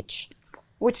at the beach.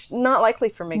 Which not likely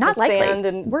for me. Not 'cause likely. Sand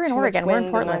and We're in too much Oregon. We're in wind,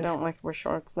 and Portland. I don't like to wear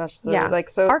shorts necessarily. Yeah. Like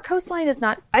so. Our coastline is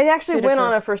not. I actually suited went for-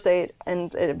 on a first date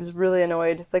and it was really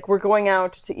annoyed. Like we're going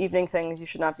out to evening things. You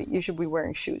should be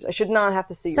wearing shoes. I should not have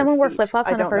to see Someone your wore feet. flip-flops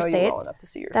I on a don't first know you date? well enough to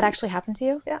see your That feet. actually happened to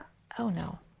you? Yeah. Oh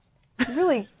no. It's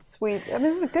really sweet. I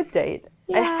mean, it was a good date.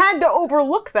 I Yeah. had to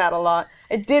overlook that a lot.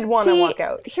 I did want to See, walk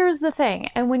out. here's the thing.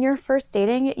 And when you're first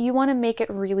dating, you want to make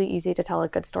it really easy to tell a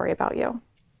good story about you.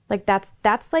 Like that's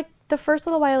like the first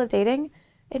little while of dating.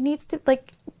 It needs to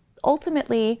like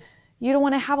ultimately you don't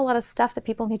want to have a lot of stuff that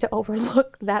people need to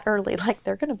overlook that early. Like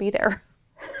they're gonna be there.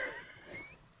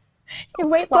 You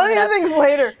wait long Plenty enough. of things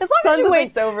later. As long Tons as you of wait,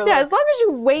 things to overlook. yeah, as long as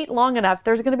you wait long enough,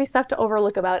 there's going to be stuff to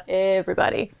overlook about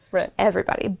everybody. Right.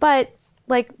 Everybody. But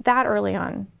like that early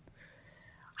on.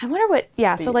 I wonder what,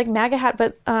 yeah, so like MAGA hat,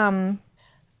 but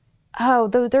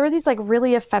there were these like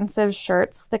really offensive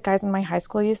shirts that guys in my high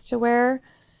school used to wear.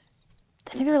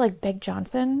 I think they were like Big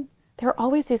Johnson. There were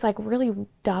always these like really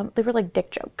dumb, they were like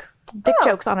dick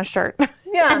jokes on a shirt.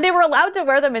 Yeah. And they were allowed to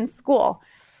wear them in school.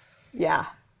 Yeah.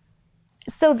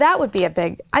 So that would be a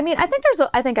big, I mean, I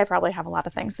think I probably have a lot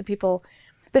of things that people,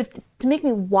 but to make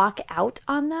me walk out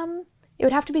on them, it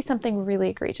would have to be something really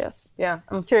egregious. Yeah.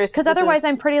 I'm curious. Because otherwise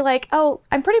I'm pretty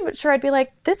sure I'd be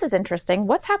like, this is interesting.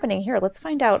 What's happening here? Let's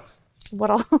find out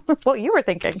what you were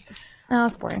thinking. Oh,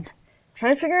 it's boring.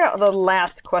 Trying to figure out the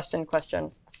last question.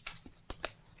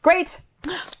 Great.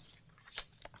 I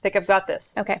think I've got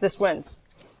this. Okay. This wins.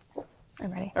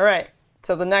 I'm ready. All right.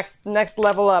 So the next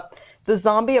level up. The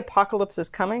zombie apocalypse is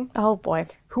coming. Oh boy.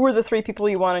 Who are the 3 people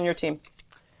you want on your team?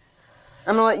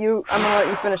 I'm gonna let you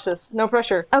finish this. No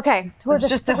pressure. Okay. Who are It's the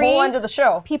just the 3 whole end of the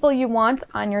show. people you want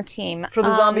on your team For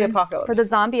the zombie apocalypse. For the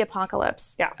zombie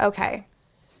apocalypse. Yeah. Okay.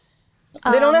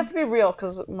 They don't have to be real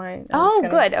because my. Oh,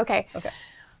 good. Okay. Okay.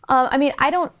 I mean, I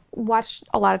don't watch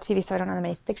a lot of TV, so I don't know that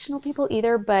many fictional people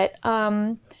either. But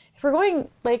if we're going,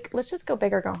 like, let's just go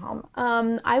big or go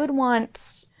home. I would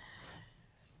want,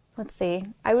 let's see,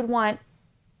 I would want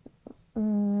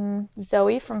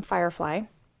Zoe from Firefly.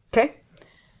 Okay.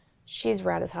 She's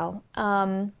rad as hell.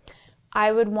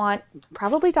 I would want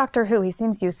probably Doctor Who. He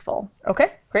seems useful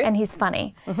Okay. Great. and he's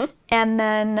funny. And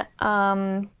then,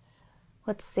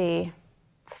 let's see,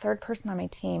 third person on my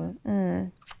team.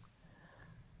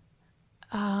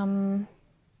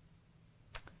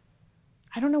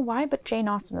 I don't know why, but Jane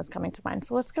Austen is coming to mind.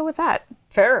 So let's go with that.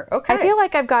 Fair. Okay. I feel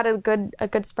like I've got a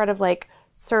good spread of like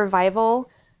survival,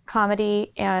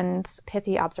 comedy, and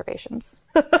pithy observations.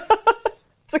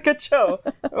 It's a good show.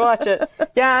 Watch it.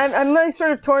 Yeah, I'm really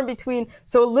sort of torn between.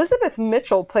 So Elizabeth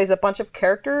Mitchell plays a bunch of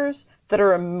characters that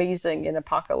are amazing in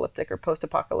apocalyptic or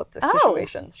post-apocalyptic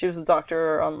situations. She was a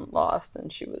doctor on Lost,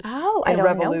 and she was I in don't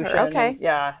Revolution. know her.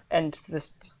 Okay. And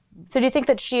this. So do you think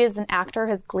that she as an actor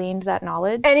has gleaned that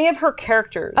knowledge? Any of her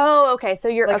characters. Oh, okay. So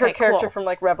you're Like okay, her character cool. from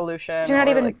like Revolution. So you're not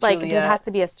or, even like Juliet. it has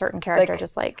to be a certain character, Like,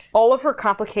 just like all of her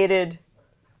complicated,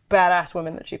 badass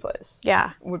women that she plays.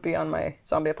 yeah. Would be on my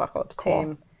zombie apocalypse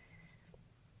team.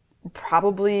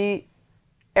 Probably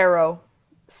Arrow.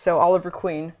 So Oliver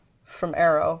Queen from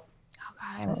Arrow. Oh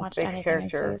god, I haven't watched Big anything.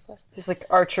 character. I'm so useless. Just like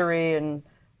archery and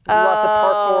lots of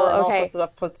parkour and all okay. sorts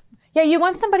of stuff. Yeah, you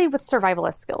want somebody with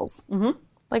survivalist skills. Mm-hmm.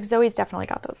 Like Zoe's definitely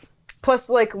got those. Plus,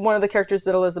 like one of the characters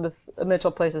that Elizabeth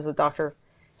Mitchell plays is a doctor.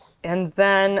 And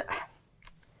then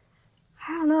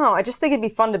I don't know. I just think it'd be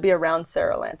fun to be around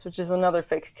Sarah Lance, which is another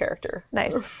fake character.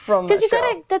 Nice. From Because that you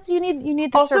show. gotta. You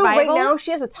need the Also, survival. right now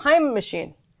she has a time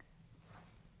machine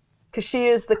because she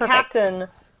is the captain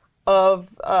of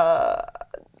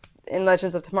in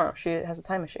Legends of Tomorrow. She has a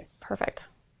time machine, Perfect.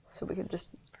 so we could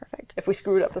just Perfect. if we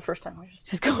screwed up the first time, we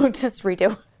Just go just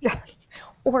redo. yeah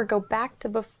Or go back to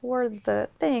before the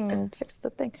thing and fix the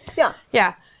thing. yeah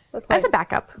Yeah. That's As my- a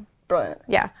backup. brilliant.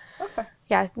 Yeah. Okay.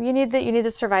 Yeah. You need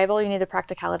the survival, you need the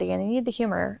practicality, and you need the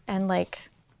humor and like,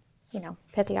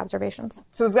 pithy observations.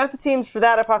 So we've got the teams for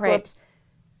that apocalypse.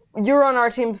 You're on our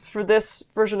team for this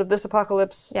version of this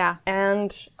apocalypse. Yeah.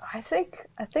 And I think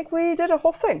we did a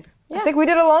whole thing. I Yeah. think we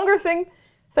did a longer thing.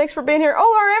 Thanks for being here.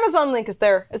 Oh, our Amazon link is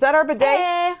there. Is that our bidet?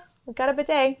 Hey, we got a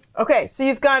bidet. Okay, so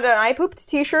you've got an I Pooped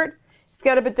t-shirt. You've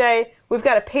got a bidet. We've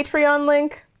got a Patreon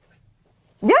link.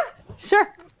 Yeah,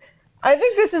 Sure. I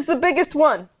think this is the biggest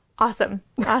one. Awesome.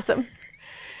 Awesome.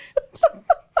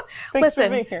 Thanks for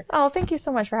being here. Oh, thank you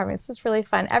so much for having me. This was really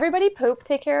fun. Everybody poop.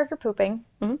 Take care of your pooping.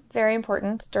 Mm-hmm. Very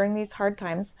important during these hard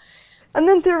times. And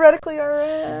then theoretically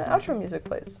our outro music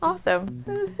plays. Awesome.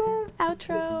 There's the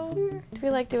Outro. Do we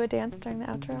like do a dance during the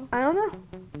outro? I don't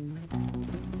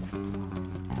know.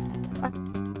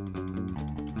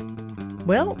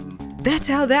 Well, that's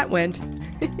how that went.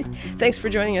 Thanks for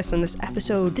joining us on this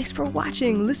episode. Thanks for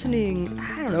watching, listening,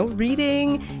 I don't know,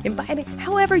 reading, imbibing,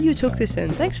 however you took this in.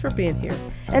 Thanks for being here.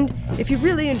 And if you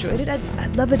really enjoyed it,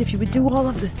 I'd love it if you would do all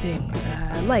of the things.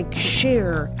 Like,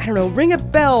 share, I don't know, ring a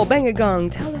bell, bang a gong,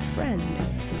 tell a friend,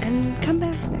 and come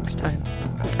back next time.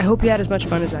 I hope you had as much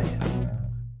fun as I did.